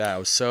something like that. I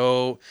was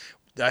so.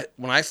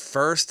 When I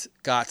first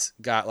got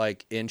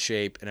like in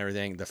shape and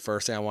everything, the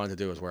first thing I wanted to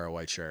do was wear a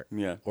white shirt,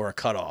 or a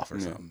cutoff or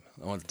something.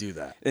 I wanted to do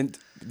that. And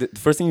the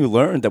first thing you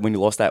learned that when you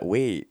lost that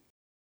weight,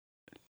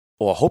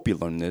 or I hope you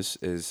learned this,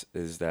 is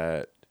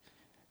that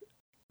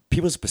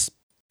people's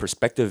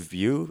perspective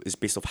view is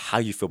based off how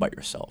you feel about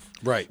yourself.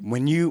 Right.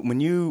 When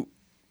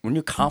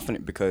you're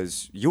confident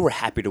because you were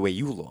happy the way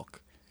you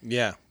look.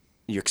 Yeah.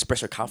 You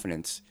express your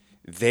confidence.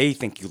 They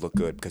think you look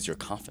good because you're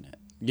confident.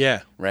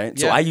 Yeah. Right?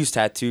 Yeah. So I use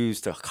tattoos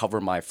to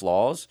cover my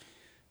flaws.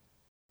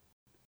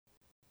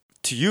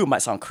 To you, it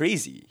might sound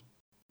crazy,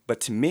 but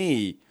to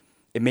me,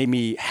 it made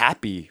me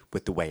happy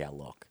with the way I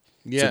look.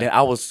 Yeah. So then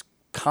I was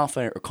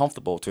confident or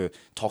comfortable to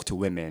talk to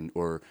women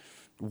or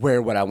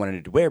wear what I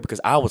wanted to wear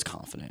because I was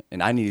confident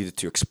and I needed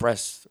to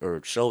express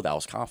or show that I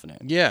was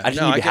confident. Yeah. I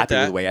just need to be happy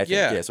with the way I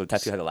think. Yeah. So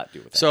tattoo had a lot to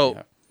do with that.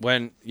 So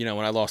when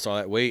I lost all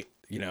that weight,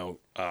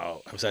 I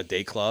was at a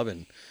day club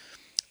and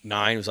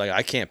Nine was like,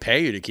 I can't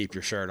pay you to keep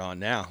your shirt on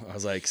now. I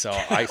was like, so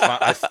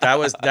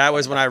that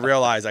was when I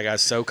realized I got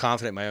so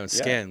confident in my own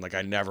skin, like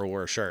I never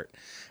wore a shirt.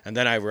 And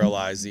then I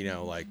realized,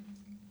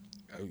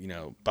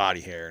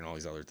 body hair and all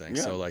these other things.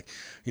 Yeah. So like,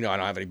 I don't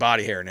have any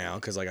body hair now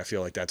because like I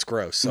feel like that's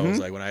gross. So it's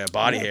like when I have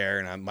body hair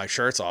and my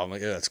shirt's off, I'm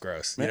like, that's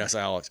gross. Yeah.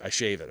 So I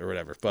shave it or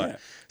whatever. But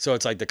so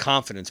it's like the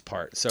confidence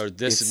part. So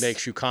this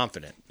makes you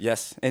confident.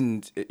 Yes,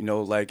 and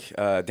like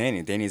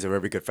Danny's a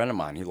very good friend of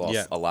mine. He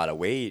lost a lot of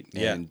weight.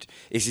 And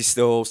is he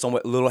still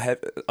somewhat a little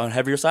on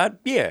heavier side?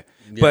 Yeah.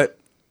 But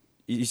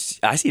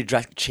I see a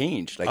drastic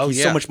change. Like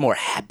he's so much more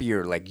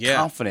happier, like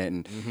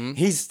confident. And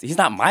he's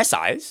not my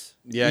size.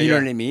 Yeah, you know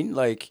what I mean?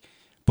 Like.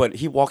 But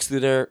he walks through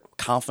there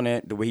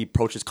confident. The way he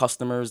approaches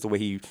customers, the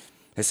way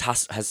his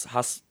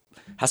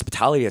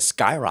hospitality has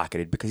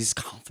skyrocketed because he's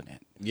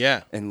confident.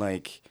 Yeah, and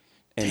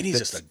he's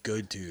just a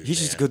good dude. He's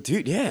just a good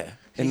dude. Yeah,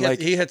 and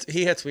he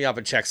hits me up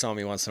and checks on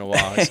me once in a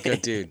while. He's a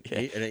good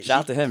dude.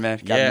 Shout out to him, man.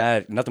 Got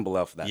mad, nothing but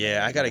love for that. Yeah,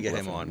 man. I got to get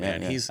him on,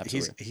 man. He's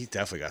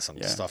definitely got some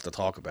stuff to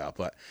talk about.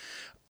 But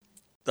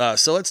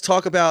so let's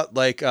talk about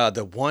like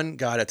the one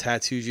guy that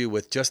tattoos you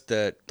with just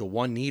the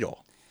one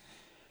needle.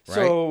 Right?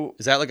 So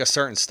is that like a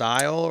certain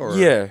style or?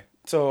 Yeah.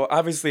 So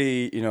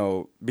obviously,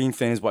 being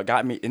thin is what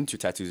got me into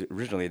tattoos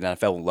originally. Then I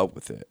fell in love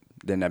with it.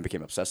 Then I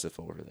became obsessive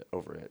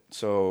over it.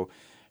 So,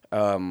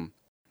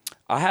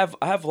 I have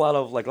a lot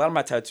of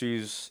my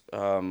tattoos.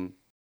 Some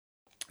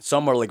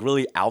are like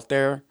really out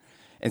there,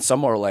 and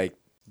some are like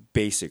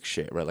basic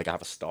shit. Right? Like I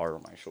have a star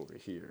on my shoulder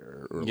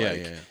here, or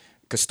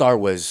because star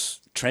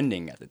was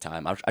trending at the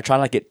time. I try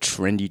not to get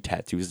trendy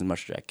tattoos as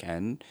much as I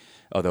can,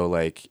 although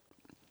like.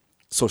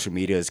 Social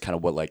media is kind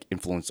of what like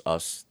influenced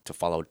us to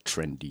follow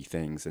trendy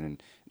things,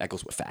 and that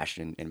goes with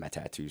fashion in my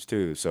tattoos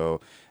too.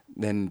 So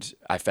then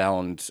I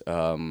found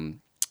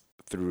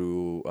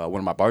through one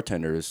of my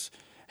bartenders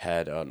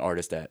had an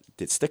artist that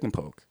did stick and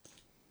poke.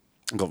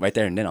 And go right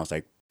there and then I was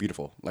like,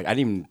 beautiful. Like I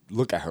didn't even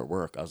look at her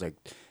work. I was like,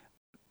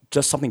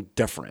 just something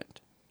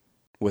different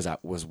was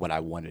what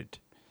I wanted.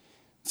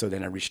 So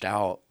then I reached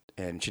out,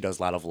 and she does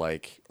a lot of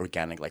like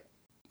organic, like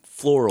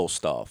floral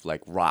stuff,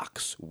 like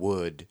rocks,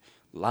 wood.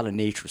 A lot of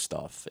nature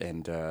stuff,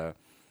 and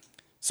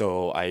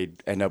so I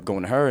ended up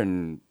going to her,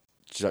 and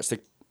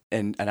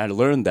and I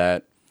learned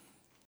that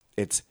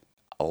it's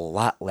a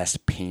lot less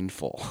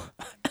painful.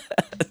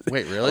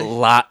 Wait, really? A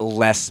lot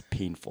less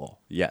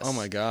painful. Yes. Oh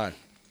my God.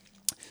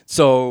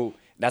 So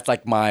that's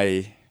like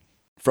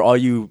for all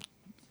you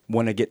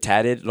want to get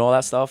tatted and all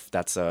that stuff.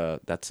 That's a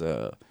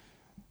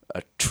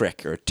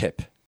trick or a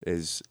tip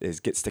is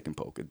get stick and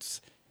poke.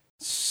 It's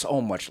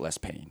so much less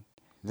pain.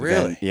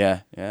 Really? Yeah.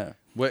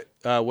 Do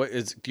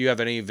you have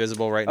any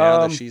visible right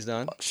now that she's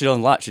done? She done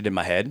a lot. She did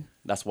my head.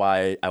 That's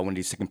why I wanted to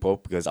do stick and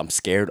poke, because I'm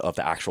scared of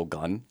the actual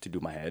gun to do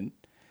my head.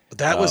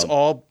 That was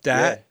all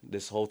that? Yeah,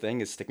 this whole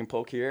thing is stick and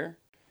poke here.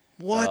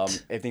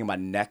 What? Everything in my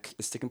neck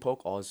is stick and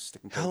poke. All is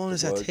stick and poke. How long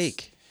does that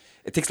take?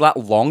 It takes a lot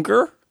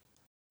longer.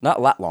 Not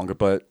a lot longer,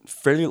 but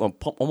fairly long,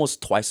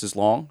 almost twice as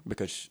long,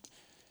 because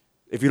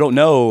if you don't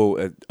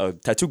know, a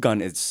tattoo gun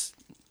is...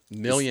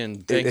 million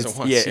things at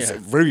once. Yeah, it's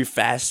very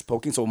fast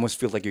poking, so it almost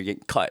feels like you're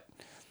getting cut.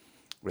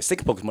 But a stick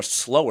and poke is much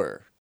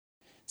slower,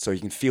 so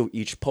you can feel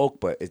each poke,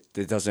 but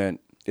it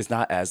doesn't. It's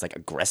not as like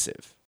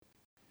aggressive.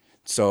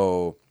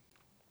 So,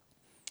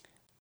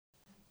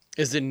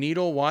 is the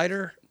needle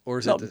wider, or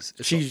is it this?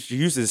 She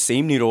uses the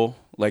same needle.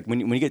 Like when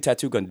you get a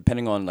tattoo gun,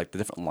 depending on like the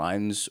different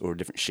lines or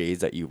different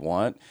shades that you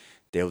want,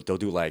 they'll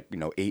do like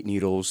 8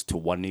 needles to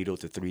 1 needle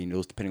to 3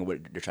 needles, depending on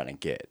what they're trying to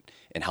get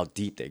and how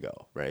deep they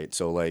go. Right.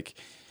 So like.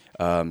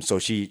 So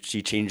she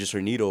changes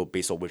her needle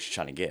based on what she's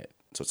trying to get.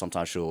 So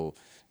sometimes she'll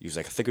use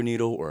like a thicker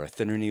needle or a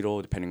thinner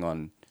needle, depending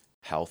on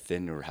how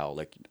thin or how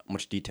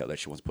much detail that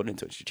she wants to put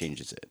into it. She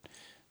changes it.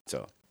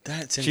 So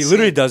That's She insane.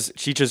 literally does.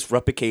 She just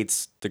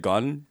replicates the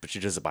gun, but she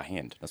does it by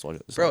hand. That's all.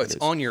 Bro, it's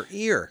on your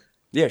ear.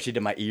 Yeah, she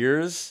did my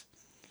ears.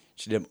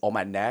 She did all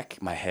my neck,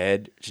 my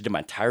head. She did my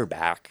entire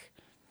back.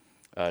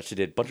 She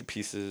did a bunch of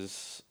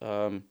pieces. She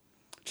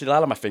did a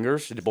lot of my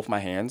fingers. She did both my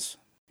hands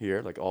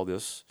here, like all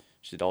this.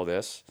 She did all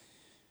this.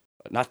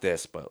 Not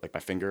this, but like my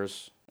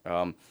fingers.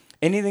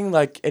 Anything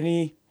like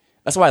any.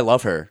 That's why I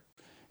love her,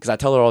 because I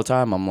tell her all the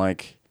time. I'm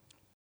like,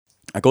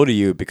 I go to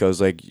you because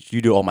like you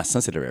do all my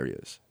sensitive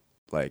areas,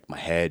 like my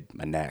head,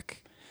 my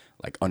neck,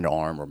 like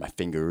underarm or my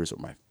fingers or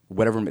my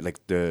whatever. Like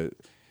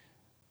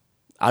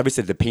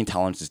obviously the pain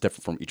tolerance is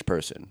different from each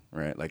person,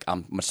 right? Like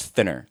I'm much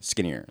thinner,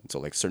 skinnier, so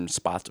like certain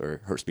spots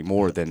hurts me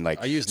more than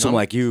like someone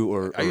like you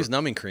or I use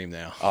numbing cream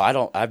now.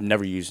 Oh, I've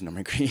never used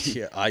numbing cream.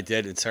 Yeah, I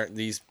did. It's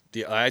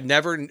I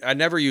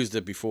never used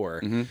it before.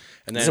 Mm-hmm. And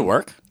then, does it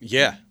work?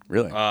 Yeah,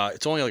 really.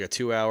 It's only like a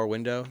 2-hour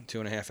window,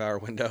 2.5-hour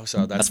window.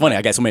 So that's funny.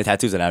 I got so many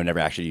tattoos that I've never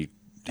actually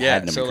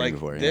had numbing so cream like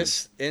before.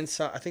 This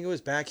inside, I think it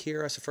was back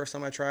here. That's the first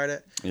time I tried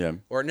it. Yeah.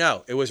 Or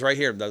no, it was right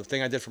here. The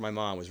thing I did for my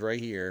mom was right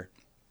here.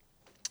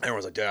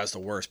 Everyone's like, dude, that's the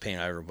worst pain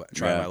I ever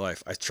tried in my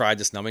life. I tried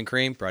this numbing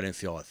cream, but I didn't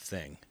feel a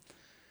thing.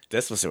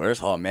 This was the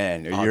worst? Oh,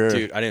 man.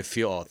 Dude, I didn't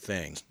feel a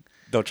thing.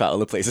 Don't try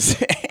other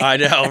places. I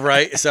know,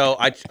 right? So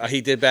he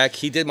did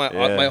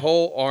my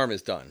whole arm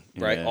is done,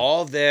 right? Yeah.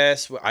 All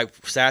this, I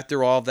sat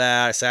through all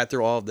that. I sat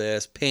through all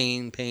this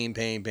pain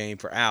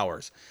for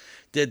hours.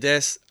 Did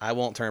this, I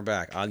won't turn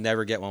back. I'll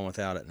never get one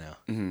without it now.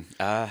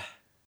 Mm-hmm.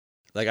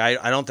 Like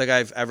I don't think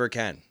I've ever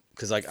can,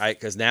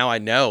 because now I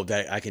know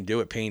that I can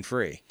do it pain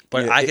free.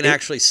 But Yeah, I can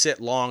actually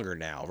sit longer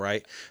now,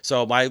 right?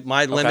 So my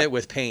limit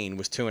with pain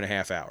was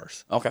 2.5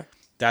 hours. Okay.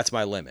 That's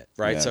my limit,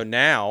 right? Yeah. So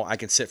now I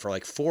can sit for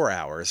like 4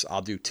 hours.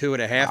 I'll do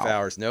 2.5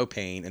 hours no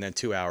pain, and then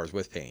 2 hours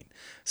with pain.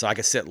 So I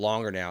can sit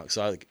longer now,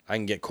 so I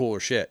can get cooler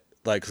shit,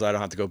 like because I don't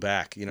have to go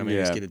back. You know what I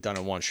mean? Just get it done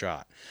in one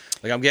shot.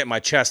 Like I'm getting my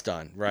chest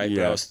done, right?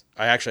 Yeah. But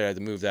I actually had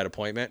to move that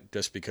appointment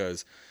just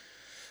because,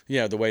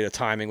 the way the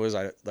timing was.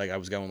 I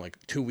was going like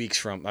 2 weeks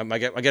from. I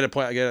get an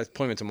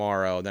appointment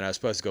tomorrow, and then I was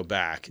supposed to go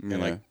back in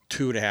like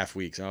 2.5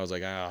 weeks, and I was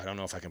like, I don't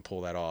know if I can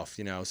pull that off,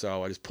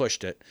 So I just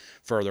pushed it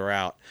further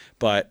out.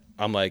 But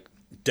I'm like.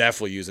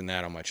 Definitely using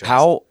that on my chest.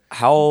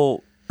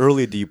 How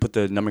early do you put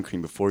the numbing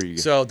cream before you?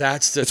 So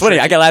that's the. It's funny.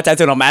 I got a lot of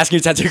tattoo, and I'm asking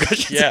you tattoo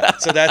questions. Yeah.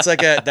 So that's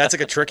like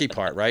a tricky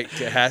part, right?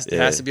 It has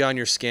to be on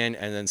your skin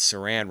and then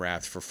saran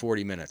wrapped for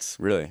 40 minutes.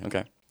 Really?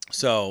 Okay.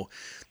 So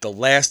the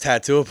last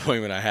tattoo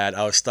appointment I had,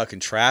 I was stuck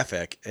in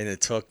traffic, and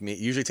it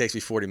usually takes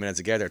me 40 minutes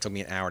to get there. It took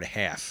me an hour and a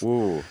half.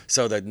 Ooh.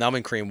 So the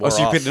numbing cream wore off.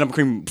 So you put the numbing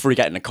cream before you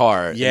got in the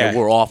car. Yeah. And it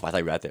wore off. I thought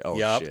you were out there.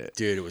 Oh shit.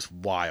 Dude, it was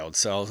wild.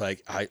 So I was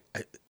like,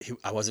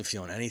 I wasn't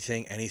feeling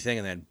anything,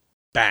 and then.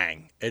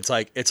 Bang. It's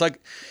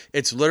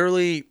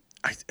literally,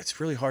 it's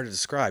really hard to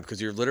describe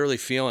because you're literally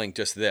feeling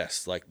just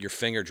this, like your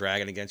finger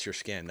dragging against your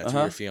skin. That's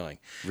what you're feeling.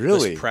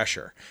 Really? This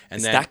pressure. And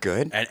is then, that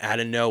good? And out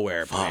of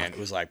nowhere, man, it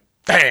was like,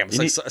 bam. It's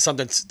like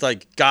something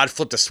like God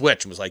flipped a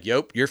switch and was like,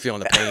 "Yep, you're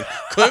feeling the pain."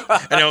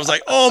 And I was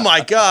like, "Oh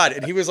my God."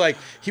 And he was like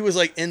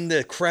in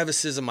the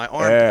crevices of my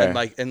arm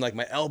and like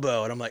my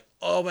elbow. And I'm like,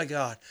 "Oh my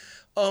God.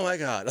 Oh my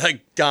God."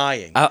 Like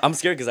dying. I'm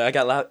scared because I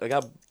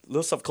got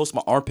little stuff close to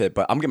my armpit,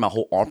 but I'm getting my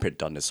whole armpit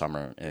done this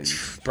summer. And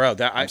bro,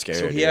 I'm scared.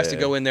 So he has to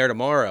go in there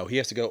tomorrow. He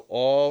has to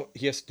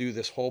do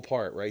this whole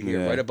part right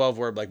here, right above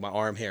where like my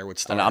arm hair would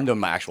start. And I'm doing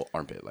my actual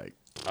armpit, like.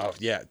 Oh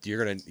yeah,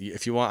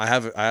 if you want, I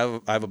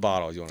have a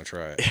bottle. If you want to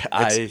try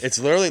it? It's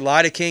literally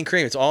lidocaine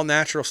cream. It's all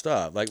natural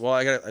stuff. Like,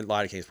 well,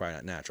 lidocaine is probably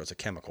not natural. It's a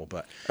chemical,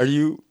 but. Are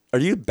you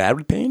bad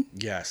with pain?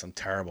 Yes, I'm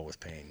terrible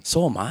with pain.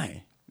 So am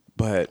I.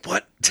 But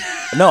what?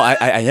 No, I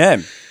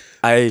am.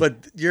 But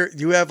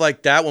you have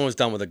like that one was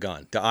done with a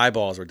gun. The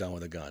eyeballs were done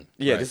with a gun.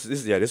 Yeah, right? this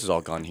is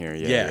all gun here.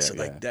 Yeah. So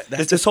like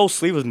this whole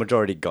sleeve was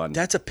majority gun.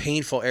 That's a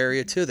painful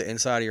area too. The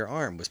inside of your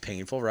arm was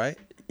painful, right?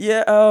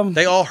 Yeah.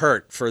 They all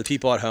hurt for the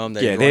people at home.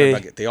 They all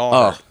hurt.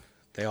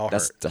 They all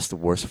hurt. That's the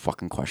worst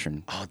fucking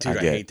question. Oh, dude,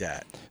 I hate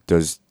that.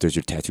 Does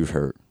your tattoos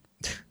hurt?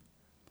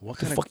 What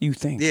the fuck you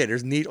think? Yeah,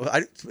 there's needle.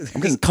 I'm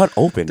getting cut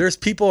open. There's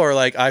people who are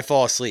like, I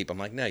fall asleep. I'm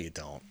like, no, you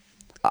don't.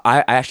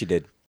 I actually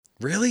did.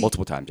 Really?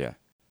 Multiple times, yeah.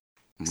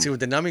 Mm-hmm. See, with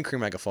the numbing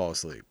cream, I could fall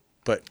asleep.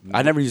 But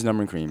I never use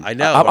numbing cream. I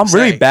know. I'm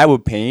really bad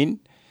with pain.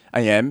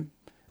 I am.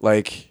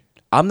 Like,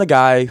 I'm the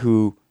guy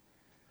who,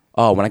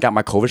 when I got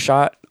my COVID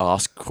shot, I'll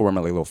squirm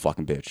like a little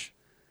fucking bitch.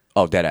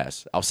 Oh, dead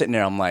ass. I was sitting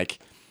there, I'm like,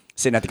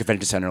 sitting at the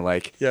convention center,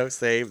 like, yo,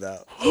 save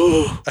that.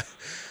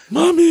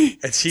 Mommy.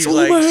 And she's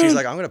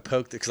like, I'm gonna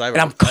poke because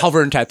I'm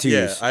covered in tattoos.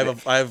 Yeah, I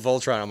have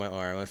Voltron on my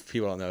arm. If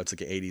people don't know, it's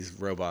like an '80s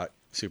robot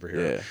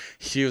superhero. Yeah.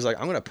 She was like,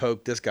 I'm gonna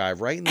poke this guy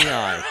right in the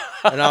eye,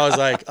 and I was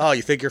like, oh,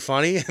 you think you're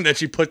funny? And then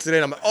she puts it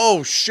in. I'm like,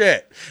 oh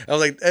shit. I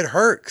was like, it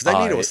hurt because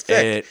that needle was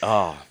thick.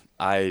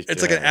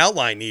 It's like an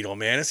outline needle,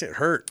 man. It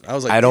hurt. I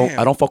was like, I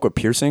don't fuck with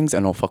piercings.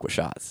 I don't fuck with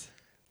shots.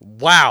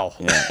 Wow.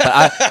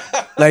 Yeah.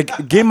 But like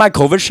getting my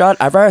COVID shot,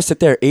 I'd rather sit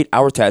there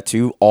 8-hour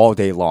tattoo all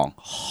day long.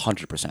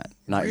 100%.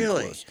 Not really even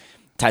close.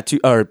 Tattoo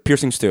or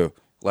piercings too.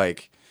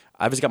 Like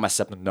I just got my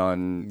septum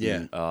done.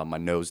 Yeah. My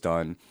nose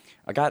done.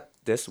 I got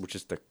this, which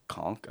is the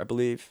conch, I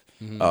believe.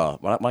 When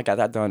I got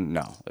that done,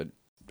 no.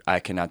 I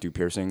cannot do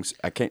piercings.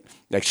 I can't.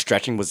 Like,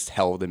 stretching was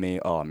hell to me.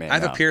 Oh, man. I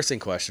have a piercing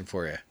question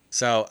for you.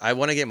 So I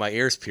want to get my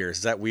ears pierced.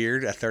 Is that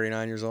weird at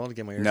 39 years old to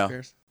get my ears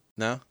pierced?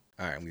 No?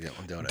 All right, I'm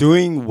doing it.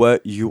 Doing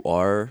what you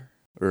are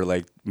or,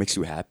 like, makes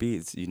you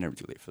happy, you're never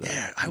too late for that.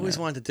 Yeah, I always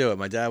wanted to do it.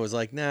 My dad was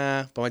like,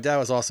 nah. But my dad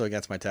was also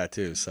against my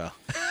tattoos, so.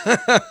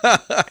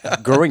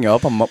 Growing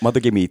up, my mother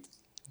gave me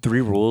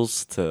 3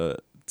 rules to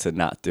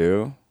not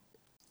do.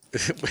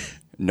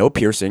 No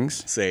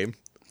piercings. Same.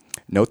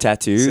 No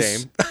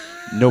tattoos. Same.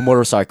 No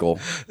motorcycle.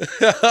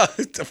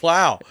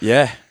 Wow.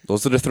 Yeah,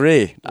 those are the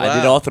 3. Wow. I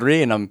did all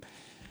 3, and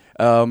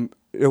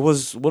it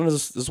was one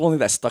thing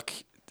that stuck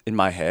in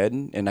my head,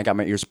 and I got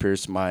my ears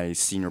pierced my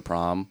senior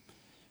prom.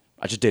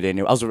 I just did it. And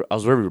I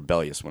was very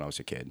rebellious when I was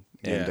a kid,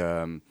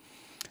 and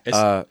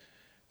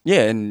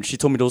and she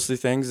told me those 3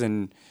 things,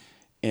 and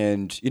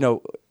you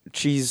know,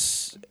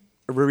 she's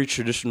a very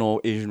traditional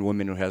Asian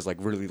woman who has like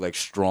really like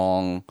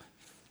strong,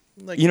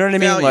 like, you know what I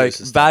mean, like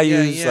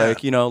values,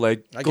 like, you know,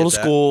 like go to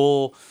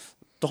school.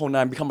 The whole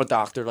 9, become a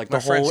doctor, like the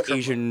whole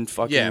Asian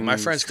fucking. Yeah, my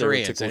friend's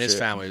Korean, and his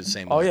family is the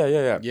same way. Oh,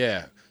 yeah.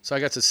 Yeah. So I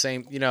got the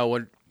same, you know,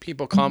 when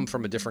people come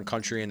from a different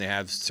country and they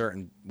have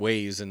certain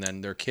ways, and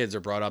then their kids are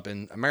brought up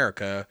in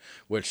America,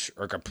 which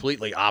are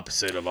completely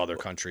opposite of other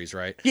countries,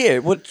 right? Yeah,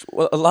 what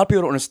a lot of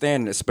people don't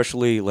understand,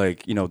 especially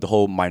like, you know, the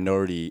whole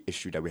minority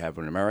issue that we have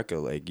in America,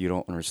 like you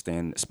don't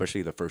understand,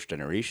 especially the first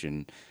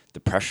generation, the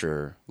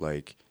pressure,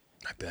 like.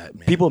 I bet,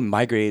 man. People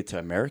migrated to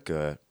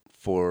America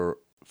for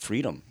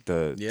freedom.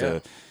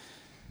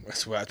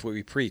 That's what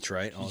we preach,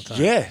 right? All the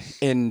time. Yeah,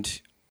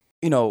 and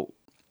you know,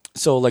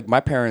 so like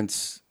my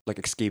parents like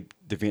escaped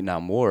the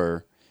Vietnam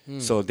War,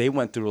 so they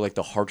went through like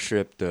the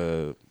hardship,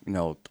 the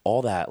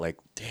all that, like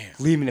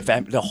leaving the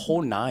family, the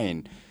whole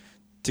 9,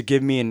 to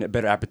give me a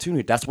better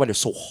opportunity. That's why they're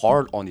so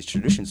hard on these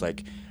traditions.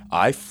 Like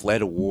I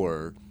fled a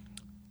war,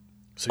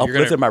 so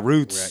uplifted my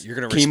roots. Right, you're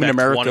gonna came in respect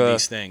America. One of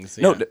these things.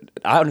 Yeah. No,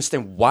 I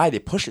understand why they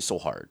push it so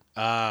hard.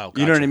 Oh, gotcha.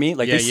 You know what I mean?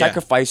 Like they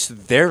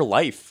sacrificed their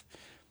life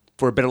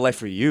for a better life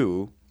for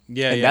you.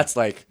 Yeah, and that's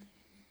like,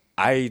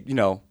 I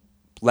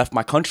left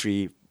my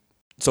country,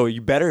 so you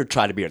better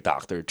try to be a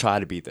doctor, try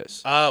to be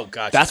this. Oh,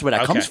 gotcha. That's where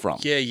that comes from.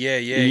 Yeah.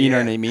 You know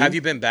what I mean? Have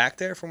you been back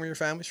there from where your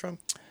family's from?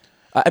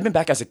 I've been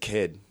back as a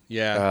kid.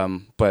 Yeah.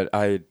 But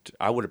I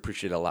would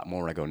appreciate it a lot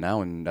more when I go now,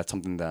 and that's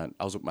something that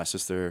I was with my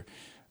sister.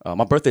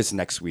 My birthday's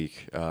next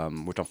week,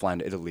 which I'm flying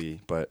to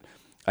Italy, but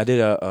I did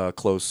a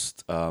close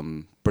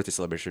birthday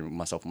celebration with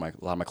myself and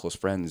a lot of my close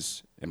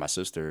friends and my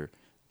sister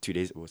 2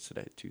 days. What's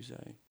today?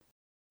 Tuesday.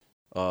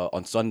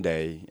 On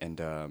Sunday, and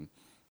I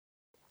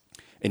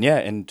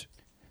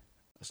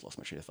just lost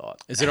my train of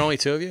thought. Is it only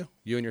 2 of you?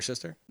 You and your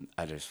sister?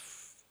 I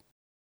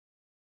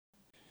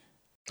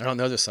don't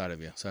know this side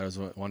of you, so I was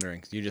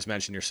wondering. You just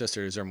mentioned your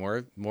sister. Is there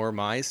more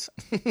Mai's?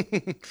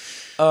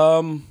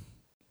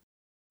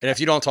 And if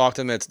you don't talk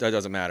to them, that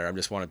doesn't matter. I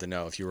just wanted to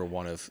know if you were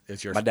one of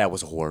My dad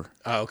was a whore.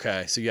 Oh,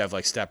 okay. So you have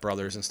like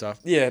stepbrothers and stuff.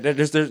 Yeah,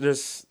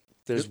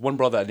 there's one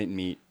brother I didn't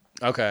meet.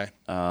 Okay.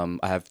 I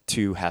have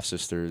 2 half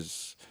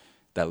sisters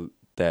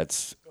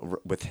that's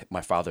with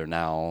my father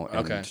now.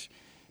 And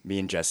me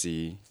and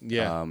Jesse.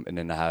 Yeah. And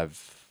then I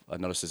have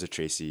another sister,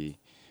 Tracy,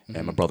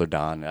 and my brother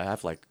Don. I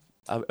have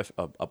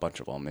a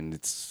bunch of them, and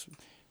it's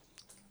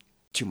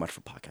too much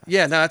for podcast.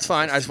 Yeah, no, that's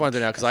fine. I just wanted to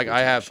know because I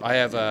have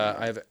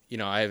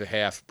a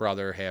half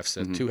brother, half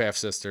 2 half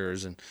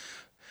sisters, and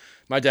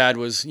my dad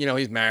was,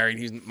 he's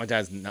married. My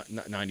dad's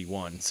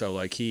 91, so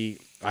like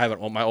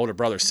my older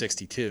brother's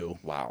 62.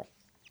 Wow.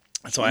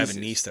 So I have a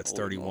niece that's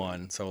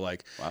 31. So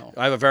like,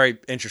 I have a very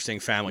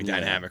interesting family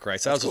dynamic, right?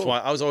 So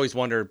I was always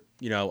wonder,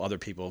 other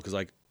people, because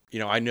like,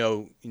 I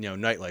know,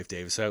 nightlife,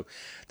 David. So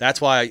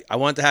that's why I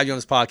wanted to have you on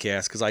this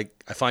podcast, because I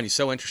find you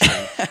so interesting,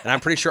 and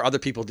I'm pretty sure other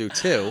people do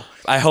too.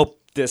 I hope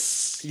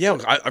this. Yeah,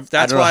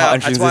 that's why I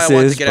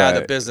wanted to get out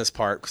of the business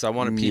part, because I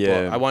wanted people.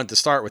 I wanted to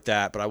start with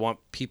that, but I want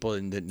people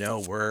to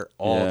know where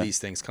all these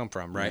things come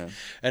from, right?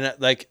 And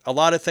like a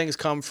lot of things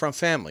come from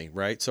family,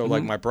 right? So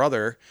like my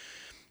brother,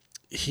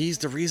 he's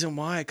the reason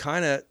why I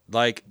kind of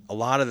like a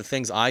lot of the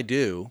things I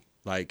do,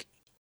 like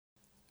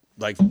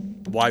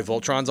why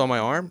Voltron's on my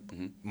arm.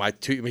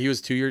 He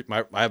was 2 years.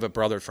 I have a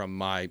brother from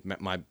my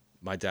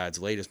dad's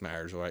latest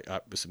marriage.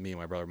 This is me and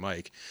my brother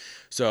Mike.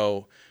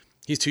 So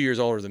he's 2 years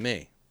older than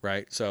me,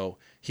 right? So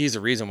he's the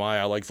reason why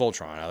I like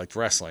Voltron. I like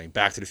wrestling,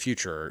 Back to the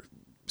Future,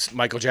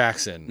 Michael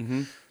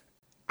Jackson.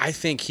 I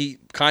think he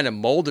kind of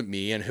molded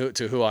me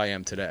to who I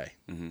am today,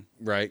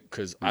 right?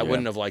 Because I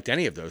wouldn't have liked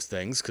any of those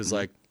things, because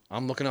like,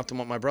 I'm looking up to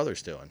what my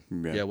brother's doing.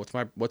 Yeah, what's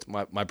my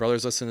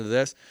brother's listening to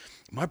this.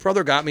 My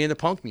brother got me into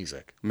punk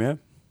music. Yeah.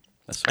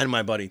 And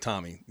my buddy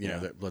Tommy,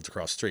 that lives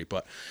across the street.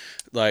 But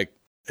like,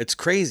 it's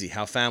crazy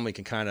how family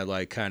can kind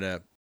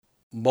of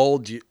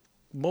mold you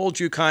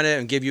kind of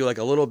and give you like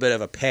a little bit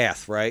of a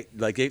path, right?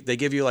 Like they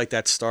give you like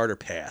that starter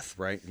path,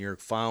 right? And you're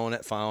following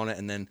it,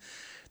 and then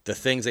the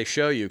things they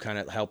show you kind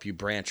of help you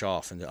branch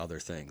off into other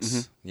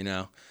things. You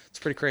know, it's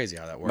pretty crazy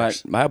how that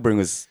works. My upbringing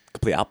was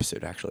complete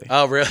opposite, actually.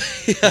 Oh, really?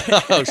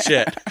 Oh,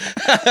 shit.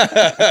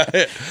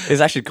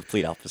 It's actually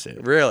complete opposite.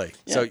 Really?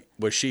 Yeah. So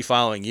was she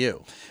following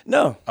you?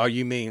 No. Oh,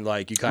 you mean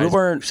like you kind of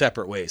weren't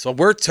separate ways? Well,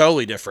 we're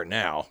totally different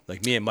now.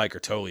 Like me and Mike are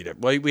totally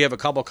different. Well, we have a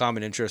couple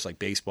common interests like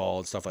baseball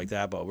and stuff like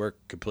that, but we're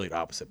complete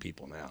opposite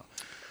people now.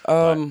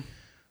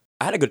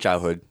 I had a good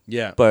childhood.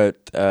 Yeah.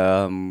 But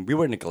we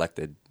were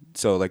neglected.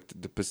 So like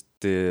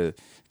the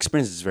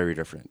experience is very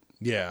different.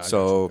 Yeah.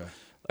 So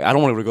I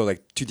don't want to go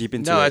like too deep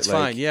into it. No, it's like,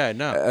 fine. Yeah,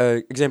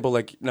 no. Example,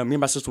 like me and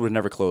my sister were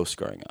never close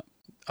growing up.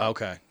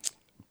 Okay.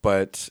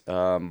 But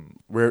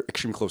we're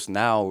extremely close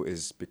now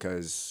is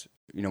because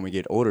when we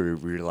get older,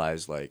 we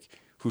realize like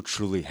who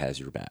truly has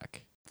your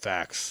back.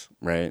 Facts.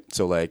 Right.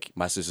 So like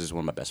my sister's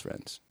one of my best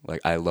friends.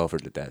 Like I love her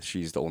to death.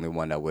 She's the only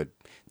one that would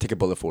take a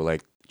bullet for.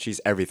 Like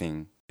she's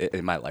everything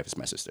in my life is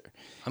my sister.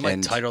 I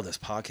might title this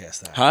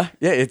podcast that. Huh?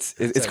 Yeah,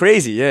 it's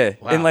crazy. Yeah.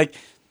 Wow. And like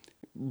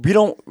we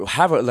don't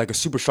have a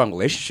super strong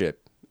relationship.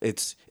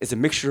 It's a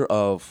mixture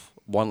of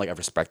one, like I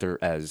respect her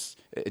as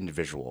an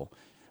individual.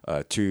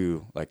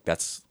 Two, like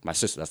that's my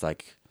sister. That's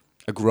like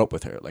I grew up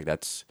with her. Like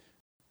that's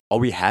all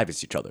we have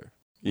is each other.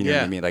 You know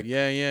what I mean? Like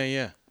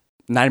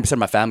 90% of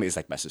my family is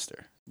like my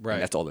sister. Right.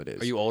 And that's all it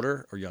is. Are you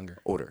older or younger?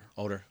 Older.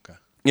 Older. Okay.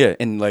 Yeah,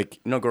 and like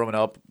growing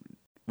up,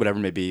 whatever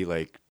it may be,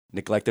 like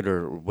neglected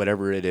or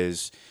whatever it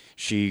is,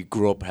 she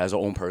grew up as her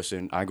own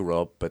person. I grew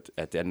up, but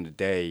at the end of the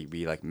day,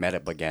 we like met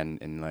up again,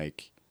 and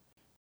like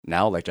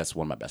now, like that's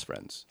one of my best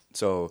friends.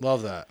 So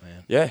love that,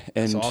 man. Yeah,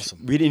 and that's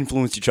awesome. We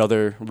influenced each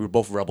other. We were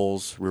both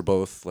rebels. We were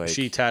both like.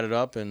 She tatted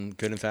up and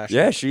good in fashion.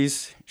 Yeah, she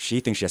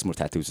thinks she has more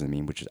tattoos than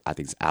me, which I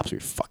think is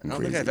absolutely fucking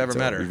crazy. I don't think I've ever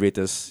met her. You rate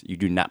this? You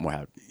do not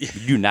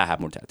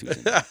have more tattoos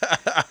than me.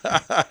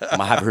 I'm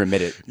gonna have her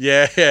admit it.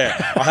 Yeah.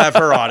 I'll have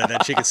her on, and then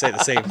she can say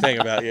the same thing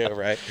about you,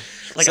 right?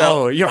 Like,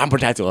 oh, you don't have more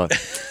tattoos.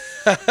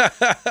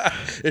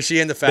 Is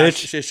she into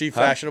fashion? Is she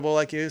fashionable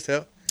like you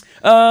too?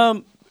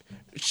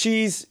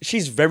 She's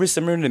very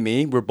similar to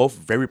me. We're both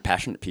very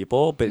passionate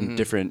people, but in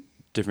different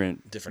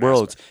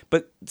worlds, aspect.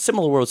 But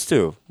similar worlds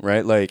too,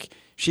 right? Like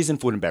she's in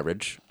food and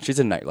beverage, she's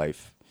in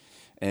nightlife,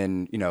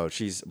 and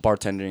she's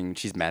bartending,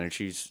 she's managed,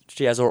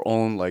 she has her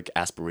own like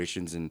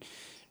aspirations, and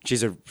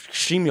she's a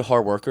extremely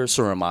hard worker.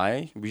 So am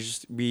I.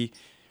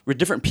 We're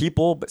different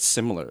people, but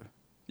similar.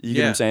 You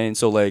get what I'm saying?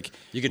 So like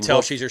you can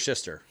tell she's your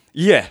sister.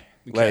 Yeah,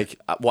 okay. Like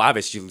well,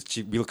 obviously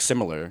we look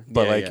similar,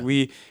 but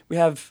we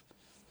have.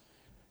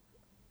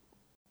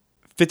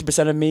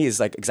 50% of me is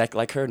like exactly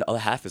like her, and the other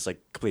half is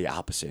like completely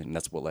opposite, and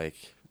that's what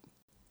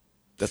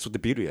the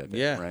beauty of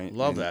it, right?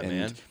 Love that,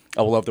 man.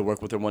 I would love to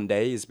work with her one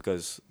day, is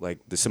because like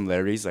the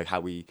similarities, like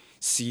how we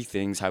see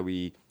things, how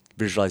we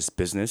visualize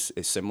business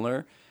is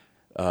similar.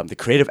 The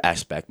creative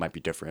aspect might be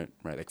different,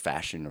 right? Like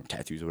fashion or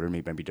tattoos or whatever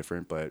might be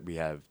different, but we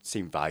have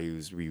same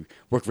values. We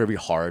work very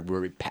hard. We're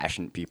very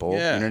passionate people.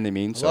 Yeah. You know what I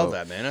mean? I love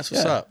that, man. That's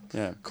what's up.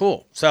 Yeah.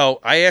 Cool. So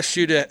I asked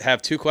you to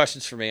have 2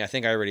 questions for me. I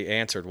think I already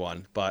answered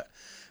one, but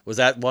was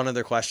that one of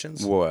their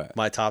questions? What?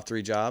 My top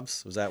 3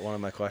 jobs? Was that one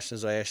of my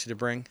questions I asked you to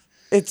bring?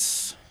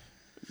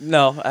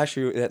 No,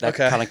 actually, that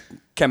kind of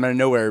came out of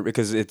nowhere,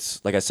 because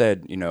it's like I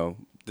said,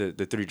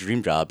 the 3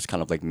 dream jobs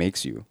kind of like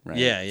makes you, right?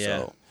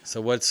 Yeah. So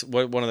what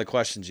one of the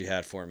questions you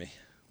had for me?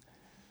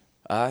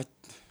 I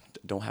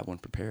don't have one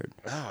prepared.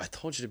 Oh, I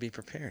told you to be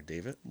prepared,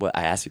 David. Well,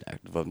 I asked you that.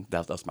 Well,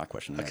 that was my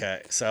question.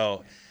 Okay,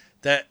 so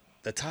I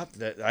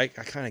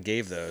kind of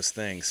gave those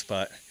things,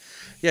 but.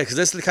 Yeah, because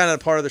this is the kind of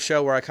part of the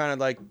show where I kind of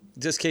like,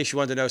 just in case you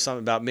wanted to know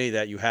something about me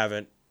that you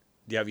haven't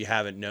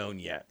known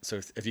yet. So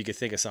if you could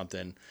think of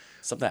something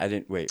I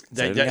didn't wait.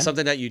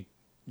 Something that you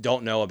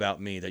don't know about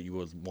me that you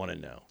would want to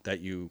know, that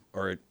you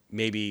or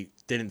maybe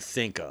didn't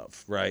think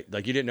of, right?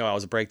 Like you didn't know I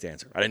was a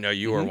breakdancer. I didn't know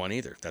you were one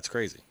either. That's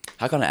crazy.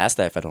 How can I ask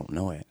that if I don't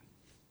know it?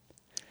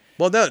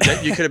 Well, no,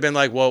 you could have been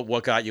like, well,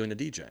 what got you into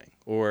DJing,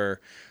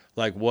 or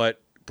like what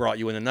brought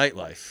you into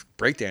nightlife?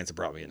 Breakdancer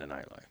brought me into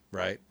nightlife,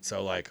 right?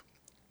 So like.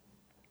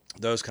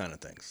 Those kind of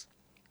things.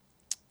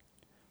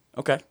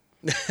 Okay.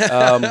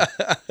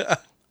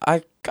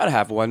 I gotta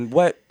have one.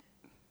 What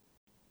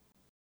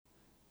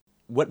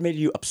made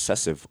you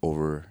obsessive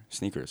over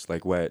sneakers?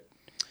 Like what?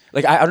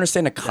 Like I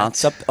understand the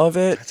concept of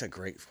it. That's a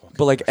great fucking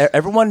but like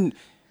everyone.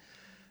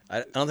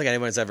 I don't think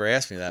anyone's ever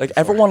asked me that. Like before.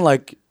 Everyone,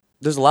 like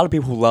there's a lot of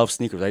people who love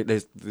sneakers, right?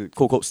 There's the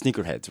quote unquote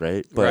sneakerheads,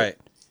 right? But, right.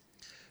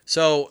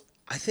 So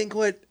I think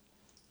what.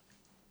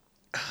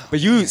 But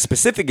you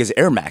specific is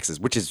Air Maxes,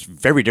 which is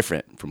very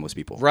different from most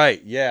people.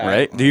 Right, yeah.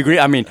 Right? Do you agree?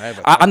 I mean,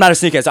 I'm not a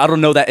sneakerhead, so I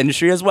don't know that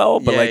industry as well.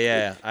 But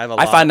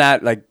I find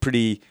that like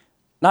pretty,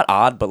 not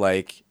odd, but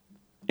like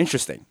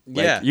interesting.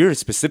 Like, you're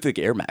specific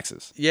Air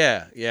Maxes.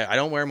 Yeah. I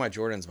don't wear my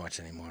Jordans much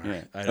anymore.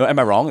 Yeah. Am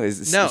I wrong?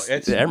 It's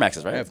the Air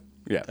Maxes, right?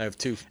 I have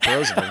 2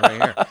 pairs of them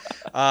right here.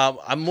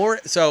 I'm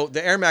more so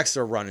the Air Maxes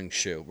are a running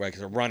shoe, right?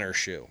 It's a runner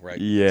shoe, right?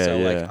 Yeah. So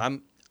like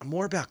I'm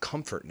more about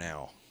comfort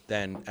now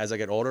than as I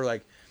get older.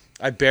 Like.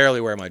 I barely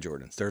wear my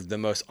Jordans. They're the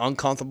most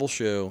uncomfortable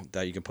shoe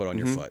that you can put on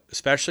your foot,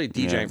 especially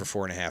DJing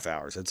for 4.5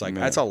 hours. It's like,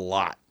 that's a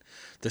lot.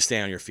 to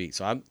stay on your feet.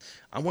 So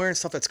I'm wearing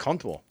stuff that's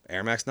comfortable.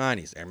 Air Max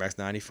 90s, Air Max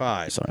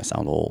 95. You're starting to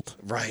sound old.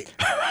 Right.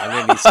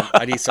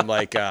 I need some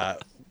like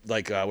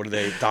what are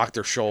they?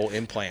 Dr. Scholl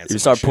implants. You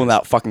start pulling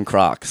out fucking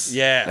Crocs.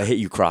 Yeah. I hate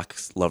you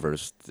Crocs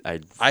lovers. I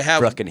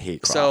fucking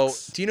hate Crocs. So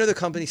do you know the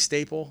company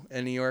Staple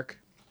in New York?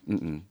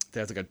 Mm-mm. They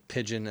have like a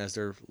pigeon as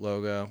their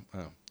logo.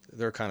 Oh.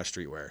 They're kind of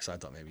streetwear, so I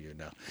thought maybe you'd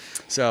know.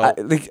 So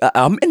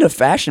I'm into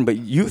fashion, but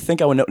you think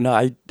I would know? No,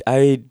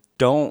 I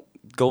don't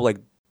go like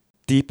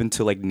deep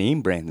into like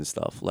name brands and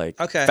stuff. Like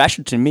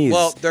fashion to me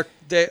is they're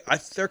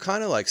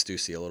kind of like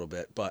Stussy a little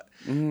bit, but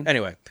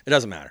anyway, it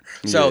doesn't matter.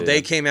 So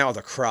they came out with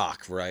a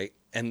Croc, right?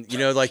 And you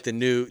know, like the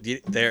new,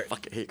 I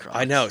fucking hate Crocs.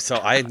 I know. So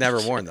I had never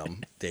worn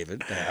them,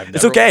 David.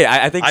 It's okay.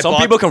 I think some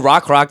people can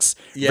rock Crocs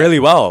really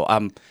well.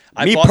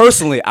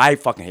 Personally, I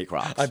fucking hate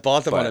Crocs. I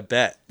bought them on a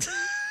bet.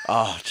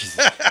 Oh,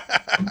 Jesus.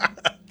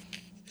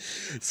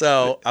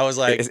 So I was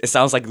like, it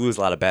sounds like you lose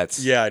a lot of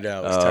bets. Yeah, I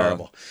know. It's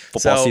terrible.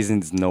 Football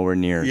season's nowhere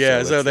near.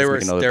 Yeah, so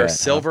they're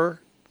silver.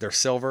 Huh? They're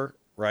silver,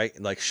 right?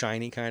 Like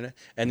shiny kind of.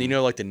 And you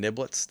know, like the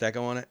niblets that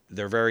go on it.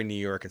 They're very New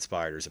York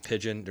inspired. There's a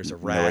pigeon. There's a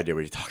rat. No idea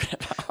what you're talking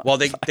about. Well,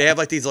 they have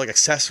like these like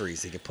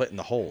accessories they can put in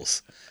the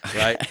holes,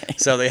 right?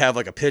 So they have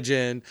like a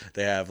pigeon.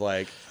 They have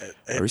like.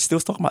 Are we still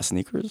talking about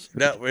sneakers?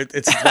 No,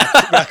 it's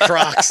not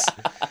Crocs.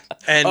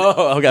 And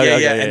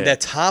okay. And the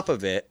top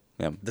of it,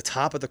 the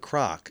top of the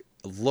Croc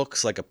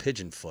looks like a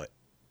pigeon foot.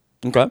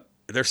 Okay.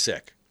 They're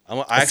sick.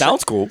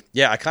 Sounds cool.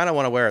 Yeah, I kind of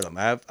want to wear them.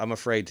 I'm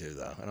afraid to,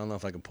 though. I don't know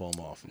if I can pull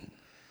them off.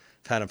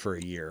 I've had them for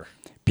a year.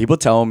 People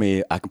tell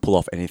me I can pull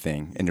off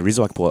anything. And the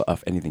reason why I can pull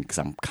off anything because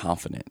I'm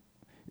confident.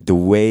 The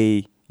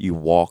way you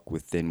walk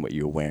within what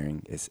you're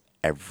wearing is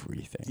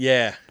everything.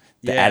 Yeah.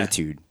 The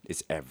attitude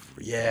is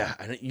everything. Yeah.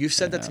 You've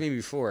said that to me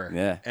before.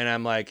 Yeah. And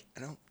I'm like,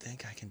 I don't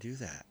think I can do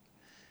that.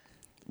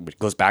 It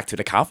goes back to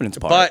the confidence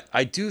part. But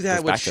I do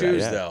that with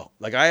shoes, though.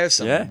 Like I have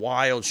some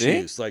wild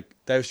shoes, like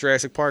those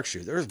Jurassic Park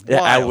shoes. There's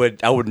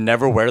wild. I would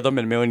never wear them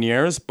in a million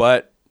years,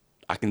 but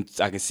I can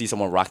see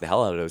someone rock the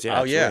hell out of those. Yeah,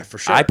 absolutely. Yeah, for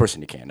sure. I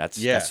personally can.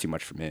 That's too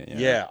much for me.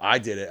 Yeah, I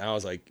did it. And I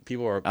was like,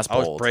 people were. That's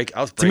bold. I was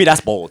breaking. To me,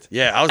 that's bold.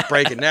 Yeah, I was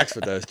breaking necks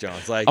with those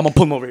Jones. Like I'm gonna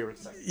put them over here. In a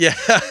second. Yeah.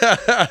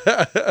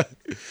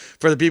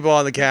 For the people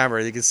on the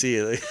camera, you can see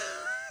it.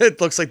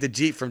 It looks like the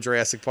Jeep from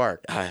Jurassic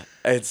Park.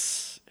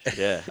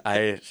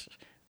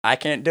 I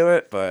can't do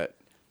it, but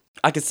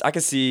I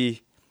could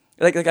see,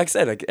 like I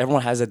said, like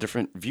everyone has a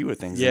different view of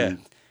things. Yeah,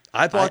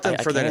 I bought them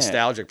for the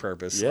nostalgic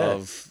purpose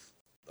of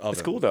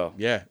it's cool though.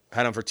 Yeah,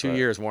 had them for 2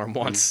 years, wore them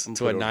once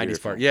to a 90s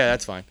party. Yeah,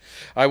 that's fine.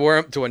 I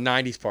wore them to a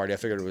 90s party. I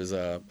figured it was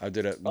I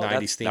did a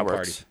 90s theme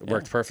party. It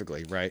worked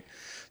perfectly, right?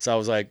 So I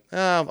was like,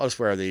 I'll just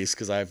wear these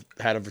because I've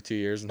had them for 2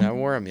 years and haven't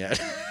worn them yet.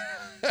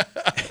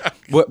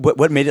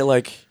 What made it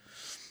like?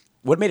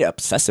 What made it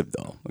obsessive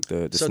though?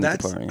 Like the sneaker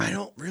part. I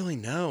don't really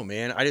know,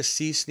 man. I just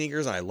see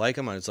sneakers and I like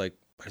them. And it's like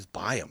I just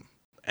buy them,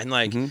 and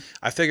like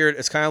I figured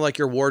it's kind of like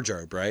your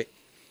wardrobe, right?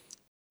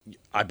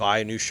 I buy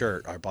a new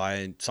shirt, I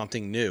buy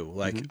something new.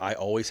 Like I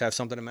always have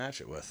something to match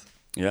it with.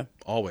 Yeah,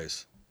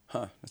 always.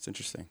 Huh? That's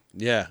interesting.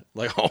 Yeah,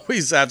 like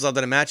always have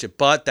something to match it.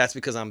 But that's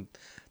because I'm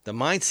the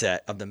mindset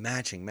of the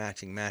matching.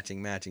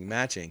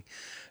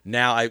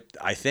 Now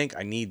I think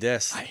I need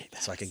this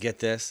so I can get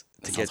this.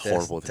 To get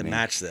this, to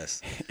match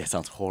this. It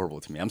sounds horrible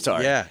to me. I'm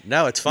sorry. Yeah,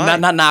 no, it's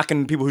fine. Not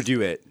knocking people who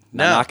do it.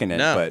 Not knocking it.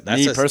 But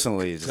me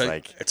personally, is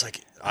like it's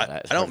like I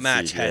don't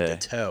match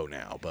head to toe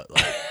now, but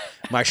like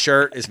my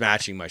shirt is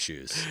matching my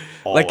shoes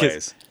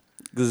always.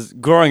 Because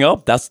growing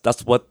up, that's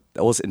what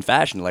was in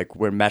fashion. Like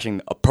we're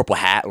matching a purple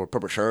hat or a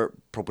purple shirt,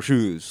 purple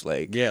shoes.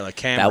 Like like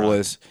Cameron. That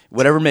was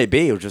whatever it may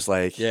be. It was just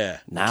like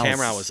Now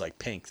Cameron was like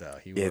pink though.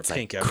 He wore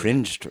pink. Like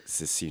cringe to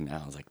see now.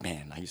 I was like,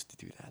 man, I used to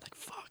do that. Like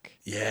fuck.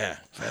 Yeah.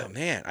 Oh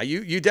man,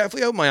 you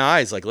definitely opened my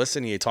eyes. Like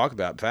listening to you talk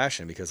about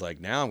fashion because like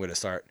now I'm gonna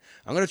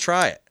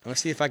try it. I'm gonna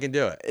see if I can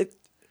do it.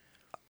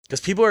 Because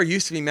people are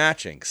used to me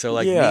matching. So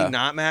like me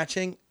not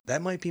matching,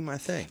 that might be my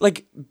thing.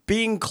 Like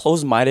being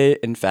closed-minded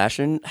in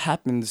fashion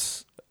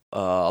happens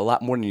a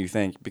lot more than you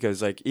think.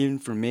 Because like even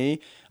for me,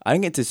 I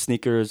didn't get to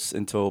sneakers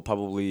until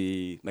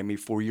probably like maybe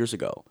 4 years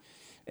ago.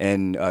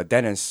 And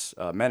Dennis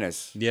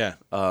Menace,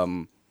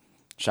 shout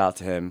out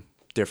to him,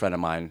 dear friend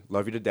of mine,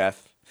 love you to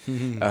death.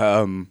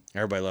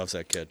 Everybody loves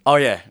that kid. Oh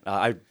yeah,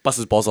 I bust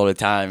his balls all the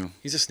time.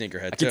 He's a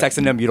sneakerhead. I keep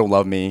texting him, "You don't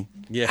love me."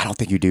 Yeah, I don't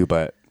think you do,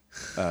 but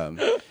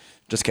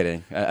just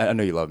kidding. I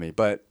know you love me,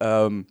 but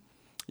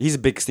he's a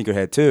big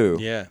sneakerhead too.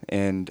 Yeah,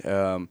 and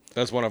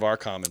that's one of our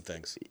common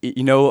things.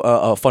 You know,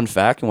 a fun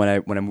fact: when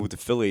I moved to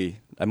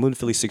Philly, I moved to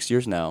Philly 6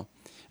 years now.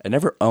 I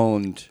never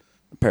owned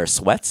a pair of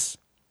sweats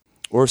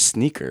or a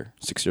sneaker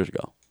 6 years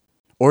ago,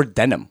 or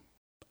denim.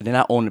 I did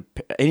not own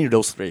any of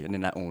those three. I did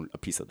not own a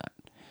piece of that.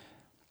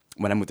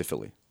 When I moved to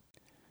Philly.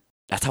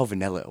 That's how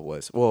vanilla it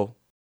was. Well,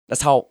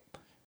 that's how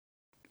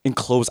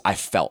enclosed I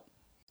felt.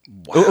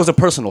 Wow. It was a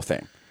personal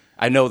thing.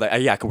 I know that,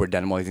 I could wear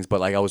denim, all these things,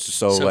 but like I was just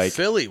so like...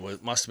 Philly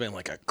must have been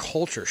like a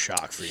culture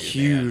shock for you,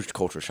 huge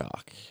culture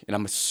shock. And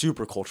I'm a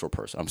super cultural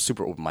person. I'm a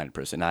super open-minded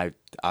person. I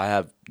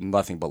have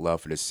nothing but love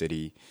for this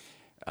city.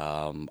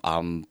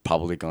 I'm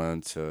probably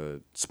going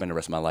to spend the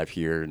rest of my life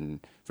here and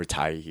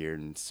retire here,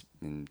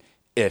 and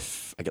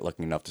if I get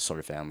lucky enough to start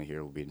a family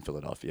here, we'll be in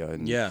Philadelphia.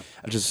 And I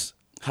just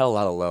had a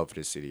lot of love for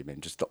this city,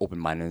 man. Just the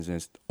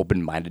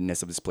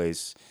open-mindedness of this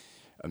place.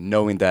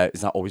 Knowing that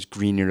it's not always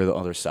greener to the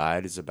other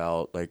side. It's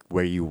about like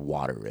where you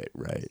water it,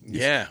 right?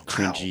 Yeah,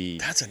 cringy.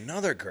 Wow. That's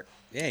another great.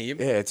 Yeah,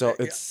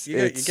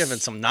 you're giving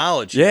some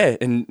knowledge. Yeah,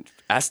 and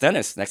ask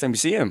Dennis next time you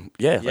see him.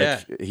 Yeah,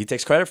 like he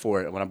takes credit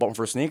for it. When I bought my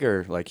first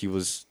sneaker, like he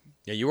was.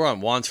 Yeah, you were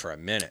on ones for a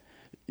minute.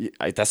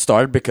 That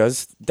started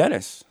because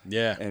Dennis.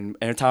 Yeah, and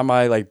every time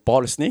I like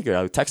bought a sneaker,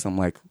 I would text him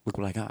like, "Look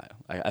what I got."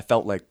 I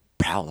felt like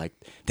proud, like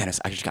Dennis,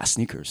 I just got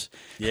sneakers.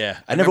 Yeah,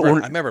 I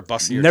remember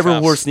busting your never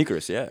chops. wore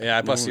sneakers. Yeah,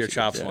 I busted your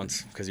chops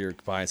once because you were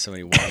buying so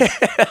many ones.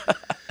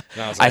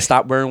 I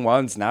stopped wearing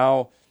ones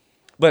now,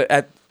 but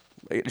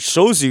it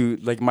shows you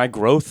like my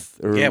growth.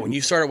 When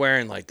you started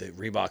wearing like the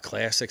Reebok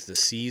Classics, the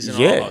C's and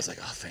all, I was like,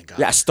 oh, thank God.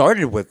 Yeah, I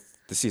started with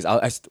the C's.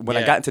 When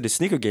I got into the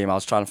sneaker game, I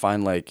was trying to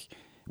find like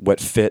what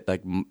fit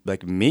like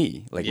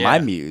me, like my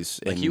muse.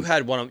 Like you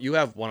have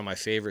one of my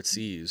favorite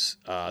C's,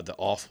 the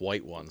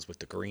off-white ones with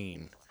the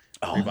green.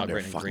 Reebok they're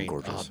red and green.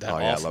 Gorgeous. That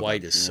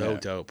off-white is so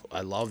dope.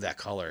 I love that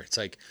color. It's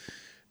like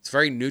it's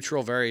very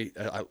neutral. I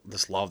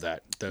just love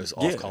those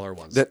off-color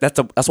ones. That's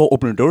what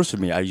opened the doors for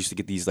me. I used to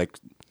get these like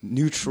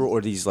neutral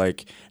or these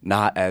like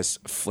not as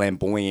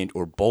flamboyant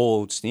or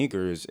bold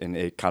sneakers, and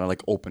it kind of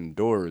like opened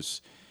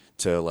doors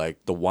to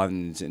like the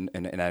ones.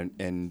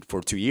 And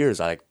for 2 years,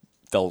 I like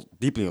fell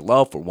deeply in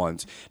love for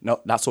ones. No,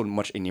 not so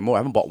much anymore. I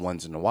haven't bought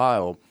ones in a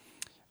while.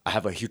 I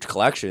have a huge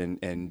collection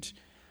and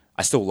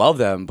I still love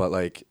them, but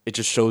like it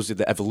just shows you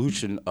the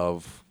evolution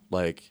of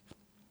like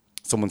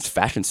someone's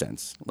fashion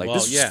sense. Like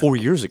this was 4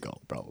 years ago,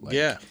 bro. Like,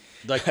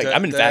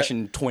 I'm in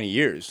fashion 20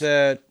 years.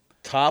 The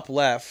top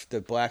left,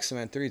 the black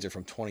cement threes are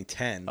from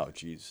 2010. Oh,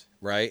 jeez.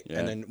 Right? Yeah.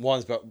 And then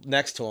ones but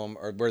next to them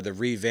were the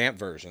revamped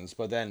versions.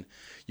 But then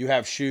you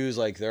have shoes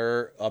like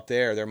they're up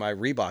there. They're my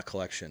Reebok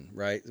collection,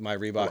 right? My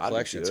Reebok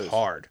collection. It's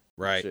hard,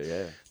 right? Shit,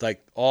 yeah.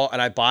 Like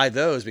and I buy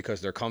those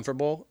because they're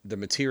comfortable, the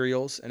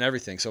materials and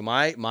everything. So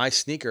my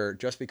sneaker,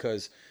 just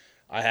because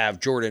I have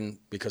Jordan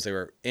because they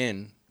were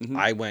in,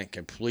 I went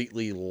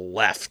completely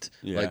left.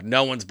 Yeah. Like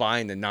no one's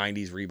buying the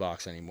 90s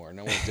Reeboks anymore.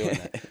 No one's doing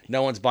that.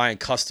 No one's buying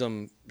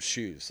custom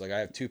shoes. Like I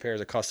have 2 pairs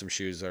of custom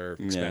shoes that are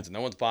expensive. No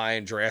one's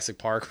buying Jurassic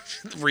Park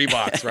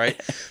Reeboks, right?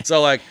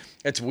 So like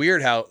it's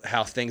weird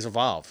how things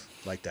evolve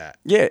like that.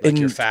 Yeah, like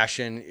your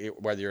fashion,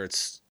 whether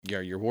it's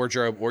your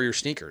wardrobe or your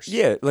sneakers.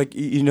 Yeah, like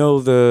you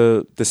know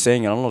the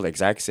saying. I don't know the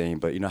exact saying,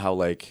 but you know how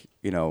like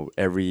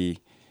every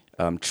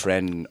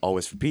trend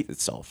always repeats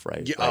itself,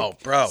 right? Yeah,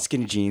 like, bro.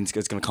 Skinny jeans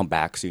is gonna come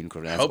back soon.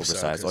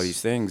 Oversized, all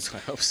these things. I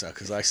hope so,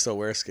 because I still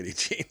wear skinny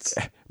jeans.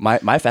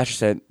 My fashion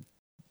sense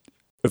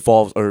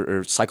evolves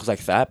or cycles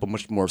like that, but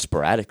much more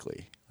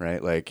sporadically,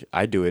 right? Like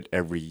I do it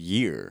every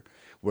year,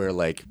 where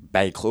like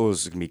baggy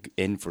clothes is gonna be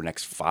in for the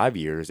next 5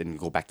 years and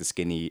go back to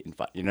skinny.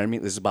 You know what I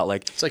mean? This is about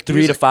like, it's like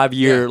 3 to 5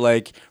 year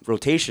like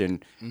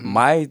rotation. Mm-hmm.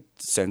 My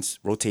sense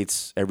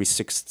rotates every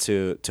 6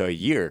 to a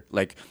year.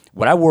 Like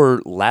what I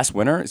wore last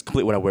winter is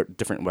completely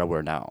different what I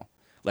wear now.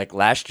 Like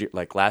last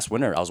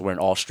winter, I was wearing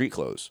all street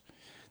clothes.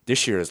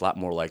 This year is a lot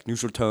more like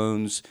neutral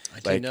tones. I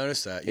did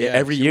notice that. Yeah,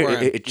 every year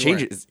it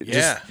changes. It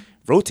just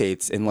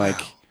rotates, and like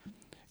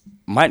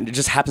mine, it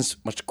just happens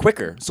much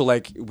quicker. So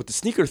like with the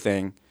sneaker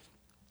thing,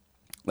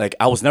 like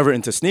I was never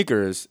into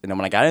sneakers, and then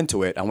when I got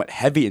into it, I went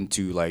heavy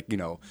into like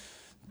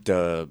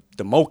the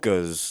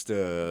mochas,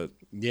 the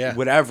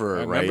whatever,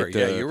 I remember,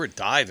 right? You were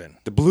diving.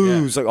 The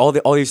blues, like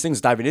all these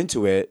things, diving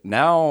into it.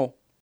 Now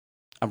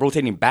I'm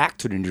rotating back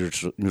to the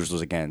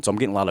neutrals again. So I'm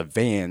getting a lot of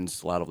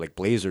Vans, a lot of like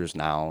Blazers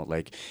now,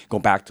 like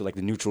going back to like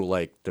the neutral,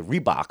 like the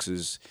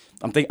Reeboks.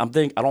 I'm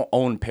thinking I don't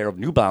own a pair of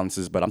New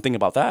Balances, but I'm thinking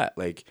about that.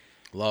 Like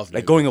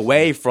going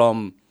away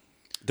from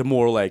the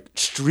more like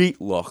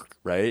street look,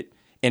 right?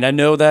 And I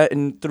know that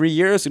in 3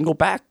 years, I'm going to go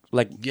back.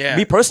 Like,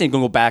 me personally, I'm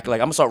going to go back.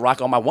 Like, I'm going to start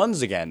rocking all my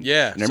ones again.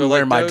 Yeah. And I'm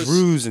wearing my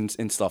Drews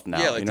and stuff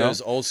now. Yeah, like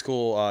those old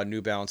school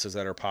New Balances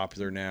that are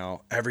popular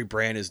now. Every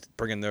brand is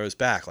bringing those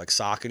back. Like,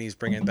 Saucony's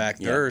bringing back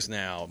theirs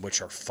now,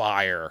 which are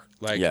fire.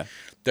 Like,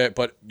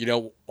 but,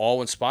 all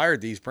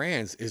inspired these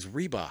brands is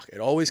Reebok. It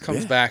always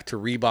comes back to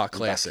Reebok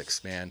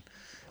classics, man.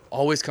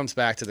 Always comes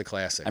back to the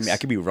classics. I mean, I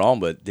could be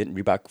wrong, but didn't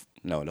Reebok...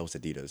 No, that was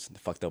Adidas. They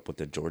fucked up with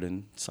the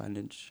Jordan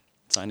signing.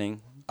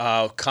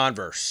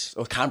 Converse.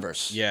 Oh,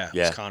 Converse. Yeah,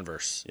 it's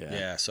Converse.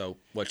 Yeah. So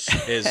which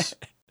is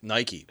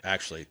Nike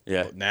actually?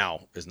 Yeah. Well, now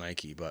is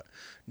Nike, but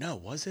no,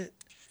 was it?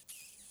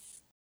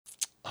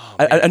 Oh,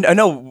 I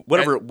know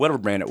whatever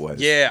brand it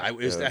was. Yeah, I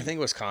think it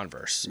was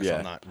Converse. If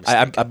I'm not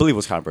mistaken. I believe it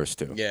was Converse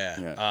too.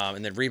 Yeah.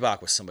 And then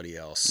Reebok was somebody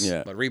else.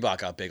 Yeah. But Reebok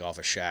got big off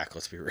of Shaq.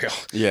 Let's be real.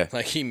 Yeah.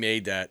 Like he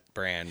made that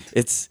brand.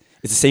 It's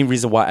the same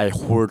reason why I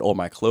hoard all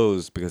my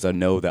clothes, because I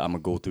know that I'm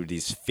gonna go through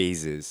these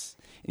phases,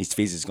 and these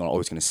phases are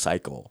always gonna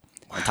cycle.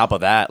 Wow. On top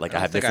of that, like I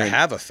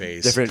have a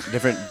phase.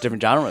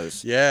 Different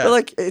genres. Yeah. But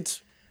like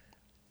it's,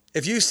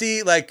 if you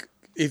see like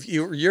if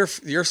you're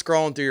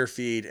scrolling through your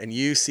feed and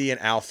you see an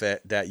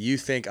outfit that you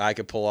think I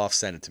could pull off,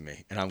 send it to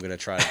me, and I'm gonna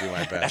try to do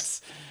my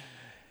best.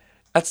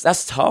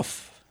 That's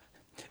tough.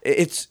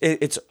 It's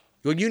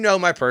well, you know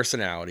my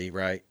personality,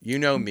 right? You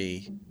know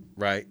me,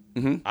 right?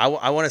 Mm-hmm.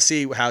 I want to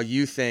see how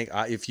you think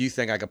if you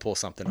think I could pull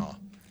something off.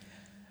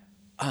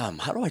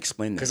 How do I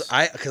explain this?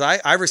 Because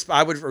I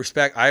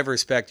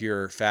respect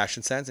your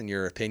fashion sense and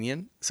your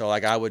opinion. So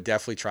like I would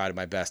definitely try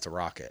my best to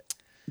rock it.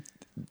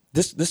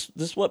 This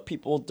is what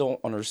people don't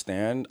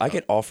understand. I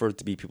get offered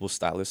to be people's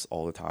stylist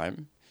all the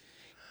time,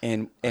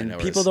 and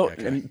people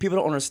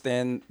don't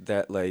understand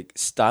that like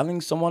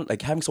styling someone,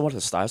 like having someone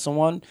to style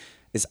someone,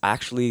 is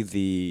actually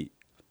the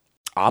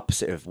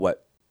opposite of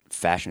what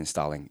fashion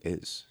styling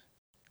is,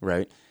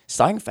 right?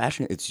 Styling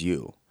fashion, it's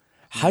you.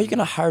 How are you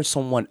gonna hire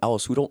someone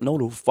else who don't know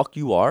who the fuck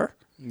you are,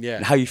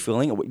 and how you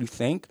feeling and what you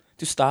think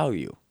to style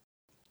you?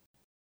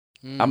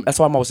 That's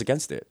why I'm always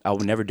against it. I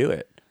would never do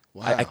it.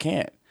 Wow. I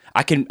can't.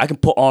 I can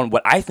put on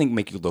what I think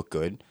make you look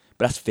good,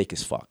 but that's fake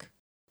as fuck,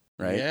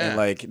 right? Yeah. And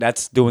like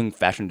that's doing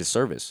fashion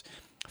disservice.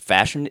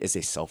 Fashion is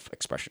a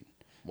self-expression.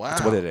 Wow,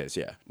 that's what it is.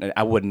 Yeah, and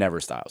I would never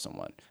style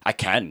someone. I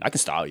can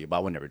style you, but I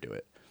would never do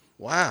it.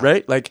 Wow,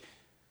 right? Like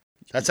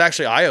that's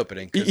actually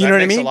eye-opening. You know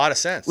what I mean? A lot of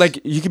sense. Like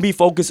you can be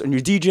focused on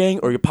your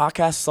DJing or your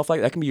podcast stuff like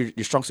that. That can be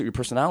your strong suit, your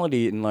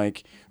personality, and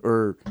like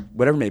or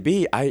whatever it may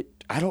be. I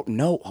don't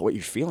know what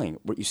you're feeling,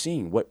 what you're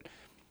seeing, what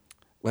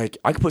like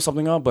I could put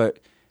something on, but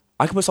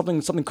I could put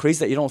something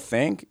crazy that you don't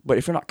think, but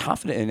if you're not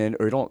confident in it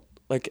or you don't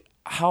like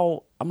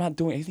how I'm not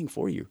doing anything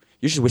for you.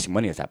 You're just wasting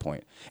money at that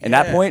point. And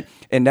that point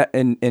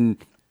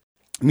and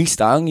me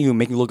styling you and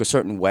making you look a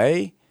certain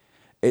way,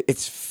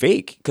 it's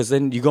fake because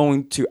then you're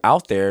going to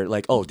out there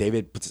like, oh,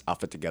 David puts his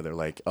outfit together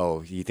like,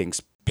 oh, he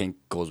thinks pink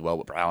goes well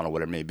with brown or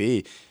whatever it may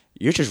be.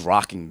 You're just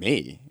rocking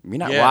me. You're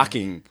not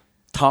rocking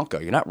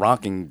Tonka. You're not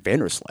rocking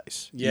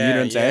Vanderslice. Yeah, you know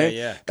what I'm saying?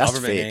 Yeah. That's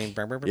fake.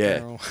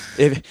 Yeah.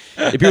 If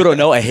people don't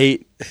know, I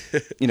hate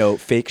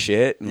fake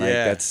shit. And like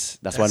that's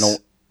why I don't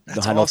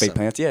know no fake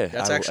plants. Yeah,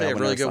 that's actually a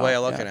really good way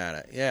of looking at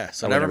it. Yeah.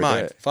 So never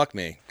mind. Fuck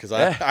me, because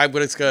I'm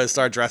just gonna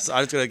start dressing.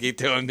 I'm just gonna keep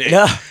doing me.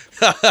 Yeah.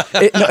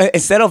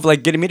 Instead of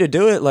like getting me to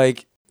do it,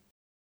 like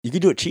you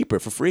could do it cheaper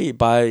for free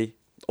by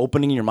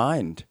opening your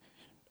mind,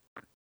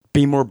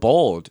 being more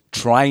bold,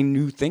 trying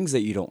new things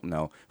that you don't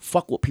know.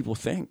 Fuck what people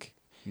think.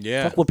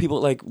 Yeah. Fuck what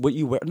people like what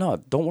you wear. No,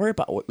 don't worry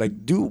about what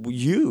like do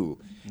you.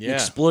 Yeah.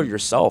 Explore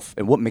yourself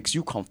and what makes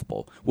you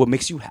comfortable, what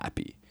makes you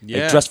happy.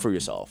 Yeah. Like, dress for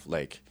yourself.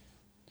 Like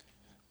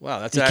wow,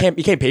 that's you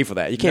can't pay for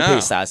that. You can't pay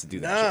your styles to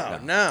do that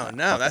shit. No.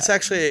 That's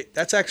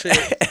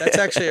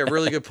actually a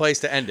really good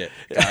place to end it,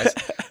 guys.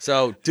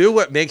 So do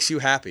what makes you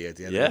happy at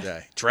the end of the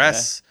day.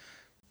 Dress.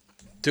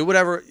 Do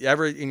whatever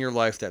ever in your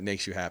life that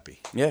makes you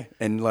happy. Yeah.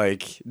 And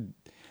like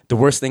the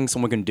worst thing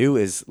someone can do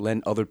is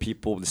let other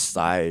people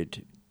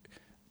decide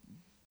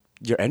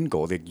your end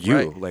goal, like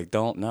you, like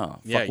don't know.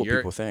 Fuck what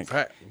people think.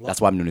 Right.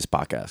 That's why I'm doing this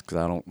podcast because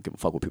I don't give a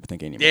fuck what people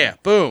think anymore. Yeah,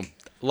 boom,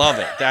 love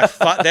it.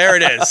 There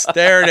it is.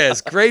 There it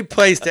is. Great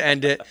place to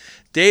end it.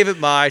 David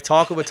Mai,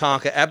 Talkin with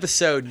Tonka,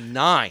 episode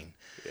 9,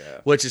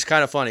 which is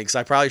kind of funny because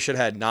I probably should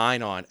have had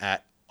 9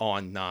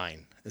 on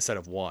 9 instead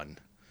of 1.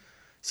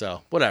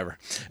 So whatever.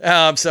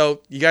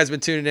 So you guys have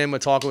been tuning in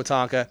with Talkin with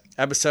Tonka,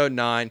 episode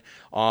 9.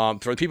 For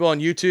the people on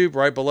YouTube,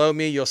 right below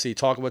me, you'll see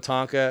Talkin with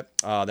Tonka.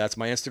 That's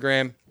my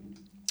Instagram.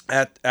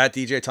 At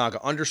DJ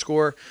Tonka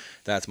 _.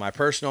 That's my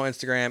personal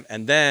Instagram.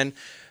 And then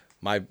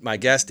my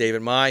guest,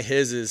 David Mai,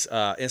 his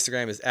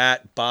Instagram is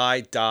at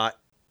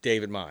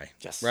by.davidmai.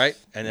 Yes. Right?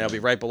 And it'll be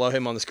right below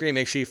him on the screen.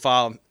 Make sure you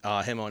follow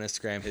him on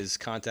Instagram. His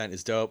content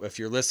is dope. If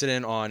you're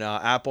listening on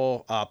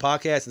Apple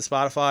Podcasts and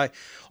Spotify,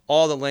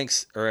 all the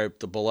links are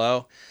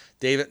below.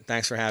 David,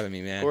 thanks for having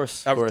me, man. Of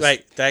course.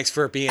 Thanks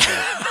for being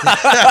here.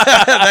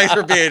 Thanks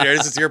for being here.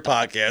 This is your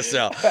podcast.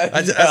 So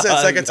that's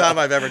the second time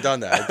I've ever done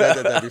that. I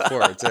did that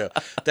before too.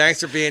 Thanks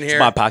for being here. It's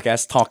my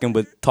podcast, talking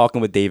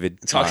with David.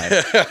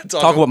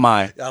 Talking with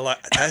Mai.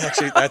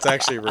 That's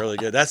actually really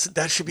good.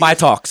 That should be my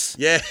talks.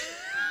 Yeah.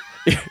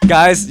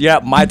 Guys,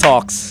 my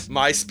talks.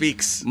 My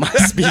speaks. My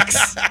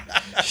speaks. All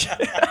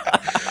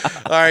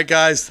right,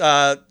 guys.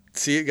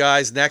 See you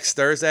guys next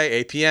Thursday,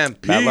 8 p.m.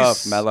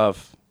 Peace. Mad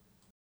love.